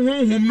mine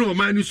home no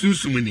mine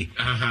susumuni.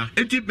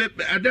 Enti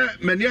ada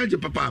mania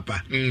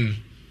papa.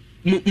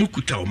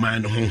 Mukuta o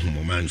mine home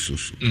o mine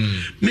susu.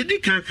 Me di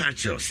kan ka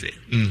chelse.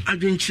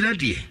 Adwenkyira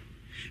de.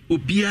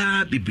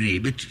 Obia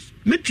bebre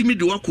metimi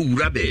de wako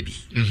wura baabi.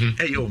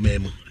 Eye o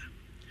memu.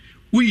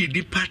 We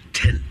di part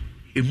 10.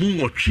 Emu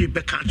nwotwe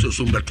be kan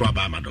so mbeto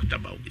aba ma Dr.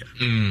 Bawumia.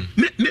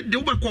 Me de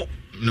wako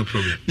no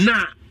problem.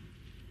 Na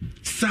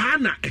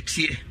sana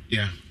etie.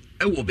 Yeah.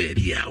 Ewo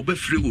baabi a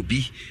obefre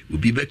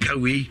obi beka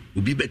we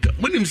obi beka.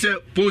 Monim se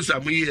post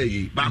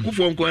amoye ba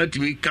akofo nko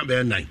antimi ka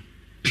be 9.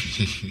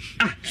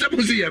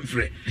 Some say you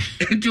free.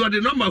 And you are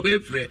the number way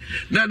free.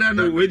 No.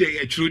 Where they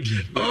get true.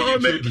 Oh,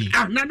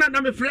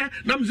 na me free.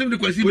 Na me the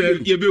question.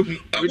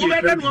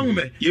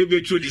 You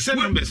be true. The same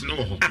numbers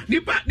no.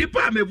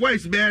 Nipa me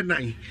voice bear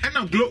 9. And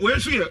now where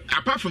so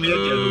apart from your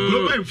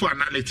global info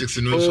analytics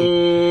and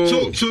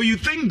also. So you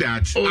think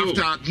that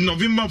after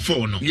November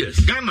 4 no. Yes.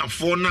 Ghana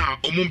 4 now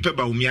omumpe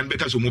Bawumia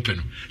because omupe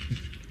no.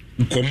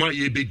 Koma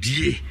ye be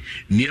die.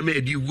 Niema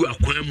edi wu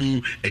akwan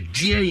mu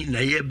edien na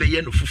ye be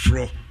ye no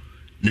foforo.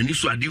 Nani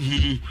so ade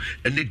hu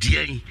ene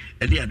dian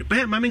ene ade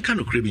ba ma men ka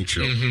no krebin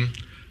chiro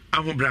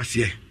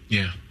ahobrase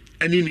yeah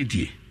ene ni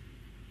die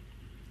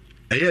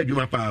aya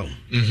adwuma pa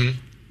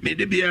me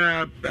de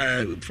bia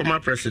former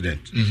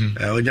president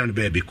Onyan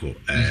baby ko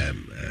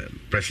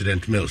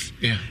President Mills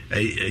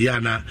ya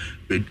na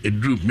a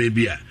group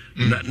maybe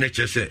na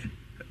nature say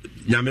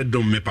nyame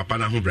dom me papa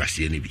na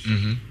ahobrase ene bi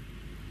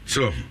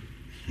so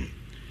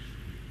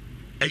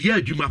aya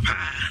adwuma pa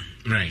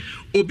right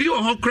obi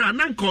o hokra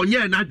na nka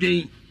onye na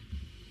dwen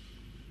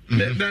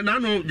na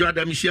no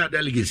Jadamisia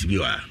delegates bi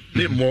wa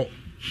ne mo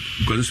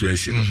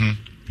constituency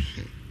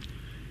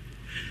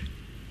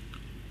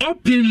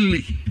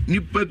openly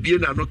nipa bie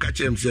na no ka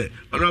chem say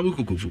Honorable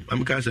Kokofu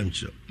amka sam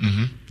cho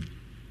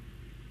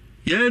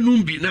ye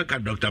num bi na ka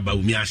Dr.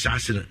 Bawumia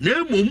asase na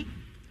emom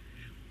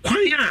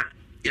kwan a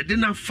ye de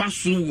na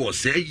faso wo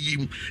say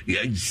yim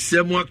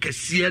semo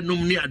akese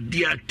num ne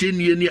ade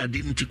atenie ne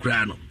ade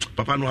ntikra no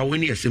papa no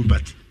awani a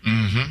sympathy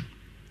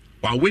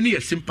wa weni a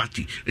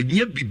sympathy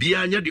nya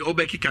bibia nya de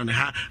obekika ne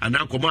ha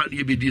anankoma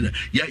ne bedina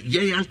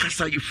ye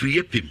yankasa ye free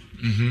epem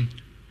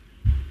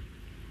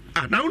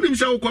na wonim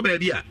se wokọ ba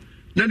bia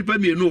na nipa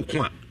mienu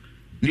oko a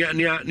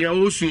ne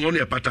osu on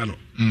e pata no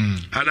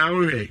ana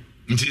wohwe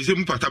nti se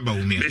mpata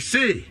Bawumia me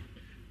say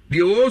de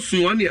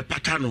osu on e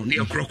pata no ne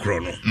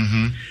krokro no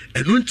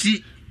enu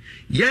nti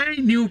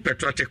ye new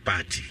patriotic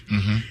party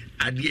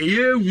ade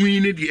ye hui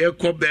ne de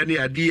ekobe ne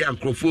ade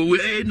ankrofo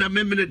we na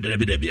memene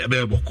dabi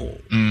abeboko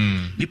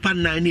nipa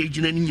nan ne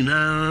gina ni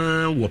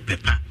nyina wo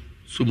pepa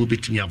so mo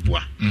betimi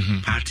aboa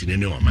party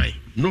ne o mai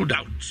no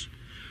doubt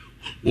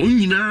on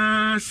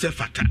nyina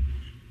sefata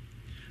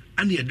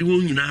ani ade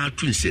won nyina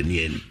to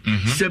nsani ani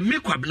se me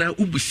Kwabena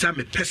ubusa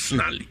me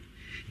personally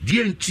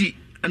die nti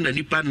ana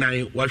nipa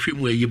nan wahwe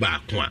mu ayi ba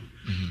ako a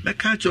me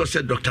ka cho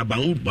se Dr.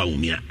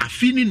 Bawumia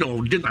afini na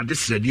ode na de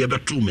srade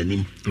beto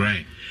manim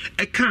right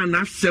e ka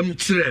na sem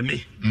kire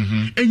me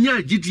enya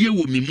agidie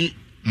wo me mu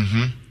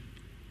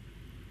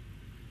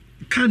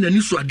kana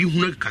ni so ade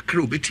hunu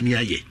kakra obetimi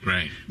aye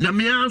right na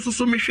me anso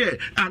so me hwe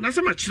na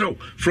se ma kire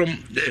from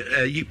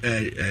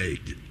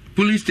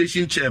police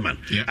station chairman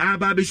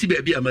aba be si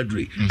ba bia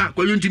madure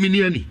akwayo ntimi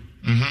ni ani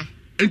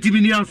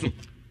ntimi ni aso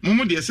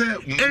mumu de se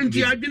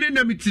enti adwene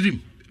na mitirim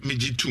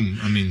mejitum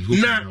I mean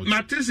na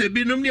matese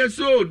binom ne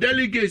so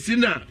delegates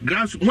na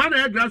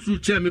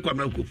grassroots chair me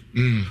Kwabena Kokofu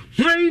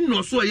why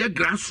no so ye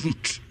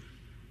grassroots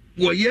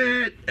wo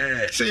ye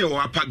say you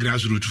apa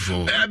grassroots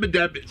for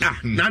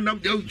na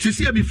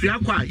sisi abi free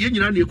akwa ye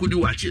nyina na ekodi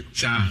wache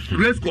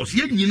race course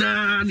ye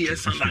nyina na ye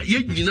sala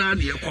ye nyina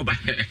na ye koba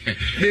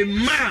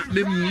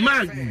me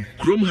ma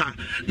krom ha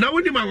na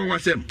woni ma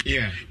wanwasem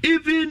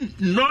even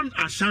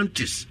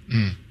non-Ashantis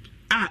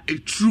are a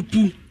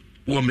troop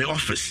wo me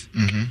office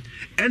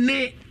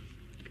ene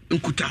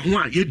nkuta ho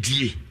a ye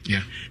die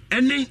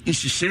ene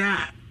nsihye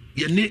a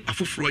ye ne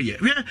afoforo ye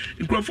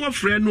nkrofo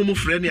frɛ no mo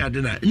frɛ ne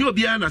ade na nye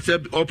obi a na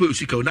sɛ opa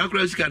osika na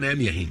akra osika na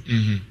eme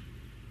hin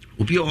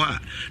obi ho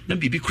a na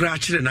bibi kra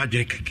kyerɛ na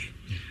adwen keke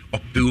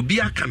obi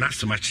aka na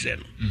asema kyerɛ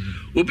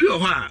no obi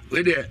ho a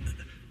we de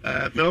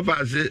me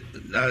ofa say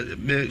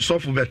me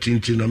sofu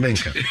betinti no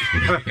menka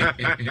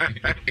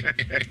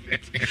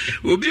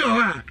obi o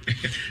ha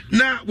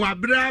na wa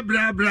bra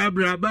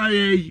ba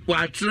ye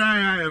wa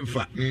try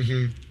emfa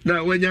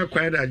na wanya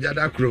kwan na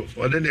jada kro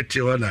ode ne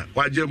te ona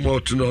waje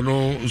mot no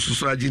no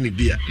susu agi ne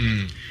bia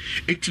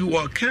eti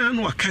wa kan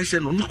wa kaise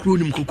no no kro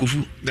nim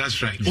Kokofu.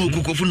 That's right. Oh,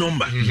 Kokofu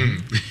number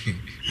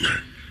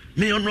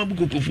me ono bu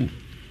Kokofu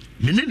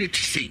me ne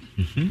ti say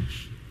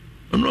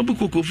ono bu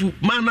Kokofu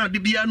mana de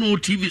bia no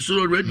TV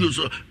so radio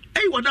so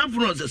hey what am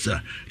for us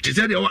sir ti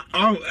say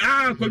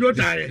kodo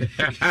tare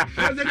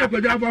ase ke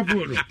kodo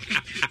afafo no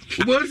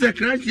ubo se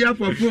crash ya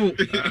afafo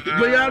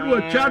bo ya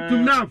ro chat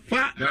na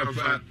fa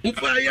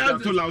ufa ya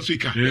to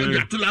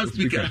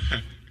loudspeaker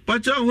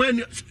but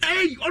when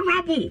hey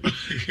honorable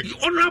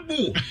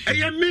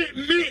me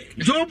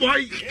Joe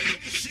boy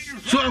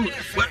so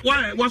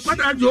why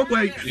kwada Joe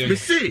boy me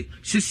say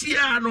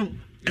sisia no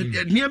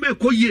niame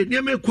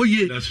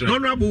koye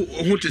honorable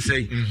who to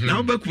say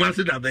now be kuma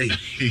se da bay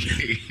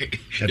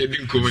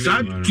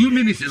 2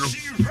 minutes no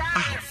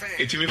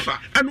it me fa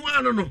and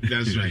one no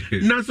that's right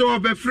na so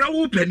obefra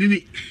wo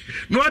panini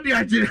no de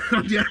agye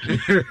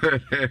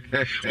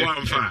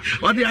one fa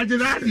o de agye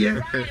na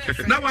de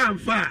na one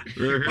fa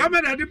o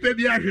me na de pe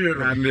bi ahwere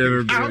no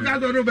I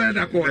got no be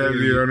da call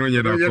no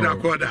nye da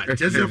call that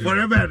just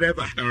forever and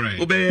ever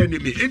obey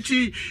enemy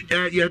enti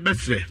ye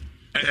besre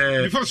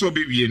before so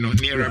be no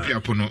near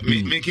rapiapo no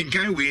making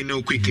kind we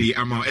no quickly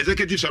amount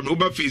executive some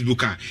over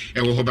Facebook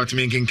e wo hobat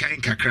making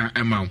kind kakra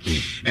amount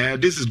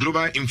this is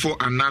Global Info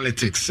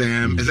Analytics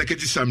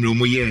executive some no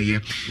no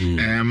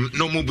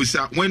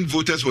mobusa when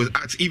voters was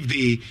asked if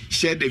they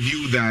shared the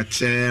view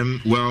that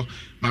well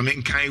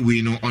making kind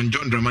we no on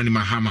John Dramani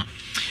Mahama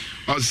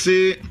or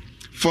say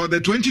for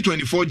the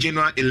 2024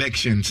 general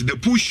elections, the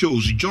poll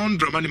shows John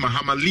Dramani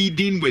Mahama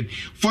leading with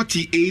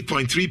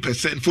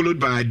 48.3%, followed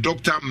by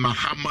Dr.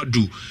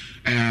 Mahamadou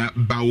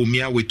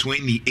Bawumia with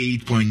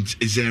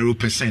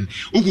 28.0%.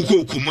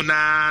 Ukuko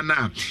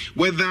kumunana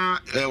whether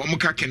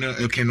omuka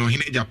keno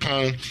hine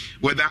Japan,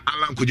 whether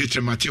Alan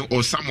Kojetremati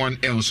or someone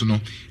else no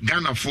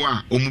Ghana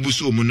for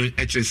omubuso omuno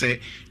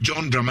say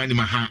John Dramani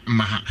Maha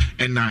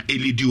and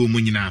Elidi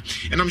omunina.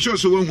 And I'm sure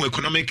so when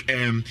economic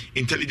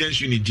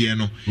intelligence unit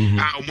no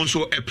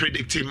also a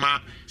predicting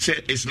say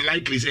it's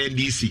likely say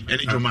NDC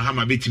and John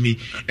Mahama bet me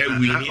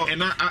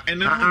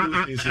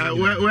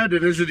where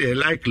did they say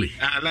likely?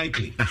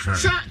 Likely.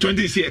 Sir,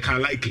 2016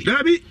 can likely.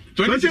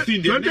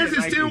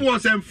 2016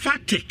 was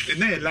emphatic.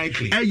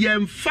 Likely.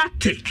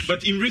 Emphatic.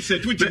 But in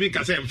research, which make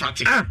us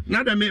emphatic.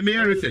 Now that me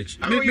research.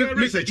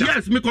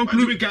 Yes, me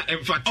conclude.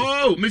 Emphatic.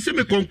 Oh, me say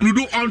me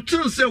conclude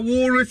until say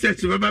war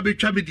research we be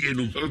trabi die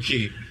no.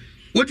 Okay.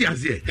 What you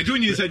say? And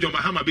when you say John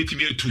Mahama bet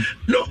me too.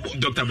 No,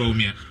 Dr.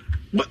 Bawumia.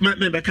 But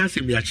me can't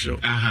say me actually.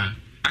 I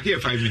hear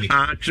 5 minutes.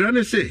 Trying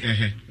to say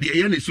the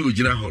yen is so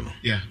gina ho no.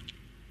 Yeah.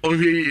 On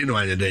here you know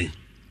anya den.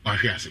 I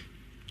hear say.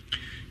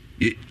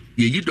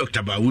 Ye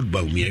Dr.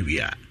 Bawumia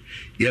we are.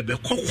 Ye be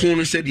kokon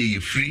no said ye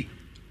free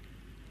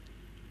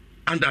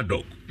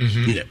underdog.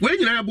 When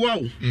you na boa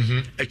wo.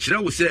 E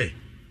kire wo say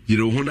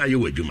yire ho na ye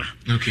wadwuma.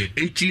 Okay.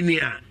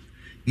 Engineer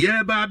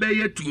ye ba be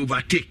ye to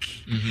overtake.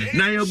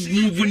 Na ye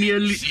move near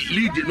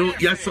lead no,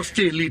 ya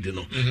sustain lead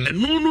no.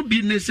 And no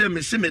business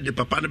me se me de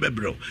papa no be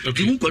bro.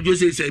 Ti wo kojo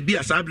say bi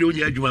asabre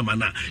onya adwuma ma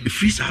na e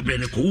free sabre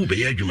ne ko wo be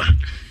ye adwuma.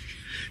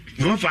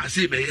 No fa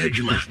say be ye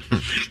adwuma.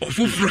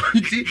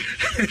 Ofufranti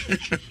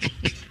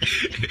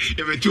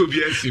e be to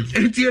be asim.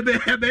 Enti e be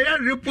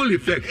ripple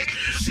effect.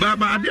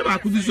 Ba de ba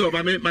ku bi so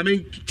ba me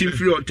team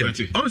free on them.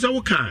 On say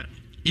wo kan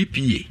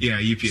EPA.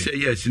 Yeah, EPA. Say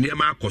yes, near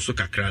ma koso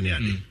kakra ne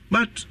ade.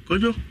 But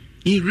kojo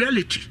in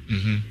reality,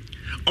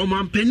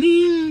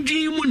 omampanin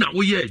di mu na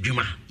wo ye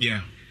adwuma.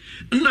 Yeah.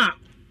 Na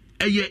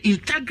a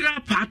integral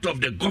part of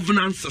the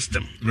governance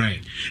system.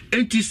 Right.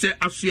 Enti say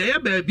asuya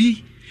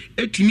baby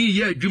etimi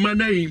ye adwuma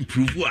na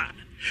improve a.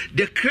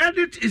 The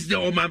credit is the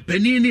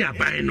omampanin ni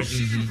aban no.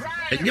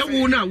 Enya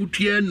wo na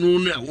wotua no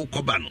na wo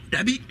koba no.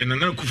 Dabi. And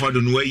na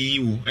kufado no ayi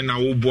wo na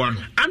wo boa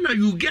no. And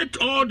you get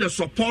all the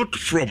support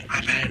from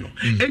aban no.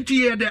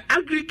 Enti the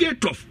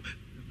aggregate of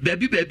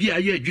baby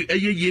aye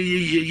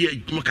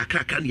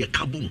kakra kan ye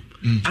kabum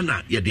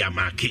ana ye de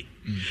amake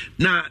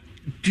na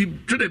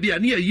to the be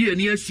ani ye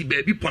ni asi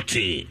baby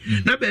potin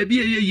na baby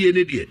ye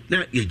ne de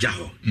na ye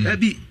jaho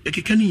baby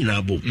ekeka ni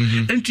na bom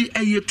enti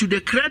aye to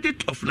the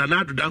credit of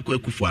Nanado Danko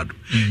Akufo-Addo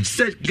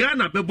said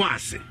Ghana bebo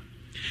ase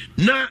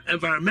na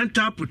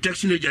Environmental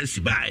Protection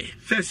Agency by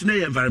first na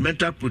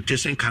Environmental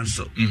Protection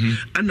Council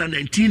and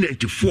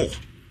 1994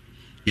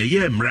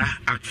 Mra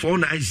Act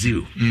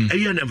 490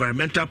 an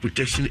Environmental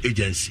Protection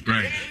Agency.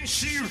 Right.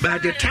 By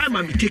the time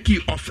I'm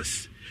taking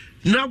office,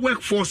 now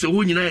workforce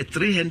we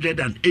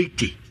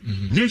 380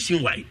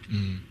 nationwide.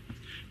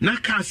 Now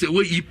cast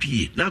away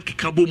EPA, now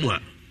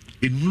Kikabomwa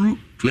in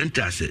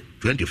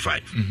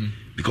 25.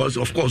 Because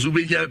of course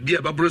we be a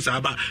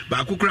babrosa ba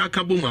kukra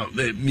kaboma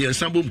me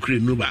ensambom kre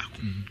no ba.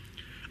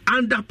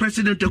 Under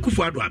President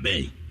Akufo-Addo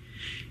abey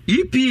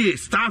EPA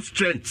staff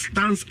strength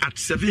stands at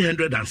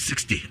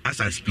 760 as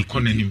I speak.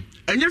 And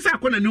yes, I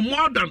can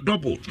more than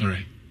double. All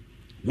right.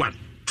 1,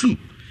 2.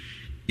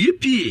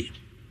 EPA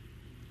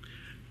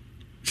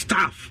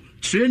staff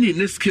training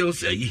and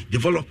skills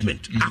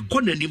development. I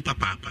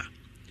papa.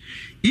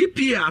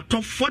 EPA are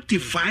top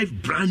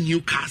 45 brand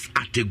new cars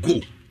at a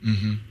go.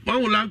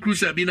 One will Land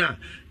Cruiser bina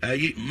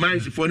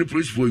mines for the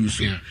police for you.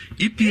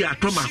 EPA are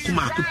top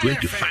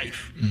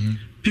 25.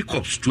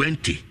 Pickups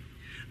 20.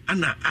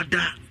 And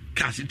other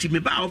cars in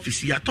Timeba office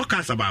here talk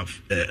us about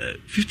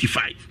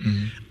 55.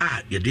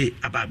 Your day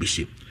about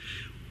bishop.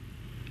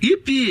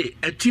 EPA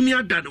a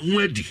timia than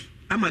Wedi.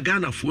 I'm a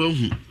Ghana for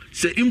whom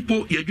say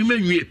impo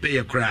ye pay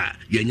a cry,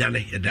 ye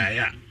nyane, a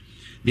dia.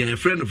 You're a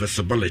friend of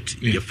visibility,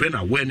 you're a friend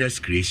of awareness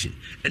creation.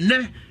 And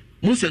then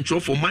most central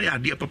for my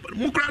idea, Papa,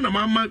 Mokrana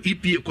Mama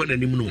EPA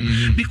Konanimuno.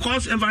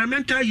 Because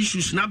environmental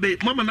issues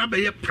nabe Mama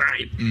nabe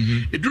pride.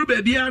 It drew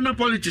baby ana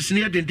politics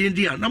near the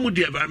India, Namu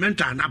the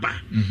environmental naba.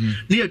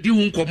 Near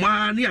Diun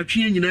Koma, near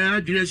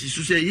China, Junes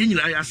to say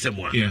Yina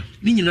Yasemwa.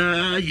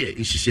 Nina, ye,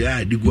 in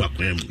Shia,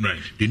 Diguaquem, right.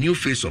 The new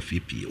face of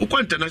EPA. Oko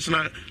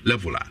international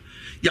level.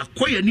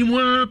 Yakoya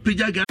Nimwa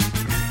Pijaga.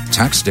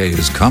 Tax day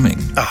is coming.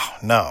 Oh,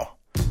 no.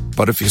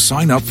 But if you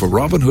sign up for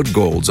Robinhood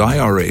Gold's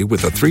IRA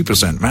with a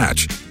 3%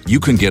 match, you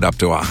can get up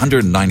to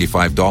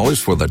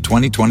 $195 for the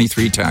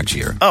 2023 tax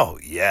year. Oh,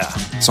 yeah.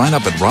 Sign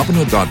up at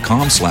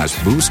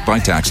Robinhood.com/boost by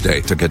tax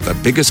day to get the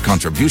biggest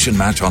contribution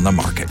match on the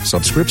market.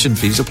 Subscription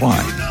fees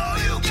apply.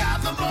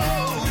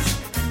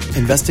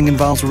 Investing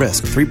involves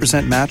risk.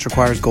 3% match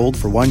requires gold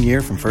for 1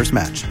 year from first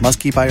match. Must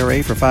keep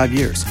IRA for 5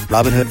 years.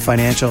 Robinhood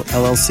Financial,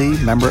 LLC,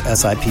 member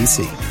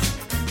SIPC.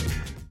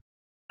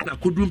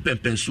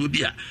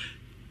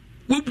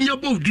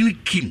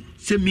 King,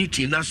 say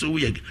meeting, that's so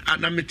weird.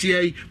 And I'm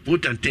a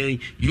potent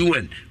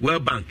UN,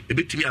 World Bank, a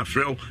bit to me a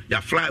frail,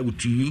 ya fly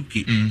to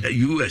UK,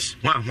 US,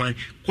 one,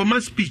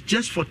 common speech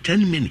just for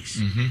 10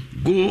 minutes.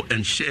 Go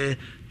and share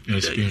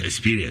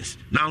experience.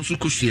 Now, so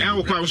could see. I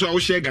will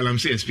share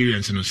Galamsey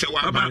experience. So,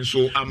 I'm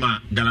so I'm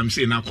a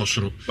Galamsey now,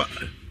 Kosro.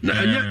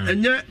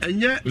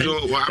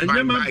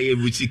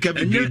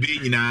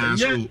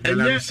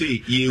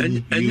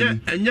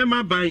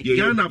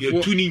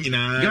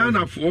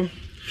 Ghana for.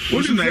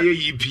 What is that?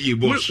 EPA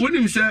boss. What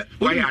him say?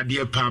 Why are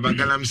dear Papa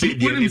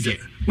Galamsey?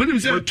 What him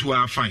say? To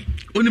our fine.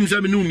 What him say?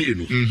 No me.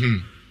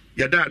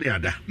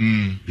 Yada.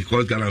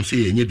 Because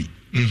Galamsey and Yebi.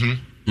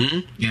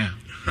 Yeah.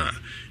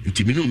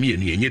 Intimino me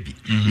and Yebi.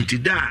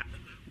 Intida.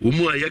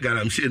 Umu ya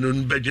Galamsey no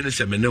Belgian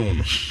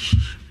semenon.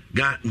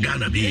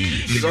 Ghana be.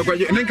 Because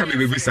then can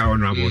be visa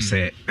honorable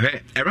say.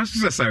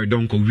 Erasmus say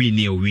don't go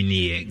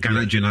win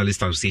Ghana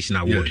Journalist Association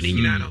Award ni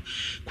nyina.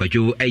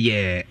 Kwajo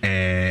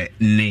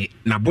ne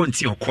na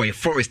bonti okoye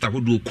forest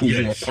ahodo ku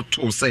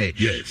okoto say.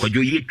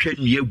 Kwajo ye twa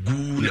nua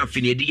gu na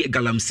fini de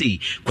Galamsey.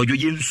 Kwajo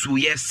ye nsu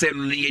ye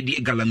sem ne ye de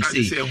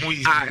Galamsey. Ehun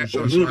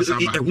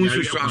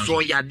so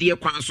ya de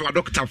kwan so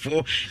doctor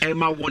for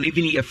ma won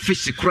even ye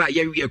fish kra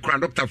ye kra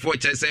doctor for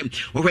chese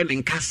wo hwe ne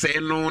nkase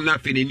no na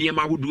fini ne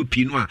ma ahodo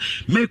pi no a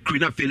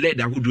Krina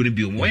Feleda who do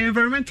be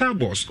environmental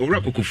boss or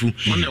Kokofu.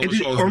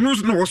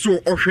 Almost no also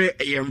offer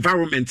a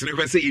environment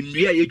and say in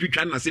Ria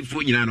Chana say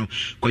for Yano,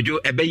 Kojo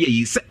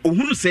Ebeye,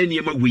 who say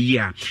Niama we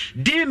are.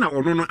 Then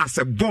our no as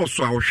a boss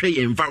or our share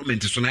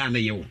environment is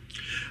on.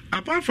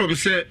 Apart from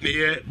say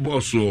me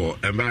boss or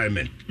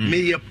environment,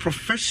 me a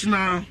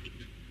professional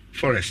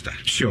forester.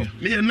 Sure.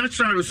 Me a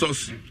natural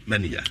resource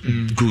manager.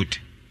 Good.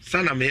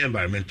 Sana me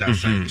environmental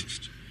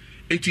scientist.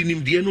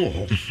 Etinim die no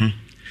ho.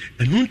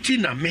 Enunti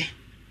na me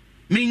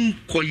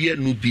koye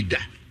no bida.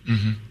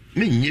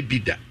 Menye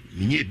bida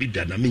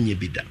na menye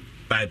bida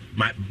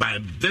by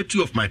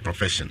virtue of my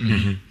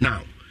profession.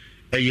 Now,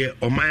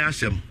 omaya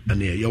asem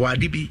and ye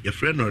wadibi your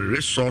friend or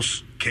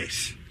resource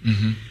case.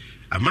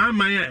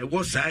 Amamaya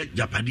was a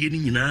Japadi ni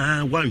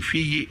nyina wan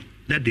hwe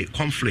na the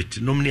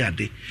conflict no mni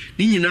ade.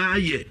 Ni nyina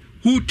ye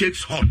who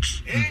takes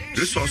hot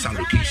resource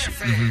allocation.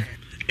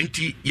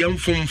 Enti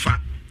yamfomfa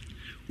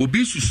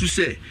obi susu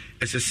se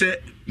ese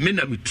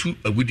mena metu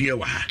agudie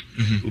wa ha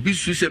obi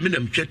susu se mena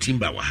metwa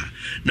timba wa ha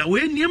na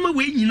we niema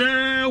we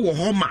nyina wo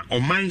ho ma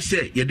oman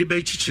se ye de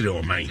ba chichire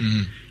oman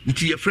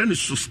nti your friend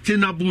is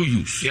sustainable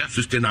use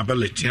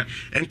sustainability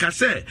and ka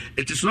say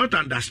it is not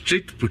under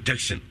strict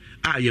protection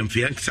I am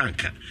fian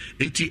sanka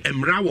nti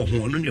emra wo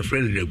ho no your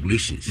friend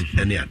regulations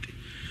any ade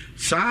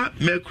sa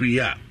mercury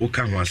ya wo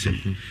ka ho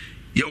asem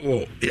ye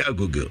wo ya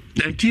google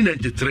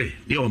 1993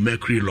 ye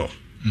mercury law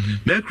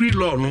mercury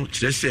law no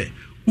kire say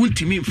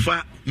untimi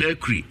mfa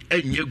mercury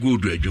enye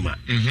gold adwuma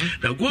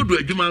na gold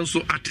adwuma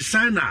nso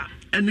artisanal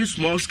any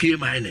small scale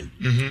mining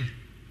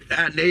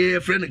and a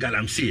friend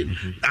Galamsey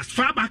as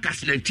far back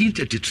as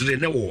 1933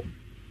 na wo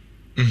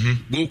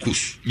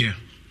gokus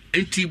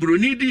enti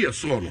bronidi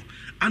yeso no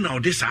ana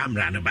odisa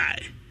amra na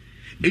bai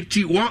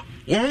enti won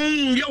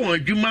ye won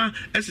adwuma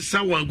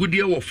esesa won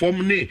agudie wo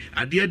form ne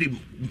ade de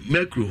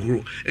mercury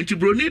horo enti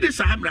bronidi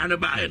sa amra na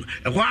bai no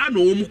e ho ana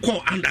wo mu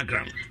call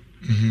underground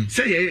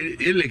say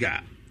illegal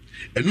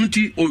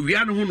Enunti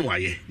owia no ho no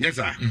aye yes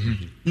sir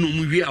no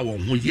mu wi a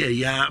won ho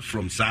ya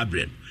from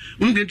Sabren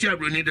ungenti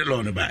abroni de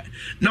law no ba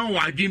now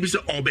adwin bi say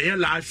obeye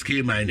large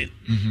scale mining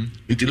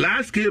into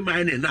large scale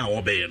mining na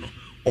obeye no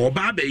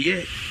oba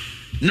beye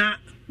na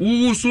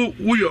wo so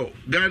wo yo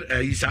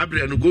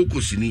Sabren no go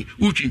kosini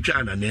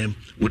utwintwa na nem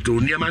woto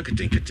niam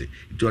anketenkete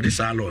to the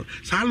salon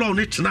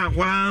it na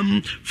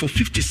for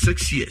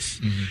 56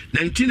 years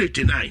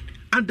 1989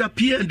 under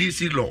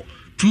PNDC law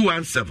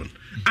 217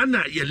 and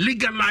you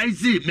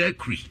legalize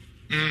mercury.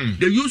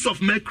 The use of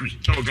mercury.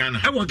 Oh,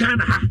 Ghana.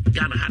 Ghana.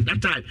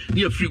 That time,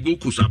 near free go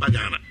Kusaba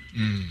Ghana.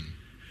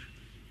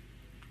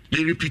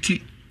 They repeat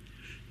it.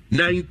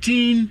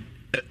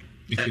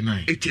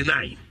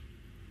 1989.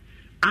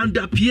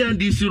 Under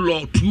PNDC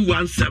law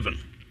 217.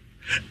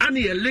 And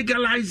you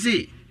legalize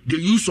the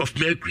use of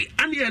mercury.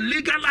 And you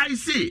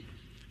legalize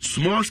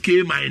small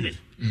scale mining.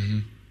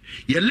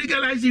 You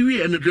legalize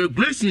it and the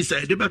regulations are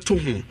able to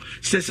home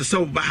says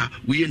so bah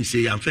we and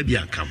say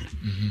amphibian come.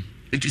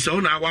 It is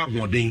on our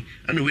hoarding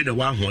and with the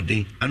one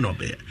hoarding and no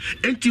bear.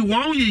 And to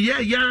 1 year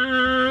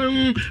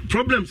young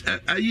problems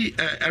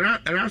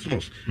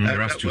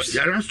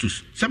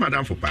Erastus some are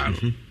down for power.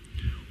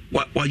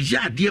 What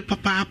ya dear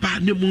papa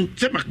nemu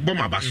semak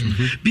bomber bus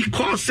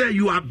because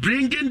you are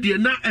bringing the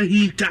na a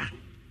hinter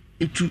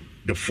into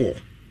the fore.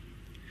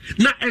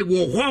 Na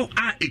wo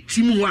a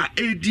team wa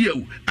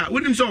edio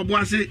when him so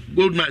boy say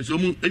gold mines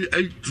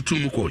tutu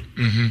mu ko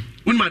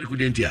when ma ku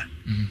dentia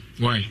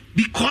why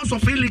because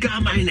of illegal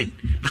mining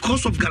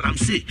because of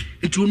galamsey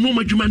into no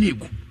madwuma na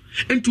egu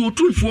into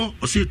otunfo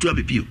o say to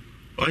abepio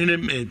o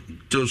hene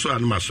to so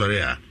anu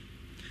masore a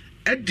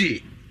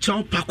edi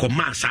chow pack of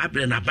mass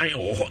abre na ban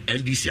wo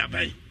NDC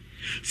aban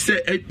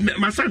say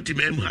masanti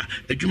mem ha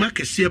adwuma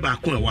kese ba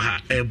ko e wo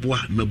ha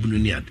eboa mabunu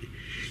ni ade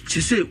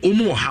she say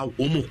omo ha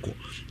omo ko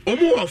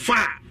omo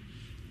ofa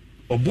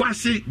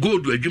oboase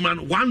gold adwuma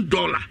no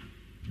 $1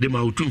 de ma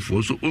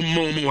otumfo so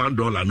omo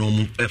 $1 no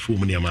omo efo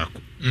mu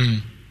niamako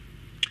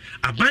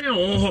abanya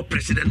ho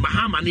president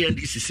Mahama ne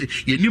NDC say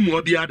yenim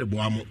obi ade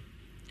boamo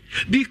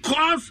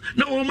because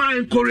na oma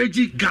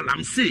encourage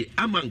galamsey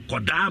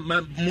amankoda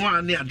ma mo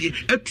ane ade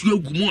atu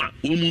agumu a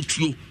omu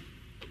tuo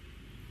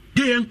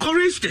they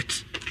encouraged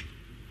it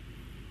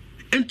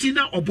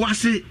entina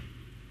oboase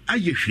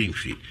aye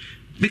hwehwe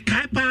the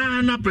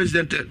Kaipa na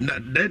president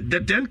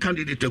the then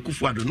candidate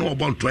Kufuado no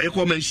about to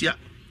ekomensia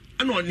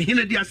and on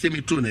hine dia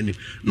semitu nanim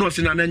no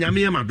se na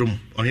nyame madom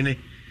ohine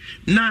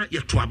na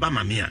yeto aba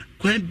mamea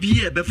kwa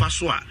bie befa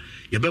so a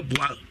ye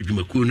beboa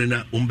dwumaku no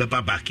na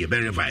umbeba back ye be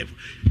revive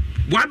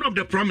one of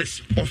the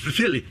promise of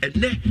fulfill and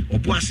ne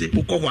oboase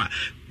ukọ a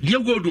nye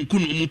gold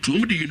nkunu mutu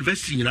um the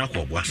university nyina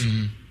akọ oboase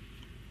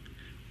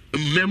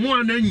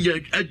memo na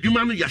nya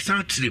adwuma no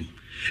yasan trim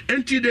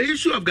enti the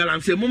issue of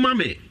galamsey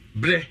mumame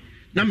bre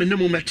na me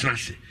nemu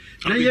metrase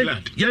na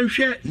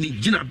yenhwe ni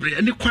gina bre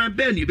ani kwan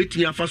be na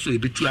ebetumi afa so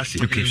ebetu ase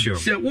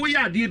se wo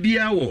ya de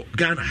bia wo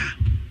Ghana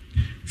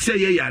se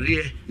ye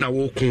yare na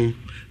wo kun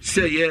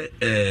se ye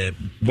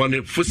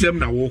bone fosem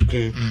na wo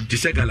kun ti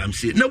se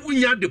galamsey na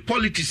wunya the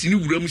politics ni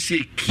wuram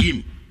se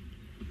kim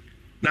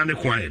na ne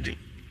kwan yedin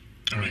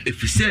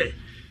if you say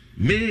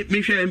me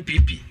hwe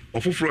NPP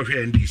ofoforo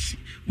hwe NDC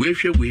we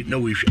hwe we na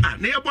we hwe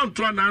na ye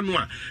bonto na anu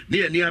a na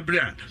ye ni abre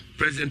a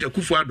President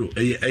Kufuado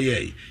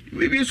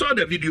we saw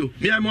the video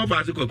me am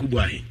over to Kubu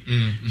ahe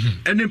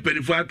and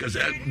penifo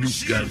akasa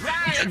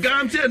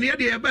gamte na ye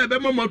de be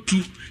mama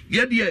tu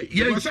ye de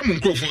ye some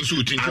microphone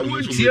so tin I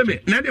want hear me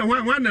na de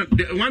one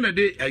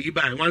day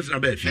ayiba once na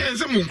be fi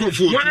some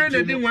microphone one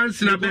day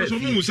once na be so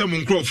mu some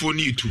microphone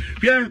ni tu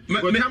yeah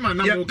me kama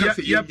na mo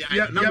kase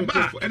na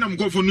microphone na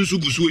microphone no so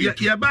gusu yi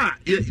ya ba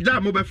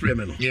da mo be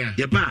frame no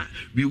ya ba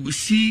we will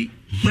see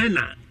when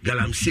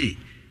galamsey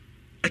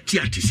it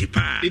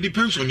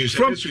depends on you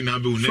from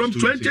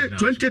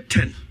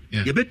 2010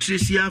 you bet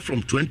Tracia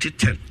from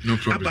 2010 no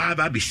problem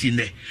aba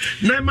bisine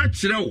na ma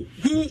kire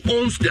who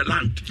owns the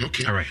land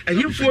okay all right and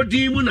you for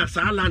dimu na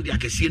sa land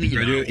akese ni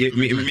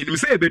nyina me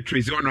say bet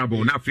Tracy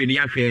honorable na fe ni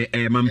ahwe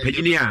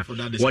mampanyini a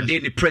what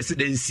the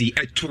presidency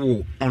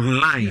eto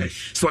online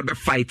so the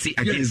fight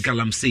against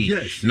galamsey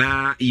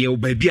na ye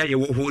baby a ye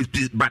wo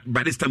but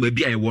by this time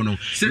baby a ye wo no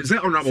say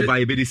honorable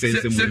by be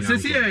sense mu say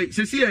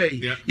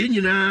ye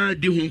nyina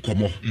di hu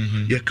nkomo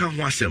ye ka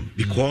ho asem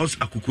because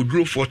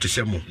akukuduro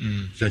 47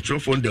 central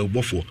fund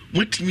ubofo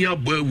mutimi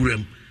abo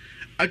awuram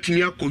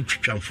atimi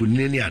akotwitwamfo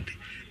neni ade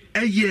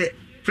eye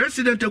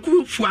president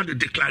Kufuado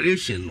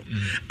declaration no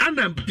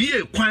ana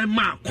bie kwan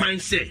ma kwan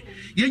se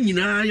ye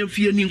nyina ye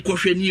fie ni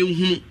nkohwe ni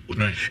ehunu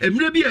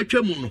emre bi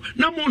atwam no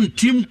na mo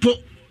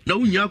ntimpo na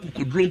unya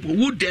akukuduro mpo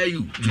who dare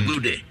you to go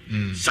there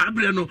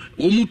sabre no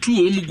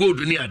omutu omu gold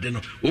ni ade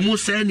no omu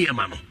se ne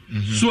ma no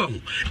so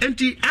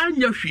enti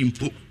anya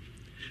hwimpo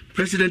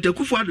president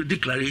Kufuado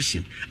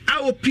declaration a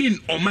opin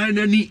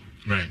omanani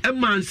right a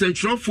man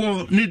central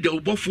for need the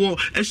ubofo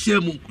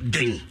esemu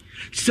den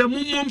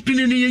semu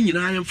mompini ni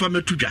nyina yemfa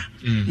metudwa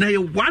na ye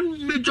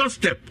one major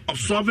step of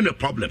solving a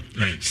problem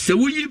se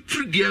wuyi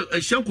pride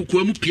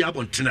ehyankoko mu pia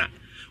bontena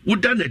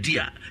woda na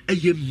dia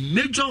a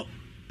major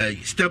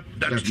step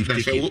that we've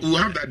taken. We'll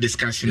have that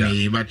discussion,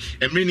 but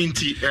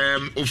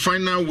a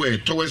final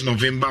word towards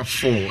November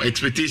 4,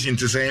 expectation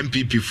to say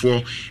NPP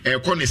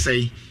 4, can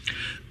say?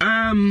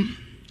 And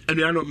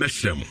we are not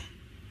messing.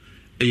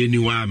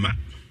 You ama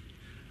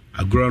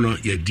agrono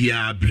ye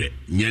diabre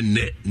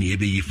nyenne ne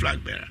yebeyi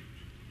flag bearer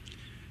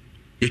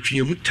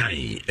etwe mu tan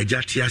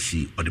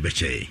agyatiasi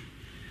odebeche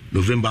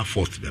November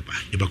 4th beba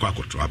ebekwa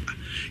akoto aba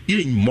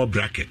ye mo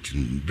bracket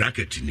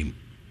nim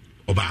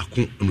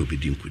obaako no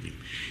bedi nkunim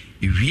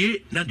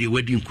iwie na de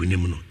wadi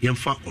nkunim no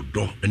yemfa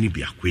odo ani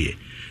biakoye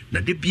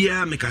na de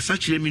bia mekasa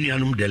kire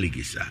minuanum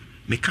delegates a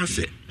meka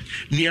se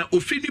nia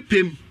ofini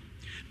pem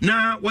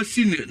na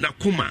wasini na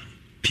koma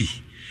pi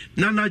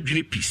Nana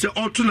Junipi, say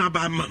Altona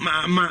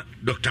ma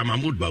Dr.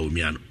 Mahmoud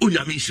Bawumia,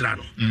 Onyami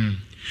Sirano.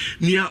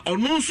 Nia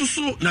ono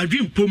so na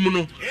dream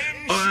pomuno,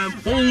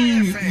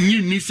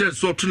 ni says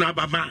Sotuna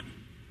Bama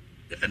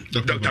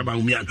Dr.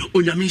 Bawumia,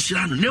 Onyami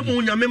Sirano, never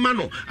Onyame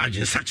Mano,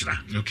 Ajin Sachra.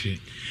 Okay.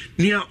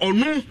 Nia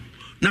ono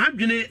na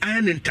adwene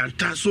ayen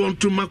ntanta so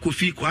onto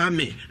makofi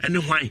kwame ene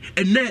hwan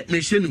ene na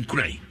hye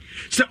nkran.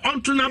 Se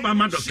onto na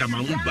Bama Dr.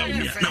 Mahmoud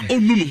Bawumia, na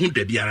onu no hu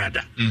da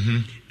biarada.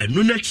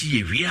 Eno na chi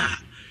yewia.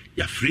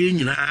 Ya free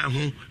nyina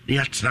ho na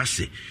ya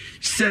trase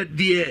said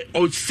the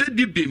o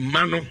said be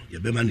mano ya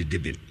be man de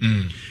be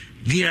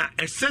dia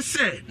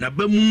esese na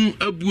bamu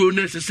abuo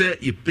na esese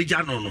ye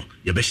pija no no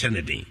ya be hye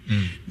ne den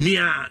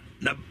nia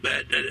na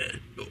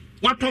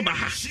wato ba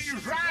ha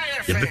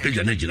ya be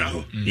pija na gina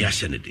ho ya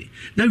hye ne den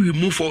na we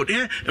move forward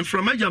and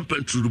from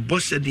ajampan to the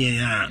boss said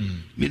ya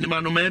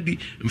minima no ma bi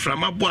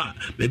mframa bo a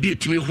ba bi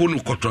etimi ho no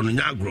koto no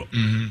nyagro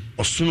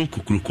osunu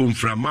kukuruko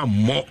mframa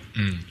mo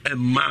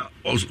emma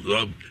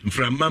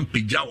mframa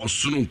pija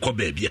osunu nko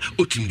ba bia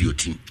otim di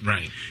otim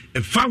right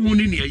emfa ho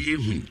ni ne ye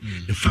hu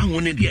emfa ho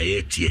ni de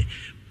ye tie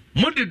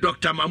mode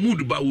Dr.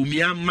 Mahmoud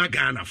Bawumia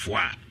magana fo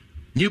a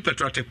New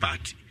Patriotic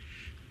Party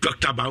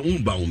Dr.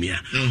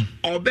 Bawumia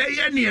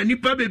obeye ne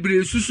nipa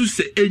bebre susu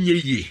se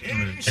enye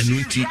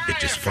enunti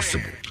it is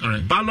possible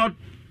ballot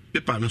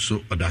paper no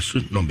so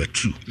odasu number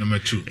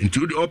 2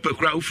 into the upper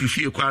crowd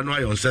free kwa no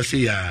ayon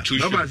say ya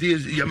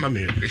nobody ya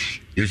mame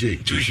you say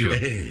too sure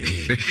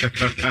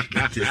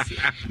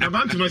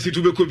about to say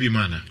to be kobi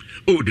mana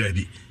oh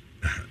Debbie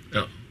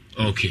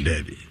okay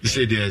Debbie you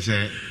say there's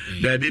a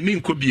Debbie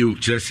mean kobi o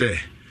kire say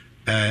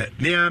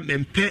me a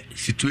mempe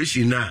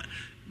situation na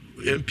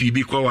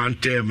MPB ko one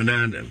term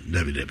na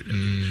Debbie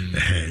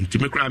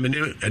ntime kra me ne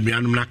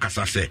anuanum na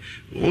kasa se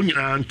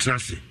onyina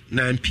ntrase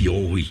na MP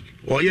owi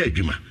oye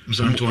adwuma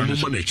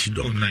mo na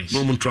chido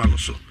no mo ntwa no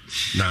so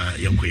na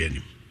yankoye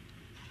nim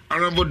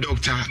Honorable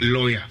Dr.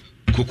 Lawyer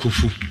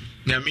Kokofu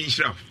na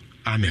minshra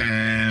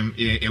amen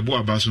ebo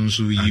abaso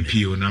nso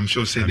EPO and I'm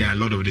sure said there are a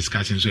lot of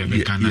discussions so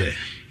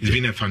it's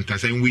been a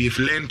fantastic and we've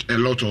learned a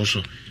lot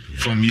also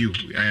from you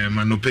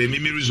and pay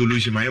me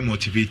resolution I am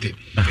motivated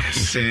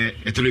say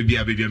etole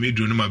bia baby me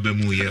dro no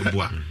mabamu ye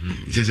boa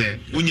say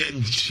unya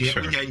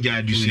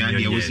adusua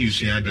de was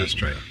usua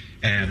de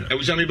I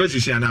was only busy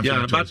saying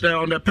but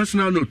on the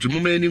personal note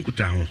mummy ni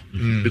kuta ho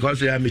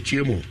because I am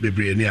chiemo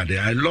bebre ni ade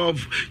I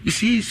love you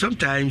see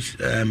sometimes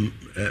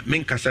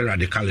men kasa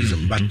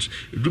radicalism but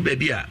do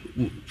baby a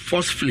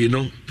forcefully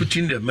no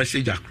putting the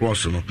message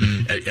across no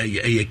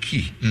a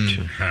key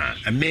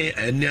I may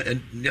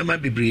never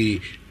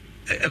bebre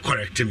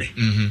correct me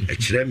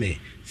kire me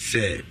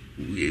say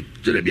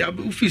to be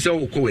officer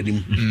wo ko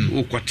wanim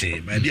wo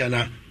kwate ba bia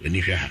na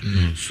ani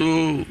hwa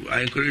so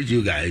I encourage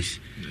you guys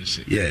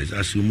yes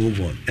as we move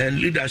on and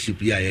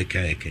leadership ya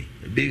kan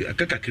big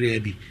akakakre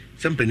bi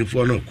something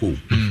for no ko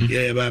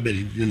ya ba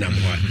be na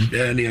mo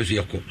ya ne so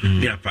yeko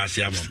ne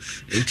apase am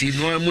enti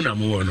no mu na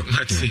mo no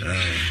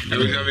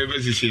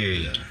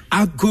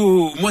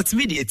ago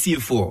multimedia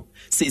TV4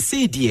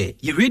 say dear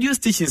your radio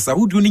stations are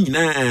would running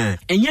na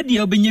enya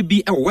dia obenya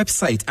bi a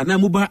website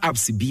and mobile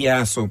apps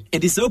bia so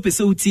it is open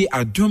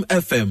at Drum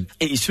FM,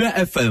 Insura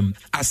FM,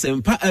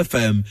 Asempa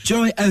FM,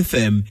 Joy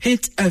FM,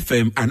 Hit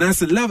FM and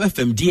as Love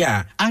FM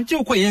dia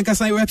ajo kwa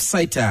yankasa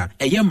website a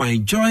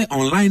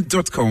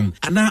myjoyonline.com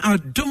and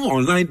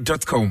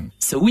adumonline.com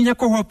so winya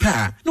kwa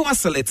pa no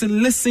select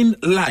listen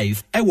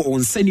live ewo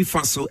onsani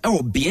faso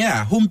ewo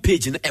bia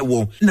homepage na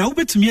ewo na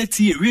ubetumi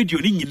ati radio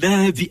ni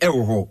nyina vi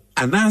ewo ho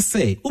and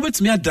say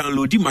ubetumi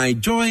download my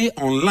Joy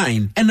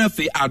Online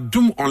NFA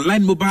Adum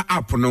Online mobile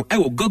app no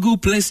ewo Google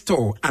Play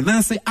Store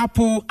and say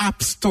Apple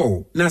App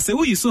Store na say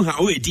we use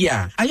ha we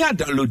dia aya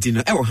download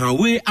no ewo ha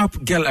we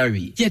app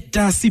gallery yet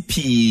da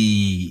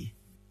cp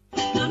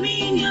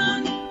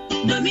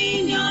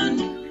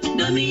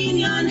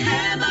Dominion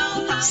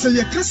Herbal Powder. Say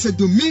you can say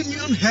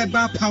Dominion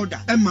Herbal Powder.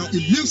 Emma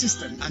immune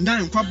system and now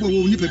in Kwabo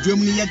will nip a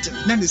Germany yet.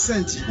 Nanny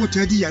sent what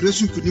I did a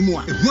resume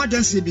kunimua. And more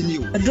than say be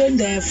new. I don't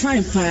dare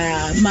find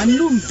fire.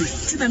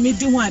 Manumbi. Tina me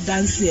do one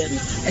dancing.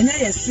 And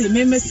I say,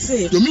 me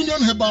say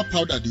Dominion Herbal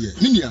Powder, dear.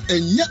 Ninia,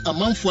 and yet a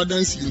month for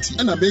dancing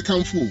and a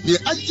bacon fool. The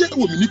idea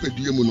will nip a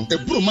diamono, a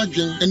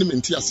bromagen and a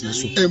mentias.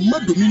 And my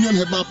Dominion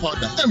Herbal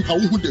Powder. And how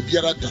would the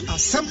Biarada?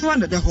 As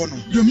someone at the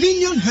honor.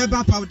 Dominion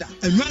Herbal Powder.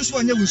 And once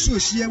one year we saw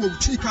she will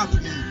take up.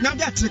 Now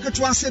that take a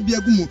ase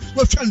bia gumu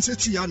wo twa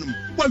nseti anum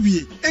wo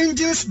wie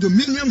Angels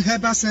Dominion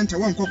Herbal Center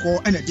won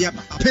kokko ene de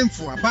aba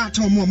apemfo aba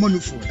ta omo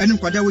manufo ene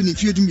nkwada woni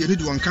mfie dum yede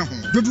de wonka ho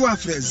dodo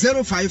afre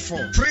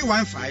 054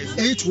 315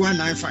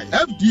 8195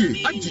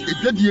 FDA agi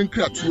edwadie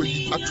nkratoa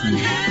yi atu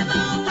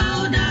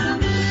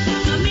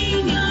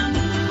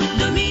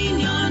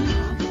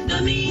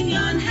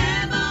Dominion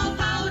Herbal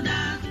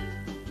Powder.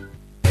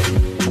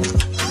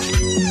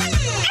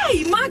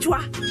 Hey, Majwa,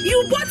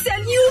 you bought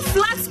a new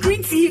flat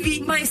screen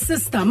TV. My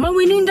sister,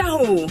 Mawininda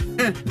Ho.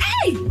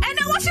 Hey, and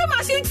a washing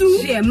machine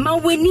too. Yeah,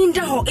 Mawininda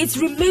Ho. It's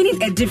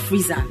remaining a deep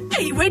freezer.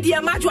 Hey, where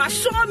dear Majwa,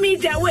 show me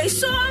the way.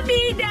 Show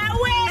me the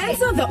way.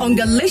 Enter the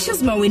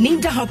Ungalicious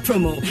Mawininda Ho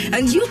promo,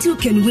 and you too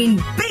can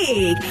win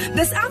big.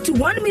 There's up to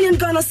 1 million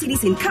Ghana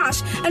cedis in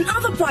cash and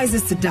other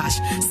prizes to dash.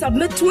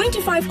 Submit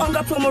 25 Unga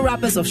promo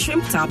wrappers of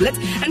shrimp tablet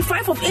and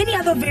 5 of any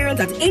other variant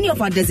at any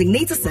of our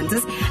designated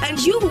centers,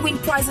 and you will win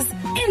prizes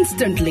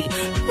instantly.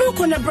 No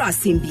Conabra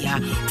Simbia.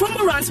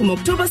 Promo runs from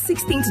October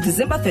 16 to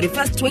December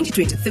 31st,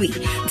 2023.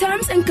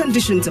 Terms and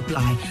conditions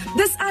apply.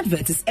 This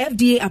advert is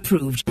FDA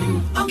approved.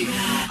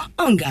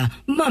 Unga,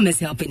 Mama's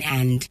helping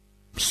hand.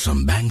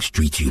 Some banks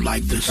treat you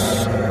like this.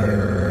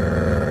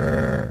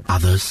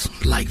 Others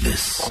like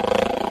this.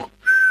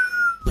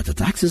 But at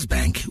Access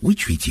Bank, we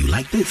treat you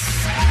like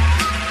this.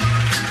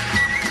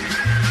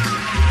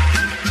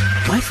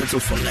 Why settle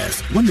for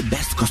less when the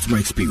best customer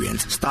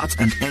experience starts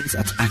and ends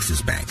at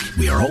Access Bank?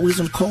 We are always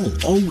on call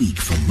all week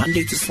from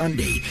Monday to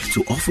Sunday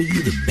to offer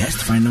you the best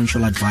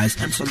financial advice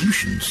and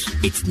solutions.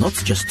 It's not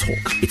just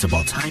talk, it's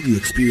about time you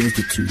experienced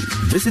it too.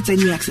 Visit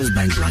any Access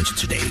Bank branch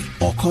today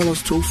or call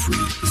us toll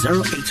free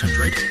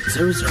 0800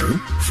 00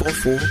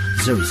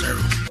 4400.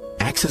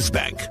 Access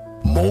Bank,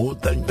 more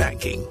than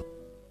banking.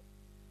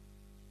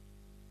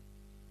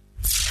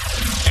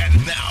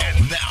 And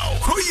now,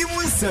 who you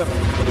want, sir?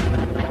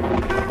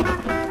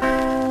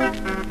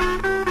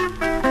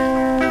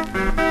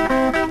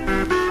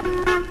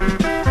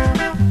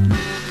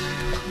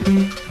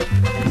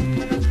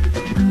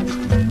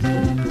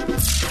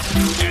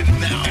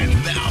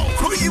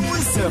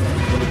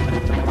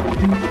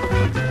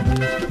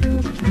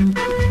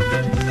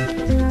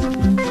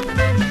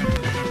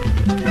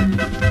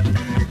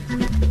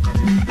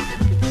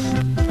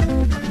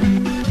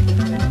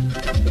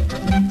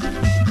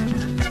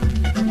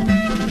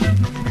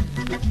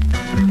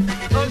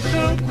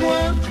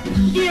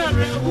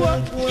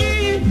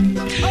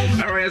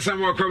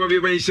 Somewhere probably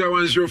when show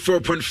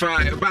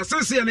 104.5. But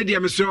so see any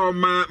dear so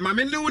ma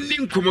me no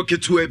nim komo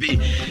ketu abi.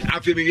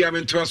 Afi me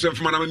am to us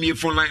from my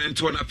phone line and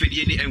to na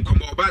fedi ni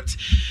enkomo. But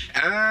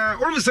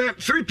what was that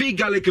 3P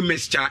garlic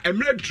mixture?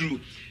 Emre Drew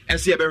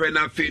as ye be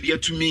na fedi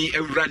to me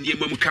ewura ne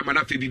mam kama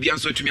na fedi bia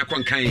so to me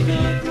akwankan.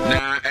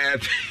 Na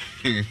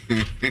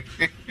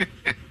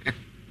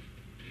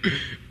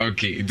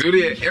okay, do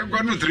they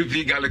got no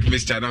 3P garlic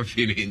mixture na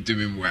fedi into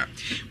me more.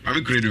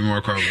 I'm creating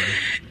more cover.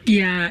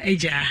 Yeah,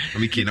 Eja.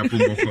 I'm making up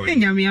more for you.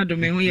 Nyami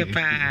adome we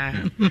pa.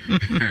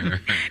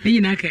 Ni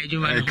na ka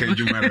ejuma.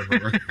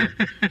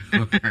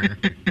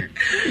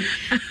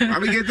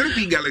 I'm get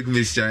 3P garlic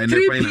mixture and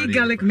 3P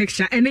garlic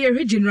mixture and the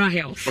original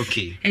health.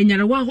 Okay. And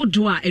yana wa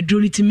hodo a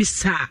edro ni timi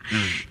sa.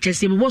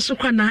 Chese bo so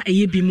kwa na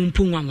eye bi mu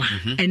mponwanwa.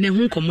 Ene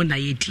ho komo na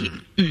yedi.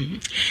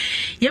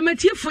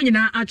 Yamatie fo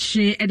nyina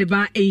ache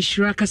edeba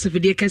ensura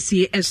kasafide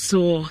kase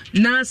eso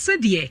na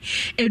sede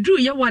edru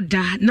ya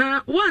wada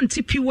na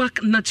wanti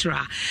piwak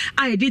natural.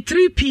 I did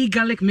 3P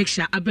garlic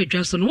mixture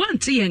abedwason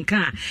wanti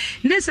yenka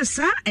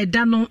necessa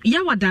edano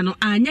yawadano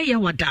anya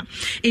yawada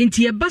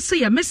enti ebase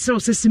ya mesro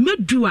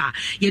sesimedu a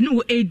ye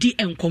no edi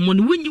enkomo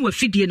no wonyi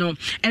wafidie no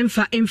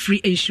emfa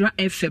emfree ensura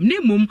fm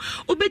nemum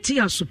obeti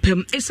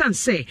asopem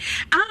esanse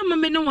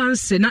amame no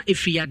wanse na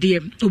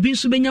efriade obi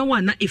nso benya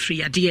wa na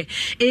efriade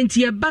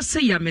enti ebase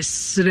ya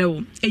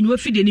mesrew enyi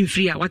wafidie ni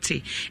mfree a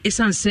wate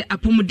esanse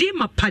apomode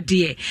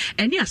mapade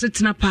eni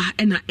asetena pa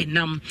ena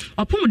enam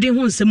apomode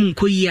ho nsem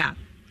nkoyi a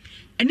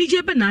eni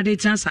je be na de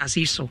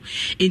chance so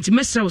enti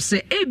mesrew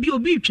se ebi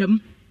obi twam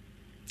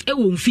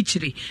ewo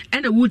mfichire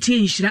ena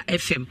wutie nhyira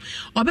fm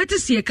obete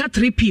se ye ka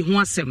 3P ho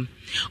asem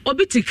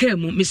obitika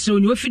mu Mr.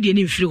 Onywafidie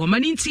ni mfiri ho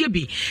mani ntie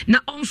bi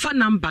na onfa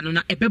number no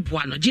na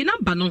ebeboa no gi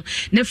number no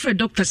na frɛ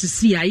Dr.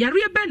 Sisia yare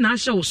be na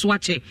ahye wo so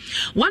ache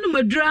wanu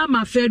madura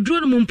ma fa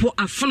aduro no mpo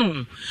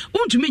afono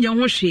untumi nya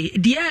ho hwe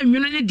de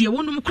anwuno ne de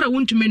wonum kora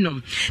untumi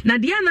nom na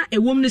de na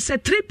ewom ne se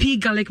 3P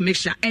garlic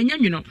mixture enya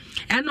nwuno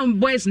enom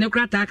boys ne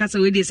kora ta akasa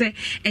we de se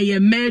eye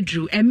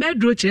medru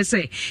kire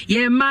se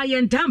ye ma ye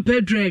ntampa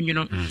aduro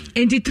anwuno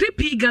enti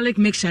 3P garlic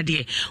mixture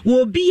de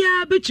wo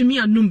bia betumi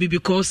anum bi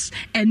because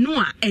eno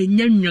a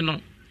enya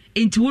nwono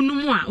enti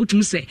wonum a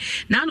utum se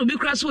na no bi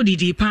kra so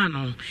didi pa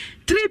no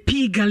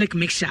 3p garlic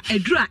mixture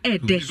edura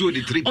ede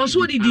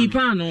also the deep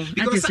ano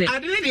because I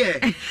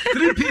did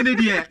 3p ne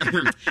dia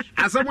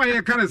asama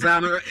ye kan sa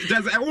no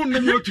just I won't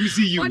know what to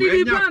see you no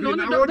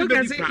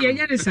can say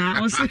yenye ne sa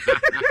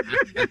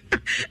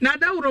na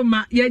da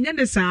uroma yenye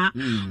ne sa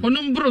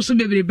onum bro so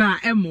bebre ba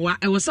emwa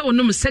e wo se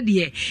onum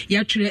sede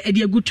ya twere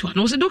ede agutu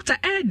na wo se doctor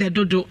ede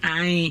dodo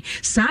ai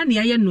sa ne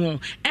aye no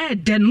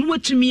ede no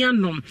watumi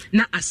anom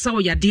na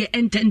asaw yade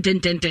enten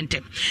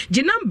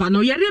jinamba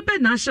no yare be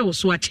na hye wo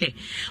so ache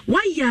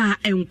waya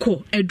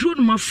enko eduro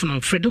no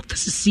mafono fre doctor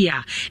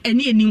sisia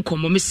ene eni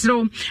nkomo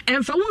mesrew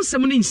emfa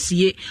wonsem no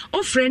nsie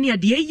ofre ne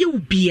ade ye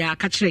ubia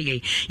ka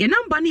kire ye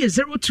number ne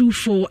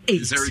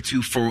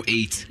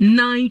 0248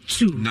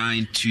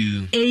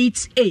 92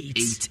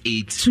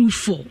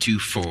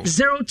 8824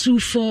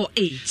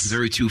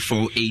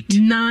 0248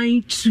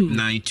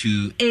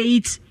 92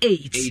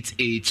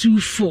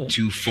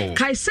 8824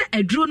 kai se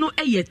eduro no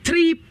eye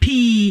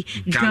 3p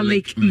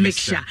garlic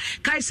mixture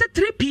kai se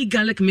 3p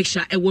garlic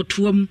mixture e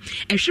wotuam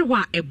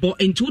ehwe ebo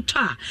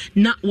entuta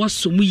na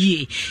wasomu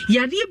yie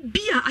yade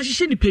bia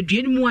ahyehye ni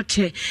pedua ni mu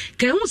ache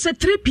kai hu se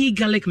 3p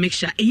garlic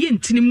mixture eye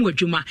ntini mu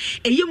adwuma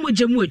eye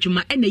mogya mu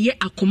adwuma ene ye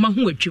akoma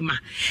ho adwuma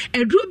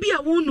eduro bia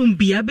wonum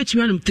bia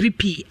betumi anum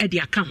 3p e de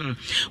aka ho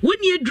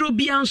woni eduro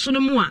bia nso no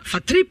mu a fa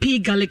 3p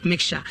garlic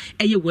mixture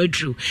eye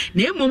wadru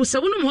na emom se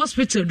wonum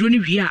hospital duro ni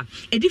wi a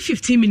edi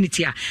 15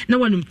 minutes a na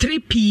wanum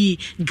 3p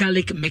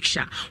garlic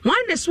mixture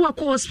one is wa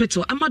ko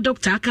hospital ama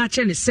doctor aka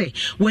che ne se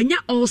wanya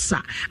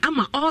ulcer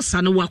ama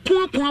ulcer no wa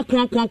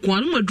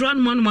kwa no maduro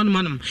no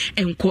manum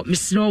enko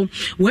misro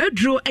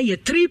wadru eye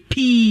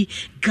 3p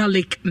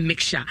garlic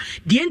mixture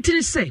the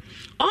entity say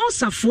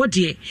ulcer for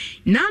de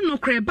na no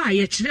kra ba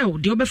ye kire o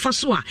de obefa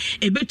so a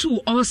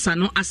ebetu ulcer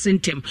no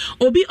asentem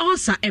obi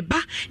ulcer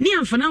eba ni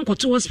amfana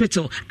nkoto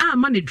hospital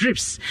ama ne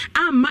drips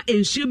ama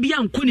ensuo bia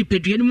nko ni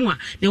pedua ni mu a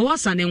ne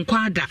ulcer ne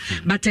nkwa ada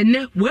but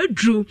ene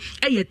wadru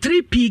eye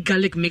 3p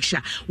garlic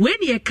mixture when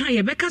ye kan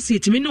ye beka se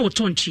etimi ne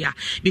otonchia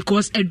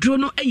because eduro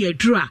no eye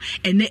eduro a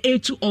ene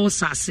etu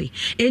ulcer se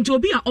enti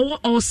obi a owo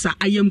ulcer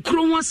ayam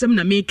kro ho asem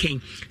na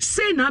making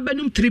say na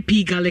abanum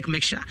 3p garlic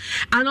mixture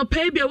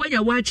anopa bia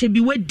wanya wache bi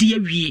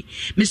wadi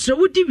Mr.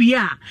 Woody we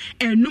are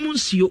and no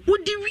monsieur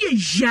Woody we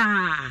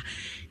ya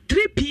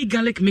 3p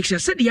garlic mixture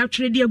said the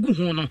actually dear go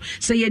hono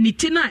say any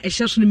tina a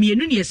shas no me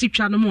no ne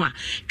sitwa no mo a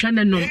twa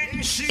na no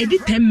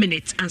edit 10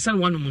 minutes and san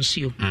one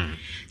monsieur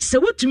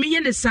so what to me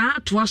yen sa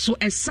to so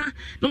esa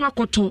no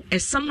wakoto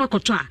esa no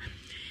wakoto a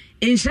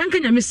enshanka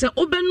nyame se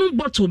obenu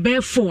bottle be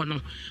 4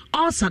 no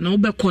also na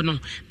obekọ no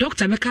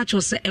doctor make cho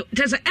say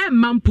there's a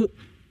mampo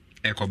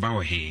ekoba wo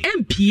he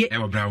MP e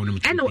wo bra wo no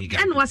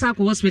and was at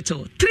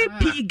hospital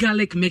 3p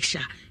garlic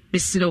mixture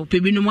besiro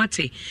pebinu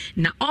mate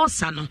na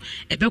osa no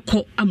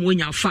ebekọ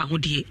amonya fa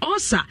hodie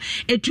osa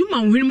etuma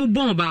hwenimu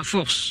bomba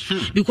force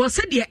because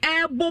said the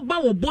air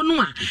boba wo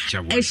bonu a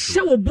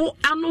ehye wo bo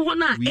ano ho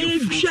na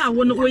edwa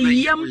wo no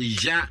oyam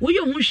wo ye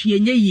ho hwe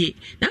enye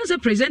na say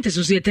president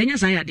society nya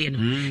san yade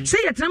no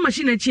say yetra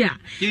machine achi a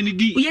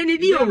yenidi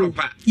o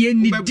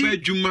yenidi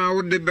adwuma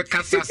wo de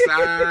bekasa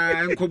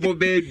sa nkobo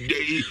be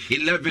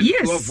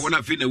 11 12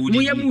 wona fi na wudi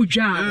wo yam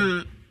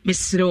udwa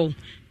mesiro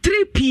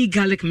 3p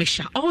garlic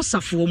mixture also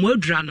for mo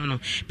adura no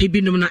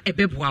pebinum na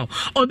ebeboa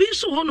obi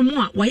so hono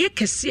mu a waye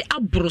kese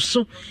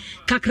abroso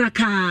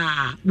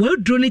kakraka wo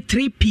drone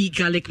 3p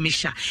garlic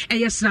mixture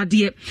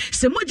eyesrade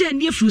se moja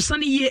nie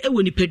frusane ye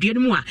ewo ni pedua no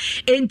mu a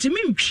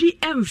entimi ntwi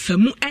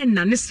emfamu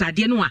enna ne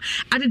srade no a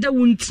adeda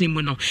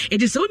wuntimu no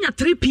it is onya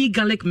 3p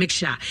garlic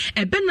mixture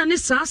ebena ne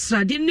sa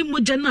srade ne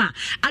moja na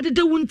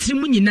adeda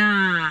wuntimu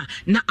nyina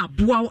na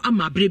aboa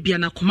ama brebia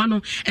na koma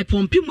no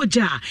epompi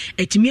moja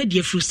etimi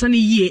ade frusane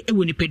ye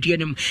ewo ni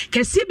peduanum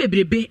kese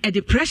bebrebe e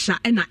de pressure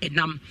na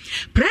enam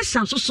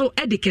pressure so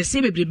e de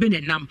kese bebrebe na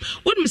enam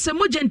wonum se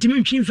moja ntimi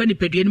ntwi mfa ni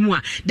peduanum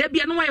a da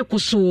bia no waye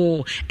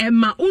koso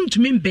ema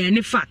untumi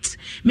mbene fat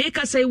make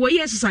us say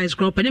we exercise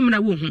crop ne mna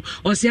wo hu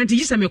o se anti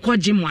yisa me ko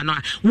gym ano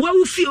a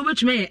wo fu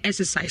obetumi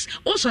exercise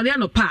o so le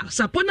no pa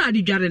support na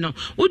adi dware no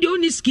wo de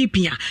oni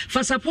skipping a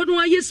fa support no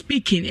aye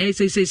speaking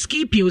say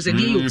skipping o se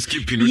dey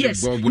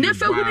yes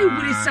never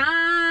wuri sa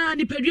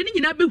ni pedua ni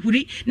nyina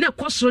behuri na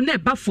koso na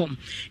eba form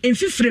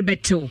emfifre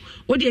betel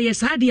o de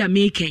yes ade a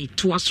making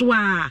to aso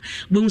a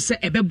bon se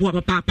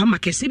ebeboa papa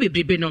makese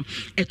bebrebe no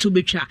eto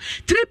betwa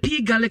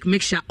 3p garlic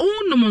mixture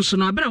no monso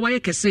no abera waye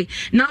kese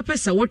na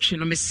pesa wotwe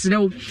no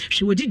mesrew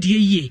hwe wodidie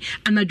yie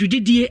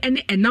anadwodidie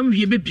ene enam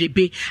wie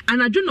bebrebe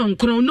anadwo no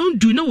nkron no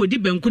ndu na wodi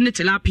banku ne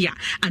tilapia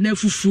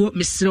anafufuo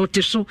mesrew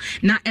te so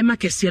na ema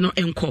kese no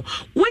enko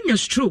wanya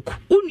stroke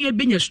unue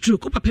benya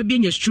stroke papa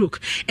benya stroke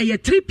eye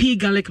 3p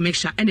garlic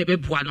mixture ene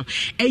beboa no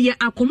eye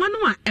akoma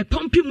no a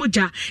epompi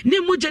moja ne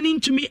moja ni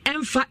ntumi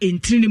emfa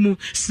entini mu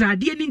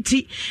srade ni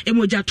nti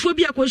emoja to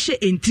bi akohye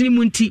entini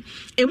mu nti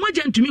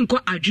emoja ntumi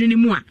nko adwene ni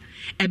mu a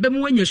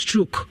ebem wanya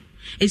stroke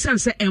esan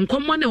se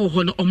enkomo na wo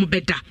ho no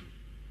omobeda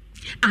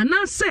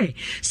anase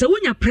se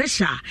wonya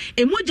pressure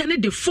emoja ne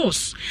the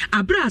force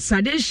abra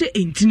asade hye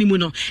entini mu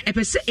no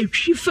epese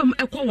etwi fam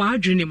ekọ wa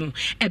adwene mu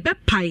ebe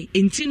pai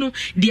entino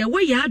de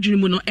we ya adwene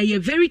mu no eye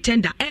very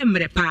tender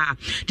emre pa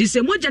de se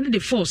emoja ne the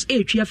force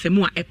etwi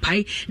afam a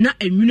epai na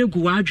enwune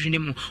gu wa adwene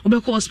mu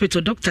obekọ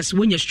hospital doctors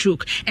wonya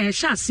stroke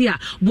sha ase a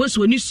boss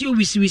woni suo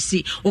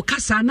wisi o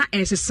kasa na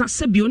esesa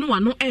sebio no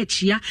wano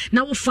echia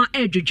na wo fa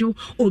edwodwo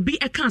obi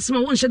eka asema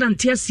won hyeda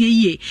ntia se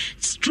yie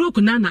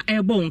stroke na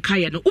ebo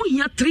nkaye no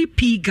ohia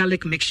 3p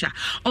garlic mixture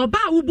oba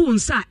wubu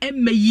nsa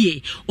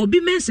emmeyie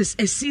obi menses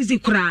esizi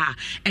kra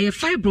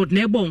fibroid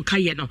na ebo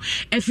nkaye no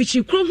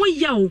efichi kro ho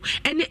yawo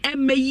ene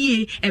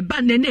emmeyie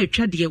eba ne na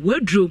atwa de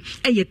wadro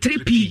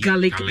 3p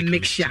garlic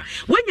mixture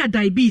wenya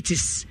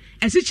diabetes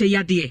esiche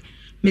yade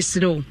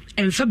Mr.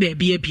 Enfa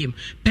baby abiem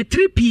pe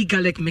 3p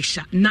garlic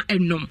mixture na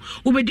enom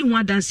ubedi ho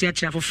adanse a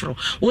kira foforo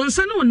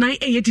wonsa no nan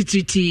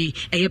eyetitriti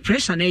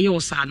pressure na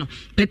eyosa no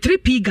pe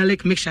 3p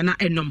garlic mixture na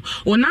enom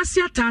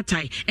onase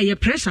atatai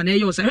pressure na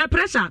eyosa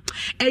pressure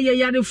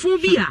yarefo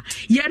bi a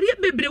yare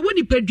bebre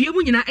woni padua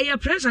mu nyina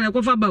pressure na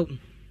kofa bawo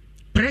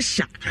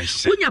pressure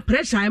unya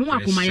pressure emo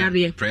akoma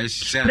yare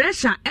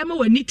pressure emo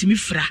wani timi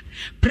fra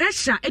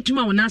pressure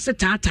etuma wonase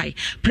tatai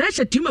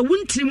pressure tuma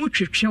wuntiri mu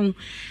twetwen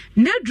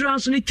na dura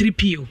so ni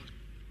 3p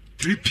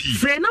 3p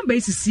free number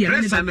is here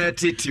pressure na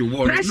tete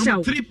wo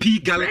 3p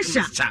garlic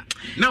mixture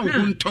na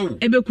wonto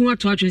ebeku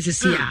ato atwe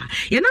sisi ya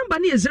your number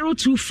ni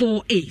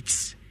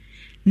 0248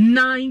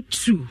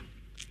 92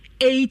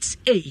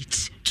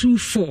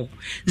 8824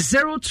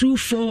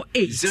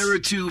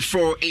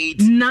 0248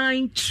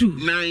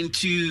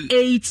 92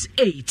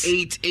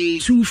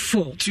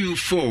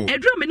 8824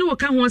 Edro me no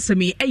waka ho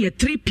asemi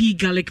 3p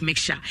garlic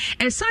mixture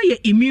esa ye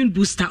immune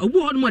booster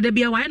obu ho no da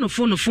bia wa no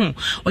phone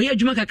oye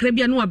adwuma kakra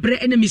bia no abre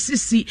ena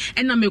misisi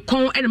ena me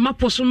kon ena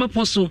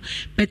maposo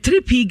pe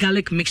 3p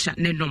garlic mixture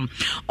nenom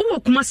owo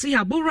kuma se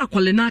ya bora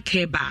kwalena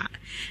keba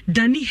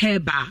Dani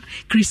Heba,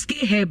 Kriske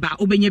Heba,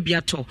 Obenya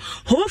Biato,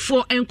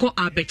 Hofo Enko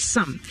Albert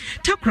Sam,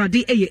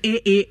 Takradi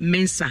AA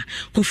Mensa,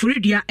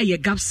 Kofuridia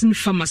Gapson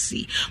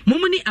Pharmacy,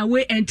 Momoni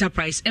Away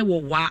Enterprise,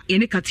 Ewa,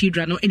 Ene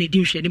Cathedral, no any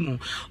dim anymore.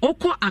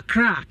 Oko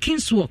Accra,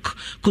 Kingswalk,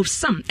 Kof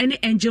Sam, any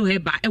Angel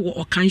Heba, Ewa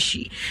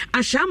Okanshi,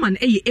 Ashaman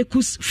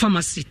Ekus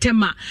Pharmacy,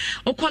 Tema,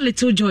 Oko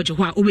Little George,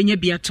 Wa Obenya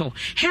Biato,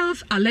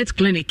 Health Alert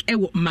Clinic,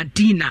 Ewa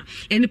Madina,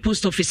 any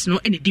post office, no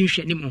any dim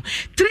anymore.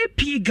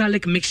 3p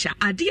garlic mixture,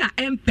 Adia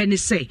M Penny.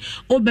 Say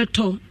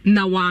obeto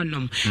na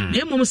wanom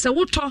na mom se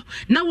woto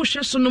na wo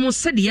hwe so no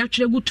se de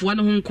atwe gutu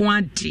ano ho nko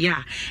ade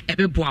a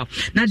ebeboa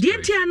na de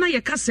ntia na ye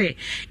ka se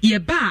ye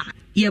ba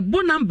ye bo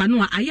number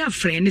no aya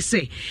frɛ ne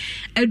se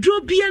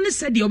aduro bia ne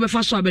se de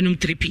obefa so abenum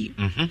 3p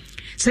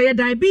say your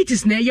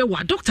diabetes na ye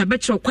wa doctor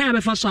betro kwan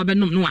abefa so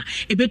abenum no a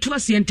ebetu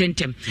ase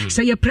ententem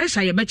say your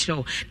pressure ye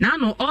betro na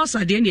no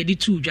also de na de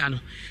tu dwa no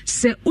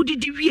se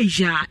udidi wie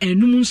ya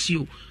enum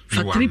nsuo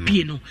for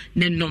 3p no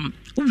nenom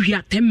we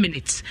are 10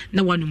 minutes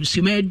na wanum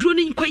so ma aduro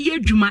ni kwa ye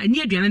adwuma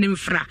ani aduane ne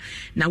mfra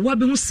na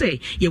wabe hu say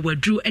ye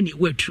wadru ene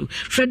wadru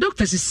for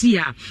doctors see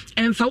a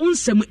emfa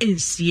wonsam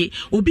ensie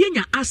obi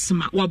anya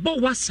asthma wabo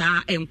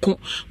wasa enko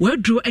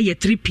wadru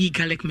 3p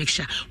garlic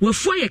mixture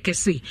wafu ye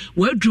kese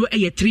wadru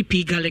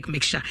 3p garlic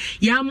mixture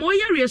ya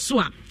moya reso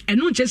a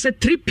enu nche se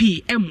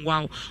 3p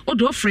wow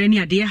odo ofre ni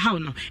ade haw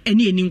no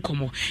eni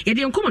nkomo ye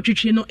de nkomo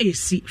twetwe no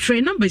AC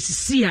free number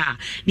sisi a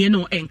ne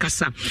no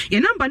enkasa ye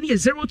number ni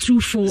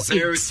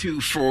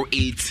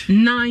 0248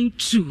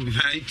 92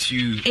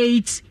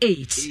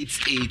 88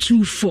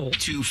 24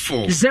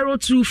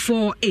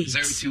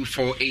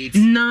 0248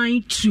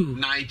 92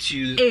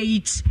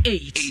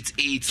 88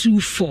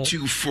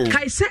 24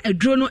 kai se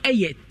adro no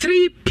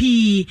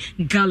 3p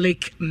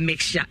garlic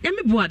mixture ya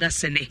me bo ada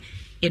sene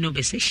ye no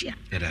be seshia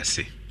era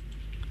se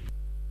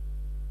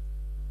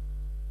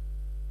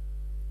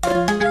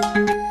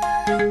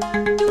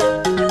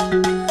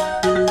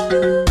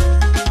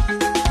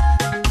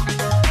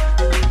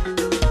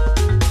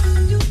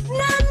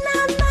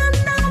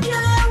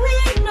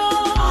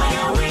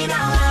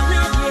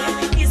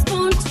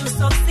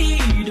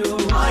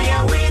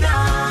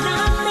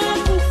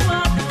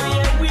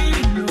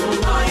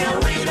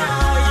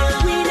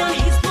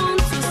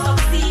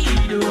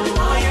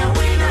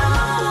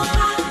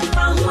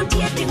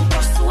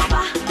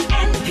Impossible.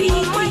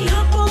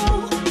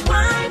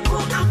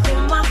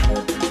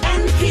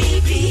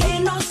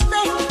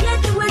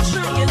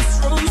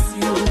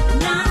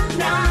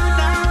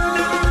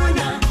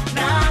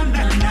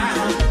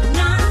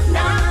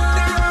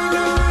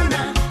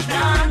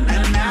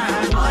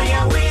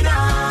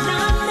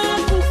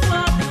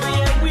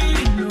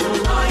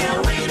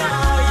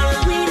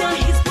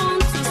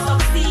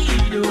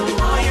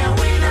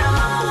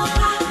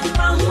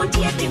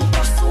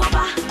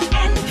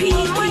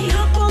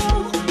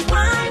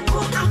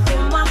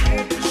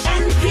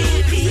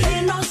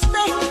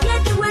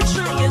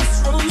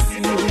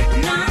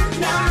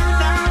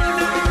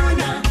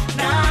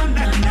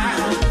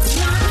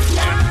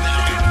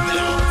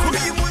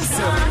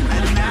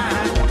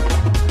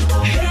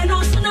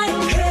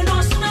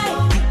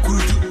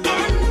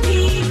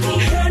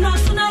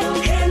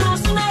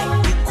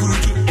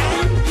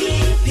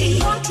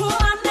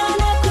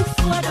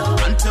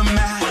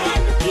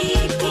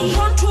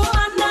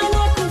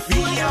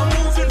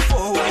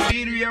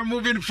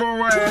 moving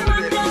forward.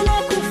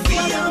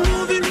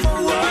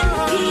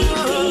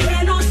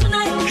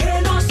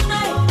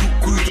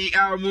 We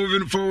are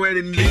moving forward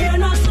indeed.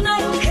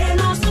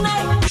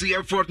 See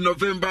you 4th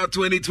November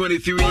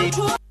 2023.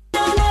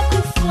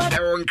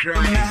 Everyone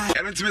crying.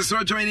 And it's me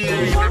so joining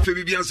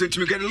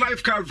to get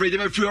live coverage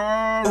of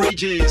all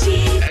regions.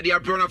 And the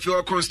Abrona of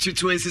your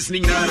constituencies.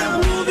 And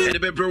the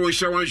Bebro will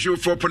show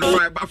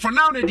 4.5. But for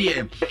now, the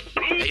dear.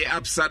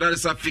 Upside, that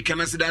is African,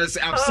 that is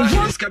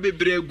upside. This can be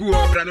brave, go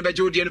up, and a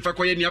Jody and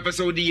Fakoya in the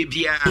episode. I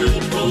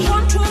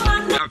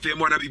feel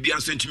one of the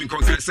sent to me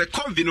conquer. Say,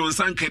 convenience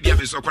and can be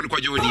a so called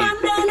Jody.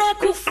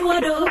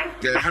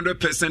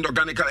 100%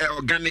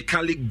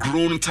 organically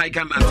grown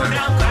tiger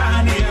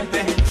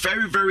nata.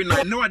 Very, very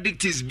nice. No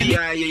addictives be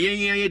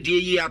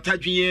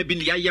attaching been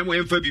the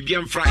IAM for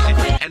BBM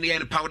Friday and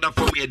the powder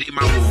for me.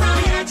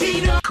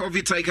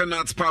 Coffee tiger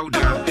nuts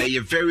powder. A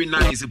very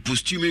nice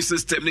boost immune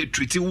system. They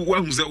treat you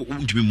one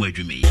to be more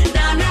to me.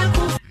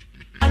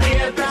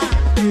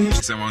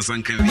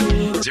 Someone can be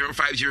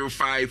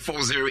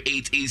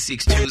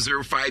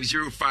 0505-408-862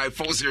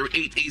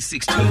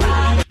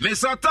 0505-408-862.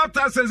 Miss Tap Tap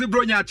says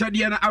Bronya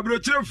Chadiana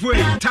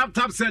Abrochefue. Tap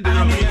Tap send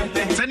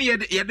it. Send your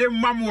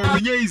mom or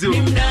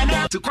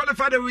to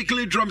qualify the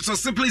weekly drum, so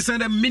simply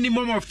send a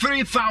minimum of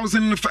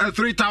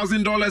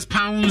 $3,000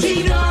 pounds.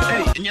 Hey,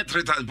 not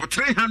 $3,000, but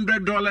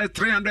 $300,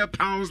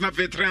 £300, not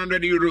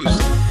 €300.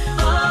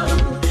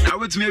 I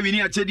would maybe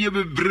near Chedi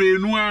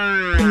brain.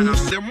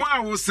 The more I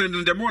was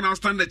sending, the more I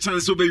stand the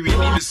chance to be with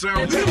me. So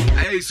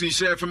I used to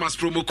share from us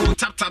promo code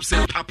Tap Tap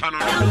send Papa.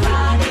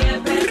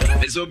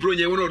 So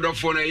Brunia would have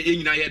phone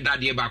in a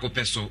daddy back of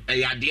peso,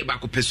 a dear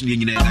back of peso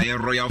in a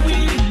royal phone.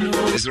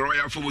 It's a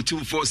royal phone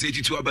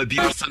 2482 about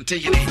Biba Sante.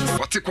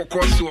 What a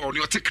cocoa on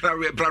your take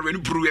career, Brian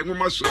Brew and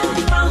Maso.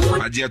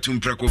 I dear to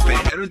Precope.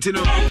 I don't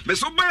know.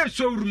 Meso by a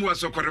showroom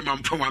was a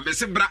Coraman Poma,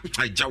 Messi Black,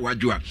 I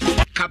Jawadua,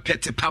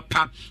 Capet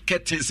Papa,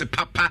 Kettins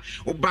Papa.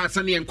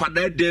 Obasani and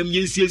Quadra dem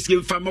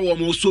Yensian Fama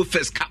almost so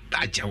first cap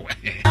that Jawa.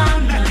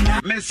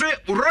 Messe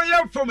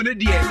Royal Formula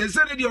dear, the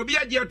Senate of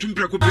Yadia to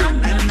Precope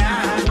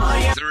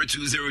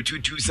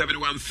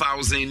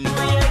 0202271000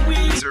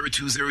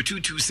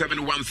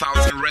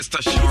 0202271000. Rest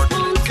assured.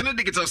 Can I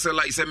get us a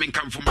license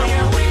come from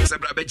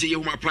Sabra Beji,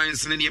 home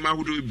appliance and Yama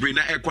who do bring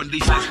air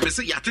conditioners? Messe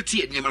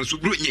Yatati and Yaman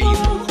Subruny.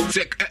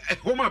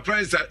 Home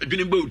appliance at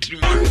been in boat.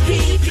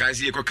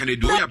 Guys, you can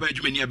do a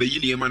Benjamin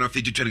Yabayini, a man of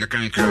 50 to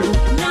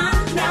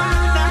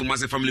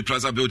Kumasi Family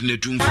Plaza building a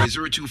room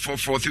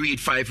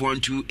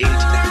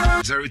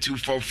 0244385128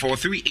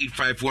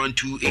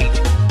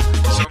 0244385128.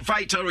 So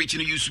vital rich in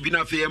used to be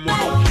na fair more.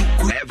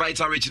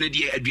 Vital rich in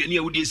the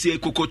Adriania would say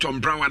Coco Tom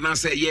Brown and I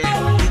say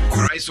yeah.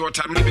 Rice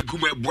water no be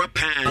come boa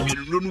pan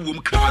you no wom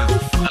kama.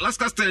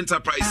 Alaska State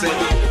Enterprise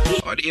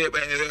or the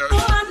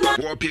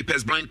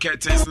wallpapers, blind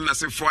curtains na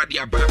say for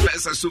the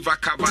best sofa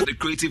cover, the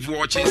creative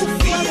watches,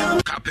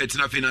 carpet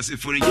na finance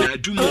for in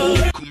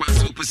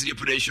Kumasi opposite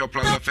Prudential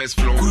Plaza first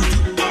floor.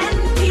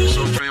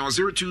 So from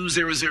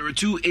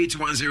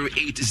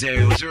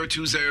 0200281080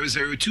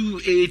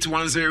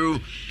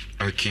 02002810.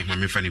 Okay,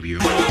 I'm funny with you.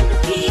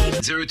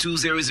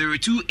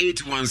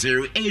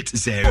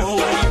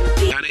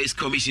 0200281080. Ghana is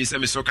commission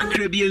semi soccer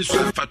Caribbean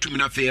so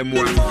Fatumina fair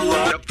more.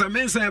 Dr.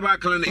 Mensa ba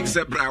clinic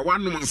zebra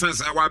one month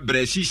since our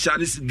breshi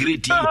shanis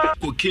gritty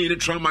cocaine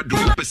trauma do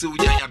person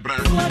we ya bra.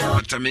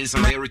 Dr. Mensa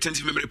my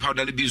retentive memory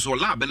powder be so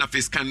lab na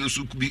face can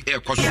so could be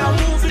air cost.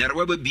 There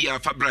will be a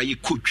fabra you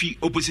could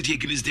opposite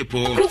against the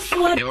poor.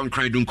 They on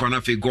cry don't corner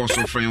fe go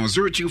so from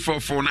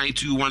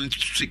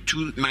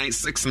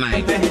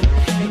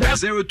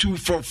 0244921269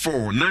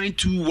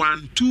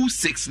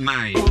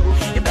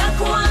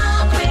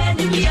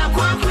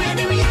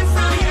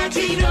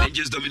 0244921269.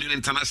 Angels Dominion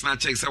International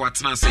checks our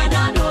tenancy.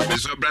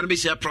 So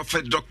Brandbishia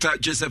Prophet Dr.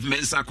 Joseph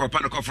Mensa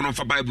Kwabena Kokofu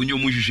for Bible New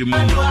Mujimu.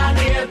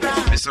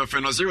 So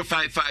friend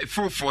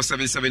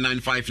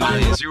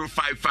 0554477959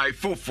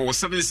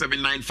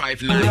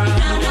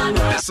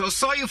 0554477959. So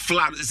soy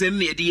flan is in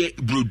near the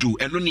brudu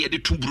and only the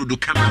two brudu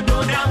kama.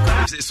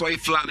 Say soy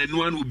flan and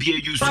one will be a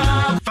use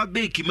for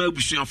baking my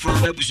bushing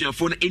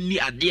phone any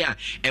idea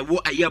and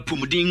what I have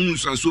pumuding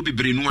so be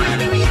brain one.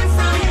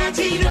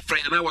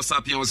 Friend and I was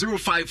up on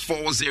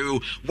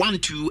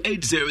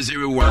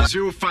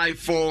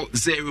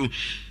 0540-128001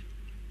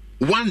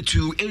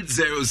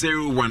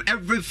 0540-128001.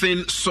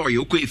 Everything soy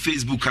okay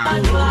Facebook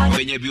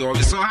when you be all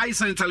so high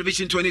sign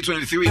television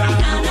 2023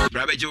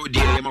 Brabejo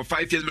dear my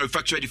 5 years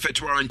manufacturer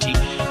defect warranty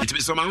it me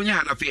so ma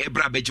unya na fe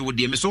Brabejo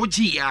dear me so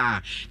ji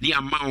ya ni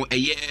amount a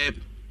year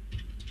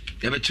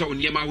ebe chow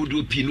niema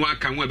hudu pinu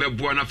aka ho ebe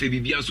boa na fe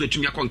bibia so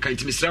atumi akonka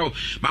ntimi srawo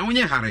ma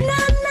wonye hare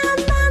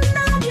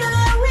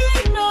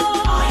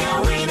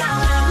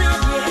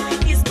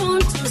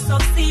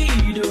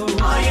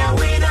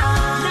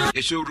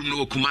a showroom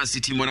no Kumasi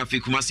Timona Fi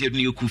Kumasi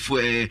New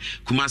Kufu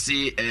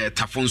Kumasi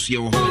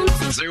Tafonsu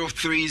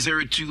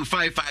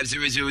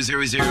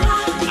 0302550000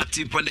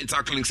 active pundit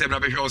tackling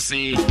Sebra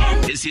saying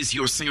this is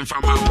your sin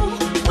from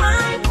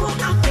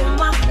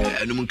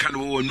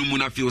Numukano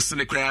Numuna feels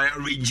Senecra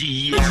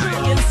Regi.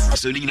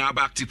 So Nina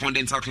back to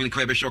Pondent Tackling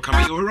Quebec Show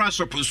coming over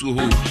Russia Punsu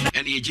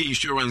and the AG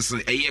Insurance,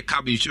 a year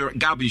cab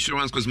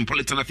insurance,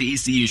 Cosmopolitan of the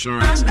EPA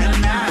Insurance. A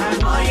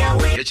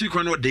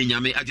Chicano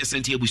Denyame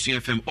adjacent here with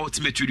FM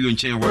Ultimate Radio in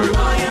Chain World.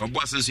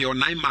 Bosses your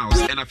 9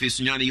 miles and a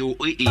Fisuniani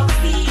OE.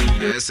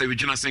 So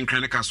Regina St.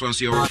 Cranica Swans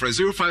your for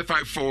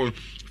 0554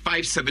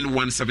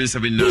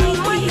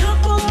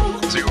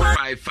 571779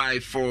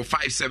 0554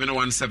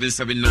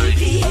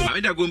 571779. I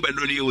made a go by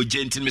no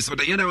gentle miss, but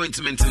the other went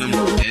to maintain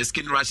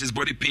skin rashes,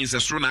 body pains,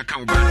 as soon as I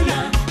come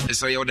back.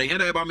 So you're the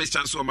head about Miss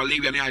Chance or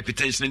malaria and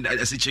hypertension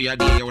as it's your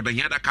idea, or the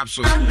head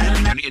capsules,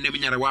 and the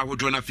enemy at a while who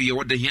draw a fear,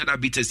 what the head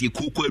beaters, you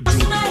cook and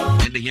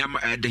the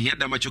head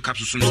that much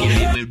capsules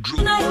here,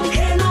 drew.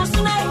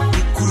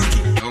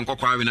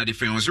 Kwabena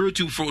different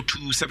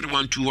 0242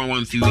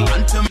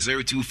 712113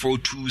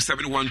 0242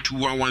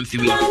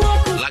 712113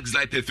 Lags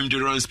Life perfume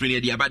deodorant spray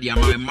the abadia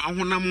ma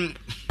honam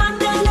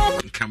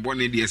carbon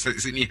the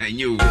sini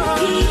hanyo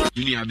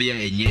uni abia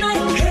enye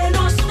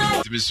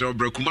Mr.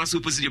 Brokumasu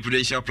Presidential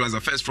Prudential Plaza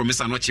first from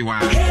Mr.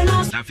 Nochiwa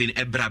nothing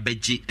ebra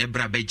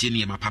beji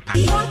ni ma papa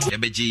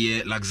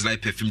ebeji Lags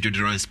Life perfume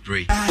deodorant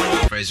spray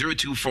for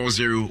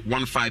 0240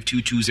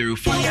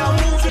 152204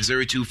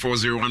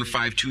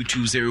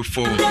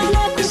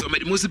 0240152204. So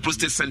many most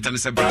prostate center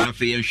is a brand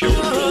fair show.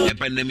 A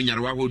pandemic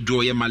will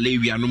draw your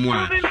malaria no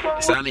more.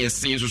 Sana is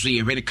saying so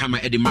you when come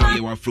at the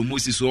Maria from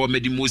Moses or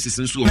Medimosis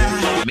and so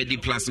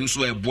Mediplas and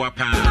so a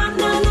boapa.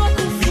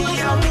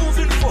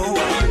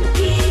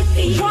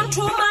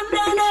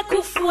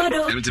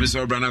 And to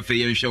Mr. Brana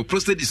Fair show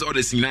prostate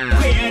disorders in now.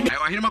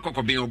 I hear my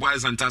cocoa being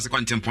boys and task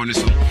quantum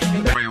poniso.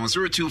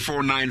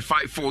 0249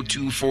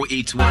 542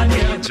 481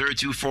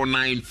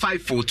 0249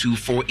 542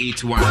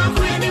 481.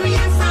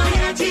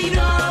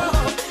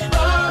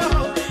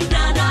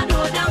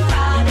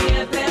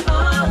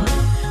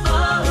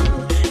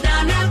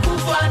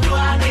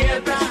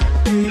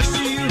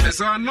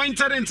 So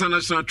Anointed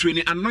International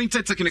Training,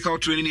 Anointed Technical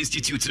Training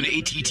Institute,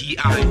 ATTI,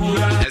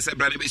 as a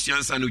brand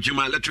emissions and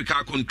Ujuma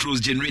electrical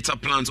controls, generator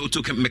plants,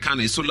 auto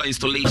mechanics, solar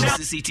installation,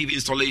 CCTV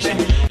installation,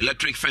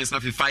 electric fence,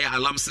 fire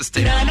alarm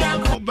system.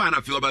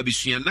 Obana feel about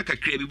Bishian, Naka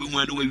Crabby,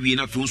 one way we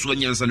enough from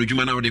Swanyans and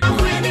Ujuma now. The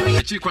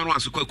Chikwan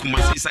was to call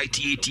Kumasi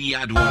ITAT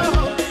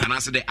Adwa, and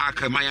answer the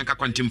Aka Mayanka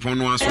Quantum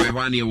Pono, so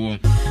 1 year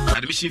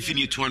admission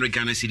fee 200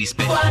 Ghana cedi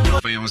spent.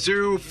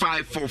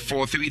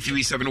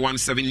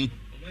 0544337172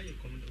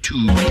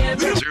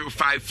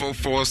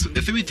 0544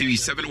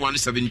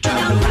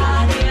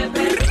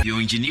 337172. Your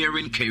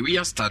engineering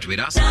career start with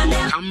us.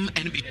 Come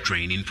and be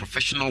trained in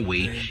professional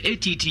way.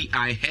 ATTI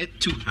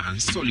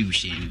head-to-hand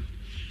solution.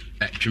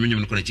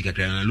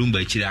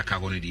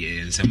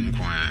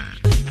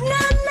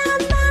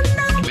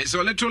 So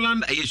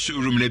Electroland, a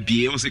showroom na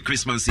be on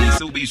Christmas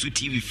so be so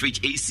TV, fridge,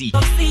 AC,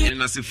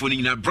 and as a phone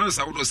in a brands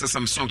out of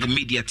some song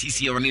media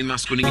TC on in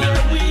masculine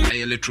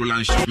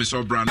Electroland shop,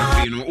 Mr. Brown,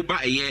 you know, Uba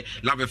a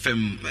Love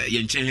FM,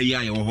 Yenchen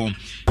Haya or home,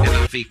 and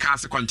a fake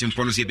cast quantum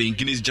policy being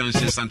Guinness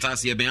Junction,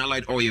 Santasia, being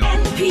allied oil,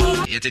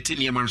 at a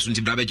 10-year Marson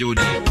to Brabba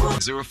Jody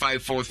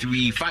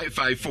 0543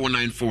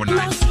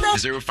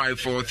 554949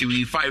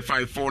 0543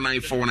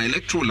 554949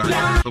 Electroland,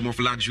 home of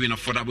luxury and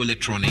affordable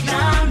electronics.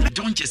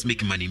 Don't just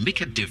make money,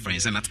 make a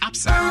difference, and at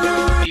Absa,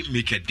 we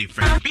make a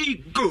difference.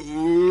 Big go!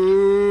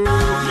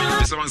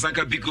 Mr.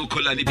 Sanka Biko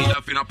Kola ni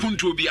bila fina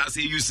punto bi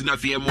ase use na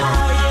fie mo.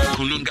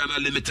 Kunungana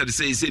Limited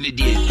says any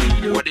day.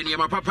 What the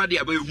name papa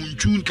dia boy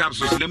hunchun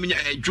capsules na munya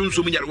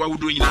junso munya wa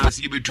wudo nyina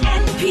ase betu.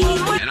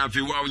 And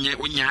afi wa onya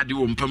ade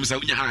wo mpam sa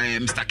onya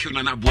Mr.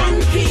 Kilna na boa.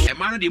 E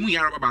ma na de mu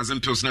yara baba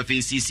pills na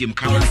fe CCM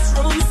camera.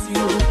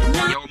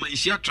 Ya o man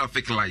share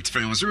traffic light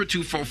from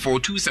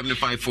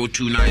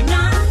 0244275429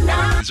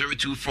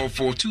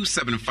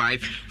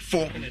 0244275429.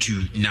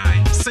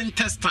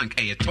 Centers tank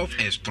a tough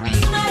air strong.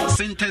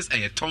 Centers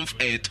a tough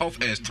air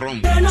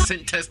strong.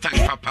 Centers tank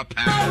papa.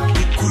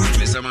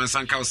 Mr.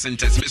 Mansanka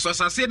Centers. Mr.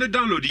 Sase the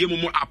download the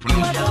Momo app no.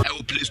 I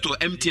will Play Store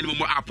MTN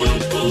Momo app no.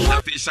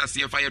 Na face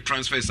see fire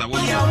transfers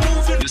away.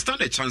 You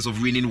stand a chance of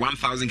winning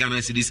 1,000 Ghana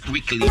cedis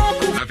quickly.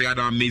 Have had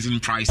amazing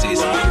prices.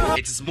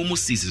 It is Momo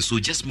season, so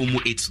just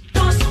Momo it.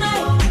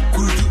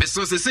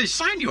 So they say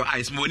shine your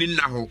eyes morning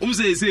now.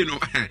 Say no.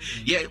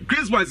 Yeah,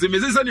 Christmas the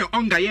message on your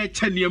onga ye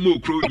 10 year mo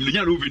crew in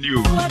the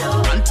revenue.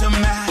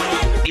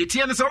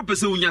 Etienne so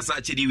person unya sa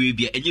chedi we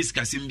bia enyi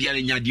skasim bia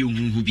nya de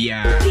hu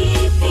bia.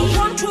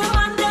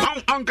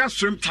 Onga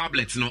shrimp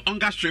tablets no,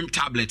 onga shrimp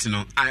tablets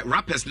no. I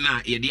rappers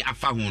na ye di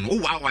afa ho no. O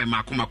wa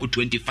mako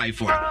 25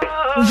 for.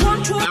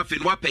 Na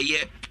fin wa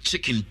pay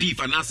chicken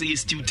beef and I say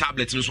stew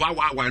tablets no so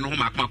wa no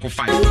mako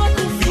 5.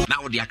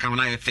 Now the account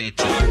na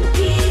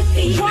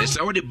 30.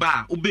 So the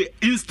bar ube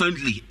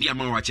instantly the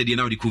amount wa chedi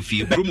na the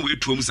coffee. Bromo we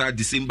tuom sa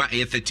December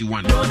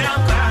 31.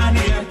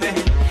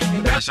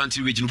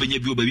 Ashanti region benye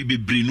bi obabi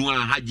bebre no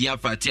a Hajia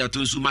Fatia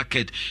Tonsu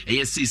market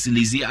ASC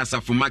Lizi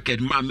Asafo market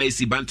Ma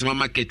Mercy Bantama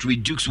market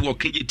Redux Walk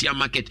KJT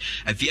market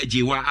Afia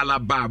Jewa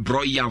Alaba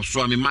Broya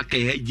Swami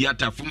market Hajia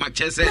Tafuma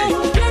Chese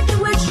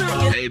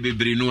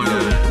bebre no a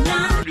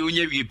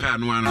onye wi pa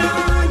no ano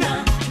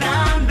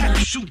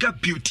Sugar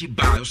Beauty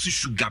Bar, also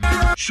Sugar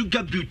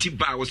Beauty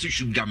Bar, also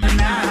Sugar.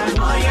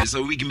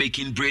 So wig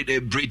making,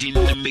 braiding,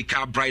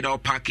 makeup, bridal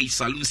package,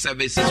 salon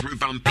services,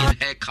 revamping,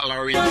 hair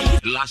coloring,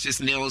 lashes,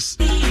 nails.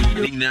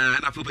 And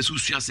I feel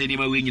so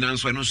anymore when you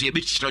answer. I don't see a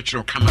bit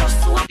structural camera.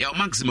 Your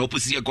maximum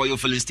opposite a goyo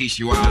filling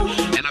station you are.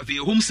 And I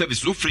feel home service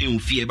so free and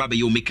fear baby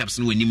your makeups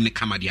no in the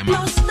camera.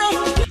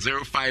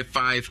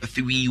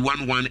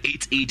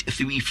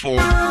 055-311-8834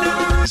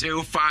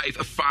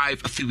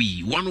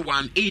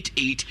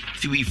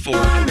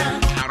 055-311-8834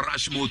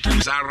 Arash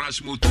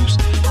Motus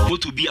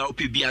Motu be our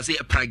PB as a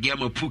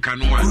pragama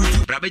Pukanoa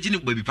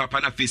Rabajin baby papa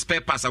na face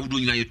papers I would do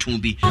in your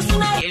tombi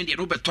and the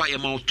Robert Toy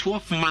amount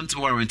 12 months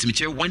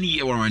warranty 1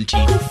 year warranty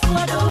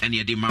and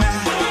your demand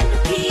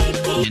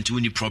and to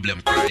any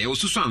problem I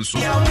also so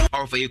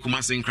offer you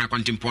commencing crack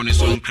on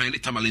timpones on kind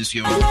of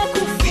tamalencio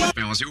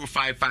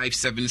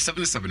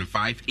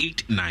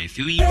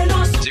 0557775893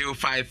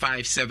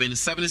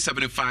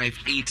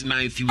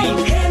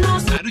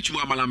 0557775893 I do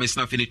you mama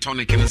snuff in a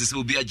tonic and this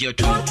will be a jet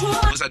to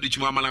was I do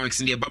you mama in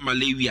the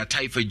Malawi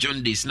typhoid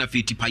John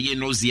snuffy tipaye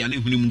nosy and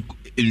in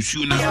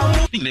sooner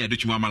in there do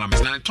you mama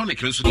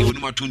tonic and so you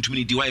know to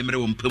me do I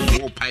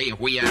remember pay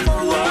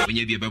when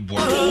you be a boy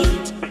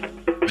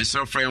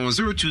Mr. Frey on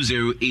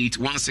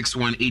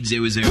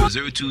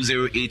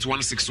 0208-161-800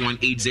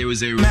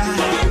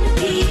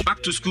 0208-161-800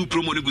 Back to school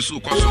promo ni gusu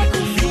koso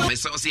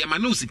Mr. Say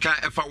Manosika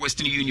FA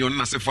Western Union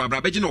na se for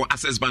Abrabeji no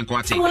Access Bank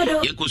wate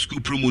Yenko school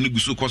promo ni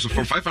gusu koso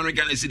for 500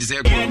 Ghana cedis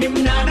ego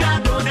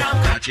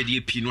Ache di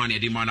epi no ane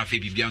de ma na fe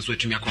bibia nso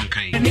atumi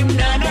akonkan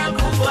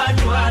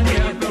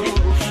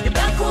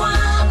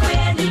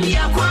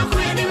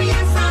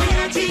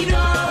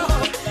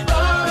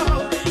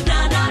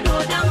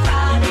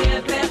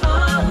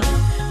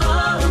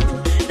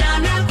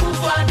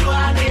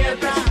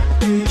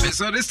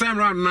So this time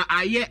round,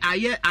 I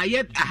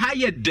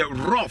hired the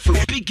rough,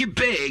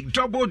 big,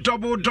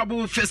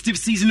 double festive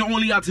season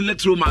only at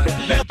Electroma.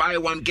 Buy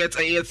one, get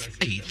a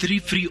 3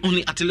 free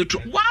only at Electro.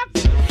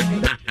 What?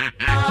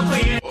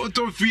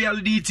 Auto free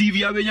LED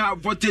TV, I mean, you have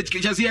voltage,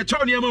 just here,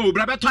 Tony Mo,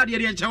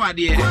 Brabatadi and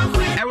Chawadi.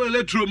 I will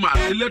Electroma.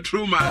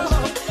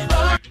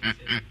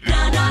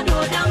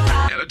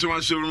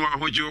 Electroma showroom, I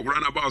want you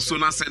run about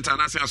Sona Center,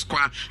 National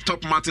Square,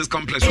 Top Martins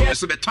Complex,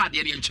 so the Tadi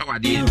and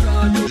Chawadi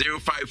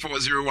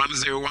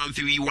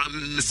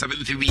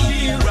 054010137173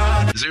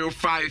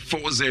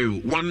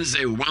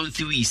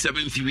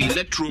 0540101373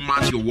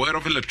 Electromat, your word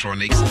of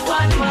electronics.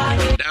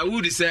 That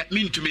would say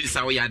mean to me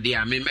Sawi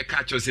idea, me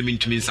catch us mean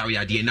to me Sawi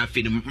idea,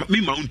 nothing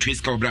me mount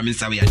trace cobra in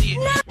Sawi idea.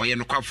 Why you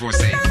no quite for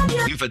say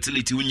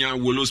infertility when you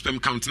will sperm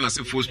counting as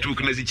a full stroke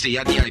and as it's a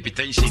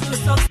hypertension.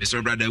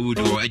 Mr. Brother Wood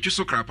or I just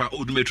so crap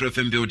old Metro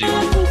FM building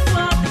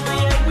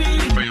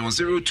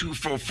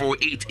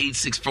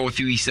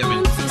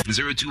 0244886437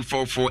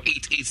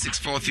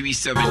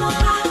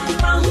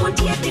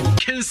 0244886437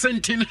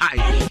 Kensington High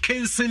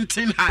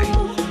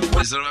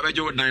Mr.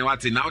 Rabajo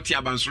Naiwati now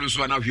Tiaban Sulu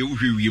and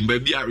you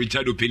baby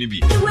Richard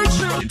Openibi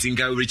and think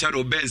Richard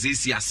Obenz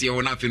is Yasi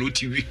or nothing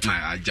TV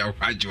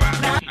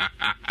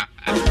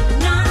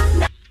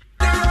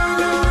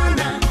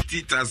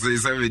Tita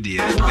says every day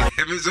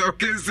Mr.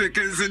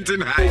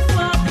 Kensington High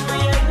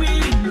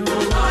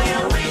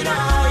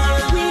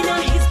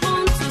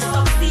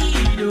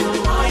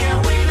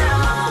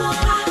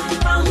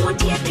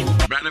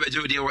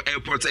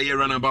Airport a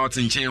runabout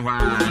in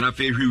Chenhua and a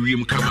fair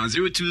room come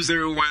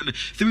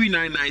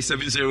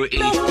 0201-399-708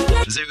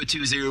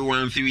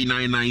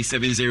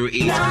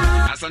 0201-399-708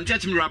 as I'm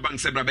touching Rabank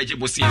said Rabaji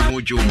Bosia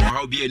Mojo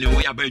how be any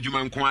way about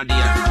Juman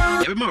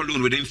Quadia every more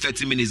alone within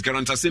 30 minutes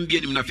guarantee same be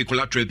any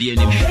Naficola Trebi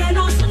enemy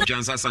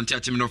Jansa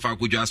Santiatim of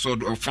Akuja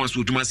sword of France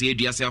to Masi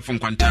Diasa from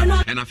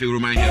Quanta and I feel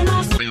remind him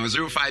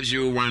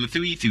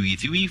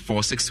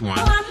 0501-333-461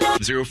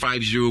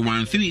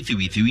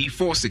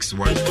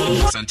 0501-333-461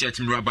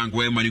 Santiatim Rabank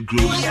where money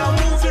grows.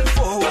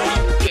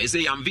 I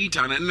say Yam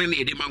Vita and then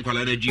the man called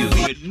a Jew.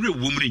 Real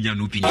woman in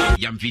Yanupi.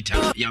 Yam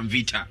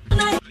Vita.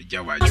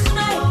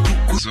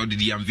 So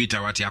did Yam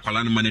Vita what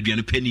Yakolan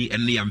Manadian Penny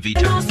and Yam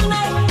Vita.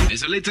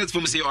 As a latest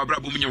from say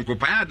Abrabumian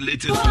Copad,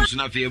 latest from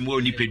Sunafi and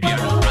Woni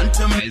Pediano.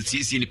 As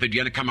you see in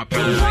Pediana come up,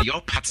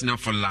 your partner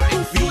for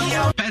life.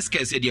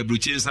 Pesca said your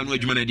brutus and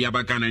Wedgman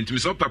Diabacana and to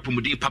Miss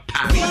Opapumudi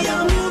Papa.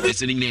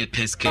 Listening near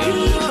Pesca.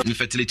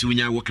 Infertility when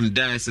you're working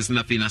dice is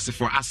nothing as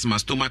for asthma,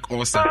 stomach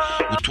ulcer.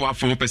 Utwa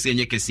from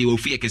Pesenia Cassi, or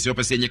Fia Cassi,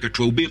 Pesenia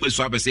Catro, Baby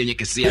Swab Pesenia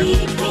Cassia.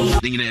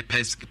 Ding a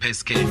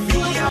pesca.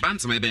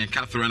 Bantam and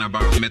Catherine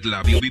about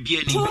Medlab. You'll be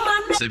any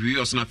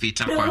Sevios Nafi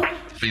Tapa.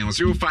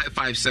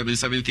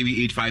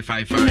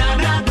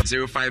 0557738555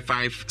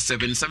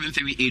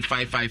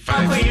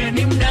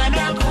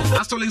 0557738555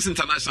 Astolinks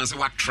International say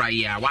what try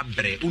ya, what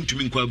bre,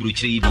 untumi nkwa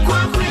bruchiri.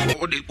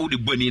 Ode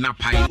boni na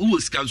pai, u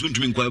scans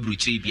untumi nkwa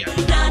bruchiri bia.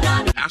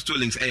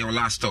 Astolinks eh your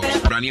last stop.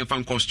 Brand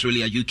from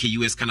Australia, UK,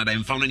 US, Canada,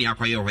 and found any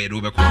acquire where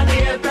over.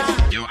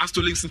 Your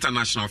Astolinks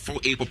International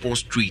 4A Popo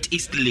Street,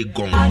 East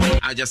Legon.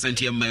 I just sent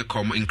here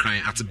Melcom and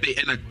crying at a bay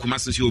and a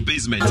Kumasis your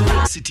basement,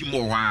 City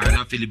Moa, and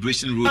a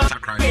Celebration Road,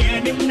 Takra.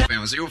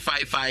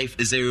 055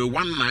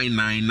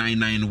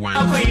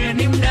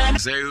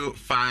 0199991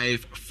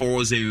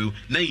 0540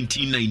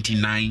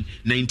 1999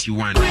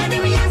 91.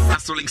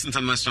 Astolinks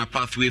International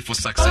Pathway for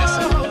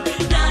Success.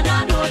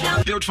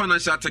 Build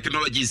financial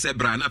technology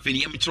zebra na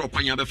fini yemtro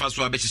kwanya be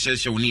faso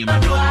abehye onima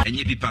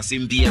enye pipa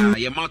sembia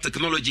ye mount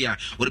technology a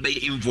wo be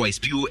invoice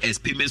POS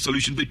payment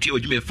solution be twa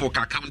odwuma for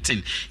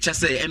accounting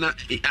chese ena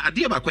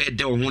ade ba kwa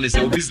de ho ne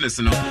se business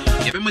no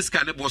ye be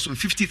musika ne bo so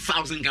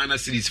 50,000 Ghana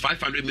cedis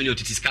 500 million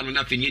titis kan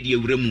na fini de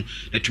ewura mu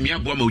na tumi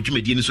abo ma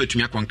odwuma die ne so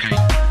tumi akonkan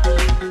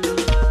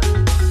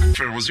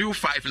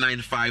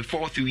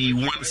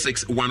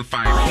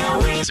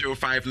 0595431615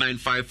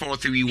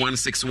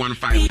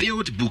 0595431615.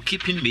 Build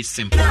bookkeeping made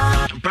simple.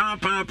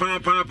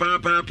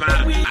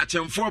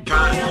 Achemfo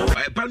pa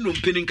panum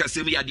pinning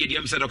kasem ya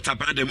dedem se Dr.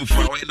 Pandem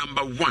for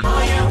number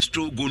 1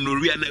 stroke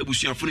gonorrhea na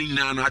ebusuafo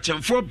nyina no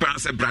achemfo pa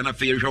se brana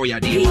fe hwe ya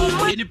de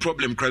any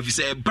problem cry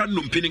say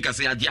panum pinning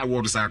kase ya de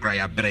award sa cry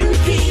ya bre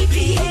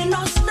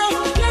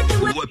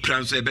what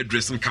plans be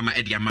dressing kama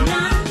ediama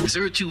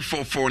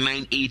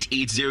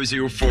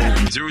 0244988004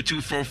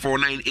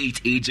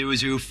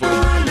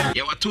 0244988004.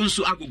 Yeah,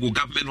 Watunsu Agogo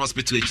Government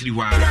Hospital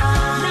Chiriwa.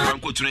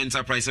 Banco to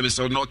Enterprise,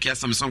 so Nokia,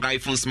 Samsung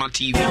iPhone, Smart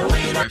TV,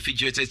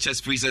 refrigerated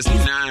chest freezers,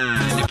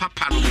 the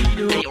papa,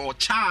 or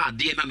cha,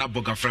 the Nana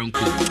Boga Franco.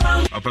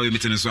 I'll probably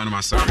meet in this one of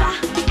my son.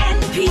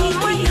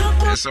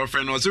 So,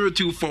 friend,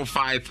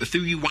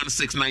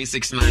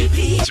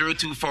 0245316969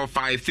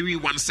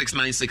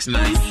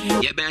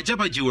 0245316969. Yeah, Ben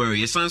Jabba Jewelry,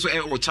 your son's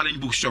or challenge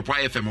bookshop,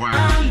 YFM.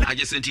 I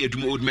just sent you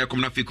to old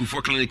Malcolm Nafiku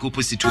for clinical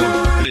opposite.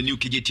 The new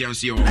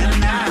KGTNCO.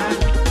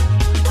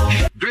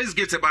 Grace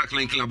gets a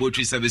backlink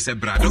laboratory service.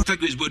 Dr.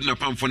 Grace Borden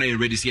upon for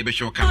ready see a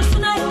show.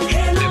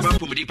 Never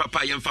put me papa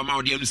and from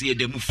our DMC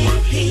de Mufo.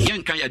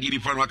 Young Kaya Dibi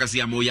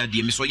Ponwakasia Moya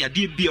Dim, so ya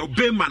did be a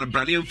Beman,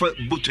 Bradian for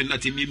Button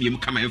Natimium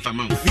coming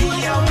from out.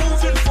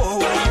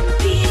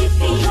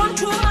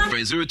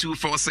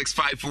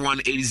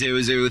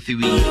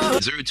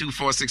 0246518003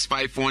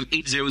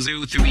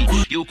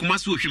 0246518003. You come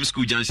as William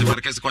School Junction for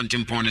the Cas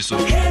Quantum Porneso.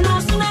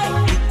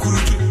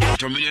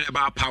 Dominion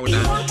about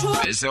powder.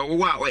 So,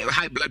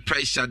 high blood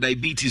pressure,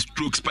 diabetes,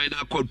 stroke,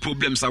 spinal cord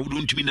problems. I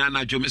wouldn't mean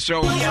Nana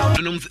Jomiso.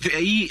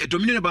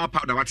 Dominion about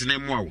powder. What's the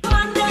name? Wow.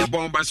 The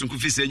bomb by some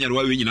coffee saying you're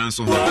wearing an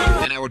answer.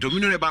 And I would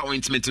dominion about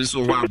ointment and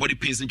so on. Body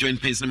pains and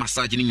joint pains and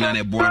massaging in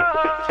a boy.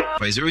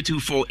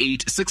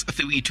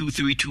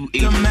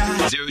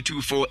 0248632328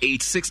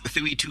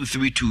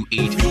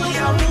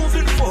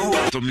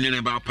 0248632328. Dominion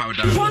about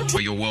powder for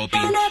your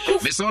well-being.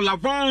 Miss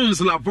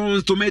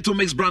Lavons, tomato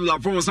mix brand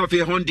Lavons, have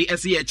a Hondi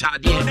SEH.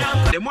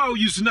 The more you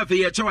use enough a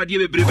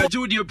chawadi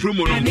brevajudi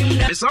promo.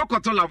 Miss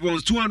Okoto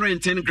Lavons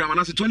 210 gram and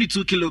that's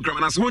 22 kilogram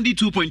and that's only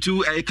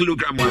 2.2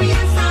 kilogram.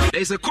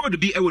 There's a code to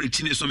be able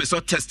to so Miss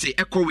test it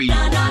echo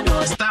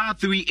star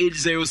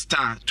 380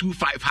 star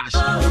 25 hash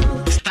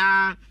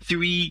star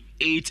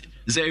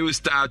 380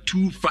 star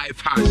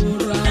 25 hash.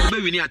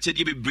 Maybe we need to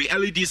check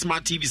LED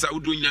smart TVs. I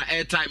would do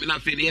airtime and I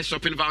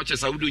shopping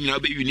vouchers. I would do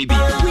baby.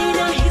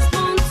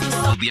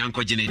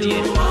 Bianco Geneti.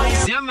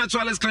 Siam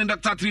Naturalist Clinic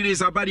Doctor 3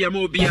 days abadi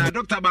amobia.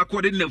 Doctor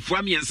Bako didn't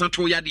Fwami and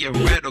Santo Yadi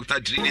where Doctor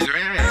 3 days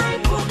rare.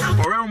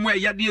 Or where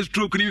Yadi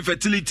stroke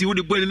infertility would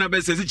the boy in a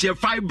best as it's a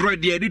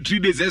fibroid the 3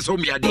 days as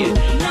home Yadi.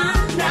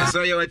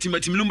 So you're a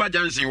Timothy Lumba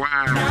Johnson.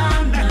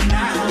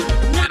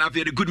 And I've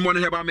had a good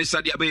morning about my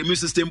study about immune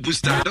system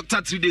booster.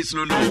 Doctor 3 days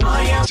no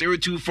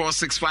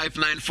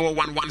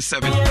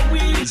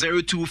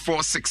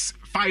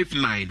 0246594117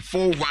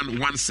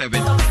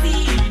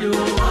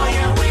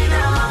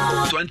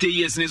 0246594117. 20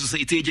 years in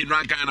society in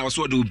rank and I was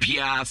what do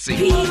BRC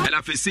and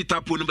I sit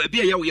up on baby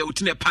ya we out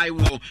in a pie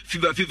war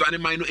fever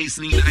and minor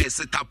acing I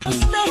set up.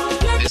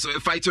 So a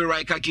fighter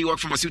right kaki work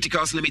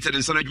pharmaceuticals limited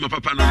and Sanajuma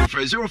Papa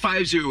number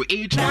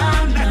 0508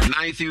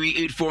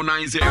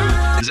 938490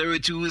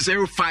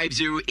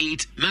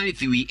 020508938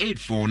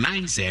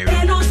 938490.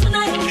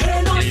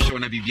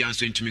 Shona Bibian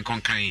so into me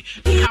conkai.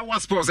 I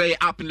was supposed to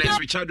up next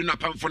Richard do not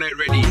pump for it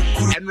ready.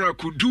 And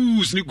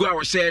Rakudus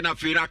Nigua share na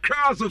fira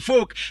crowds of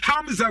folk.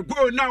 How is that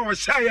go now?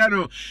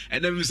 Sayano,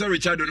 and then Mr.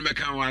 Richard don't make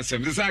one. The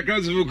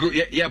Sacros book,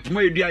 yeah,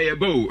 Pomedia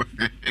bow.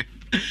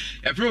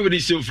 Everybody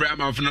show from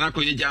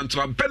Nanako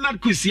Janto, Bernard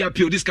Kusia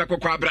Pio, this Kakwa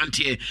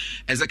Brantier,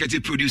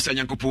 executive producer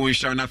Yankopo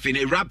Shana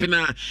Fine,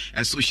 Rapina,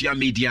 social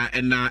media,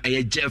 and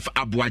Jeff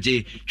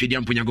Abuaje,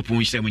 Julian Punyagopo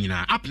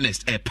Shamina. Up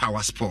next, a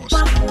power sports.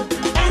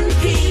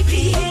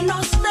 NPP no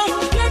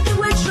snake, let the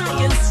way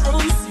try and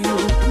froze you.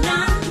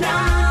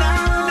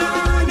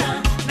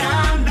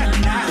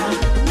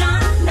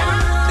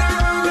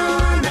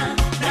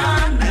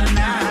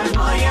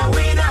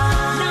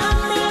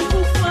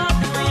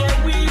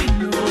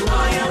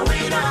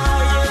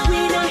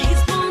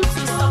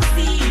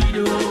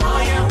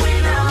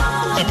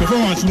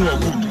 performance no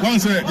good. One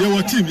say you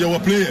were team, you were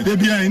player. They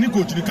be any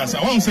coach in Casa.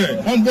 One say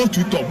one ball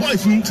two top.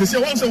 Boys, say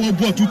one say one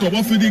ball two top.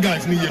 What for the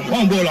guys need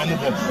one ball and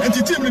move. And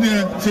the team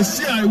there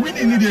say I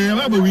winning there,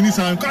 but we need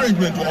some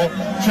encouragement to all.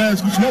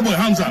 Small boy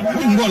Hamza,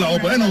 we ball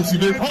out, but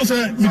NLC. One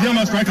say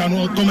medium striker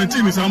no. Tom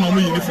team is how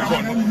we in the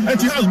football.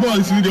 And he has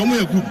balls in the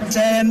only good.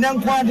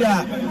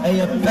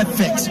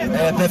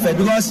 Perfect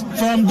because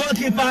from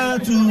goalkeeper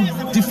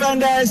to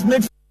defenders,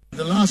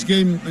 the last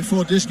game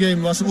before this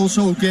game was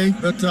also okay,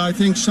 but I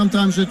think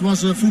sometimes it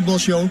was a football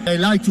show. They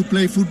like to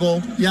play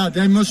football. Yeah,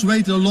 they must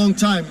wait a long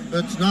time,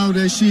 but now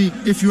they see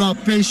if you are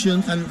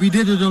patient, and we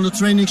did it on the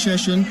training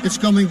session, it's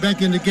coming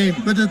back in the game.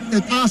 But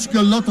it asks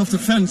a lot of the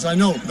fans, I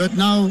know, but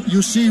now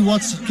you see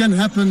what can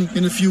happen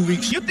in a few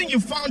weeks. You think you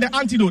found the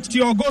antidote to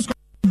your goal?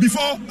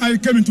 Before I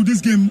came into this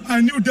game, I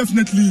knew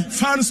definitely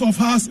fans of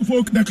Haas,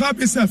 the club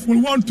itself,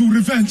 will want to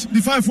revenge the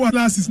 5-4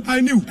 losses.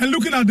 I knew. And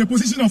looking at the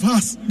position of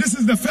Haas, this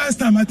is the first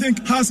time I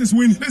think Haas is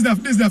winning. This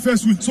is their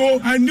first win. So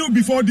I knew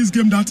before this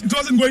game that it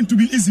wasn't going to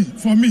be easy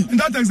for me. And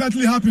that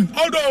exactly happened.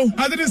 Although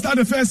I didn't start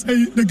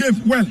the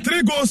game well.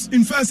 3 goals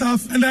in first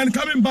half, and then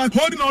coming back,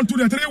 holding on to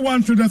the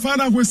 3-1 to the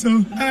final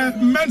whistle,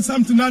 meant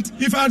something that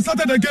if I had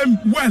started the game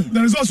well, the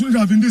results would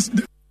have been this.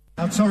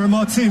 Lautaro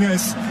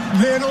Martinez,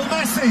 Lionel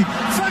Messi,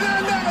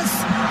 Fernandez,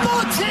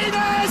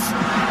 Martinez,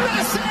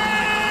 Messi!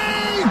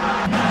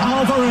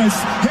 Alvarez,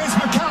 here's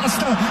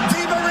McAllister,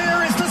 Di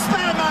Maria is the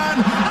spare man,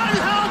 and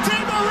how Di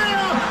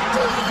Maria,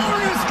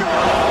 glorious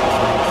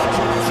goal!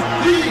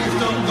 Please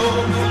don't go,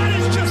 that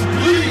is just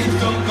please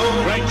don't go.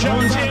 Ray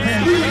Jones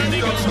here, early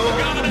goal for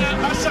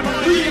Ghana,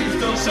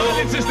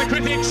 silences the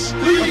critics.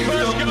 The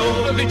first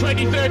goal of the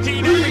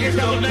 2013 Africa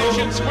Cup of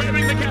Nations,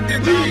 wearing the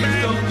captain's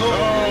armband. Oh,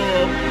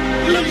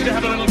 loves to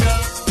have a little go.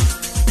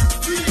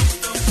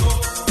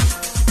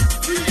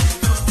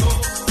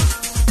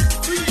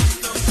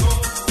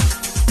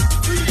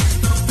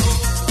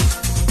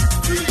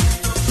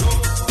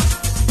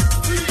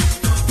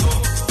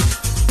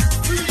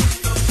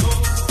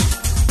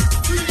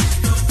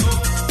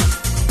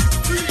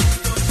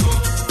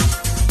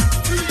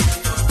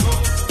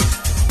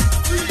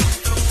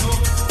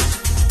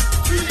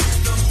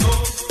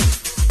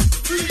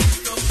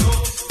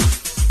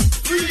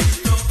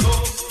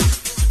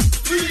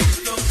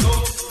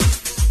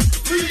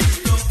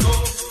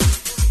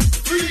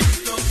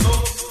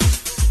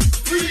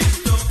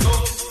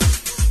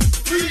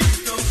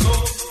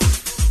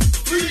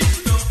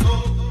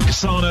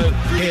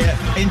 Here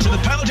into the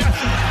penalty. Goal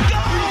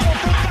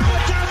from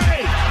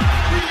Balotelli!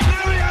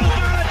 Mario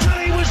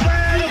Balotelli was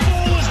there. The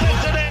ball was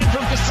lifted in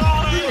from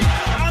Cassano,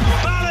 and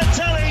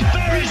Balotelli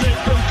buries it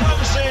from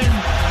close in.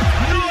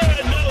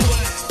 Nowhere.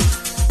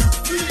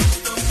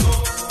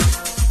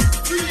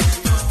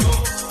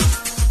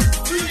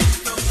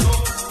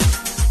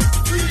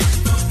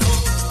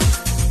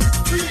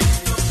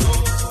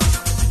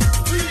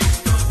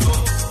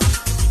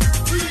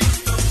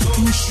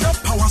 Nsure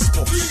Power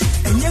Sports.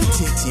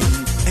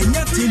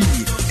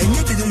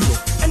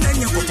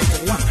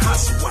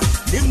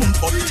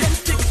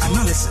 Authentic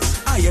analysis.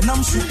 I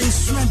am so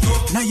instrumental.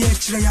 Now you're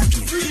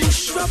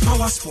Nsure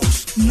Power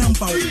Sports #1.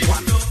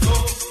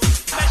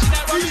 Messi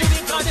now runs to the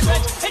inside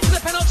defence, into the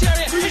penalty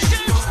area. He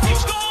shoots, he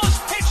scores,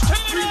 it's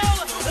 2-0.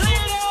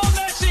 Lionel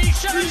Messi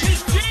shows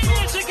his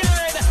genius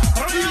again.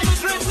 Real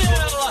Madrid 0,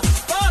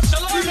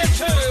 Barcelona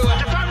 2.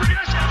 To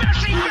Fabregas,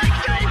 Messi, big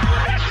game.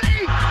 Messi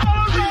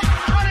follows up,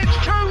 and it's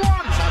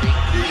 2-1.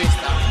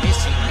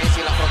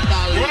 Messi la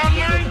frontale.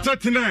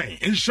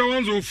 109.39 in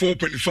Shawans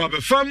 4.5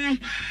 FM.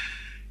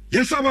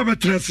 Yes, I'm a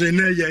better say,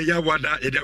 yeah, wada.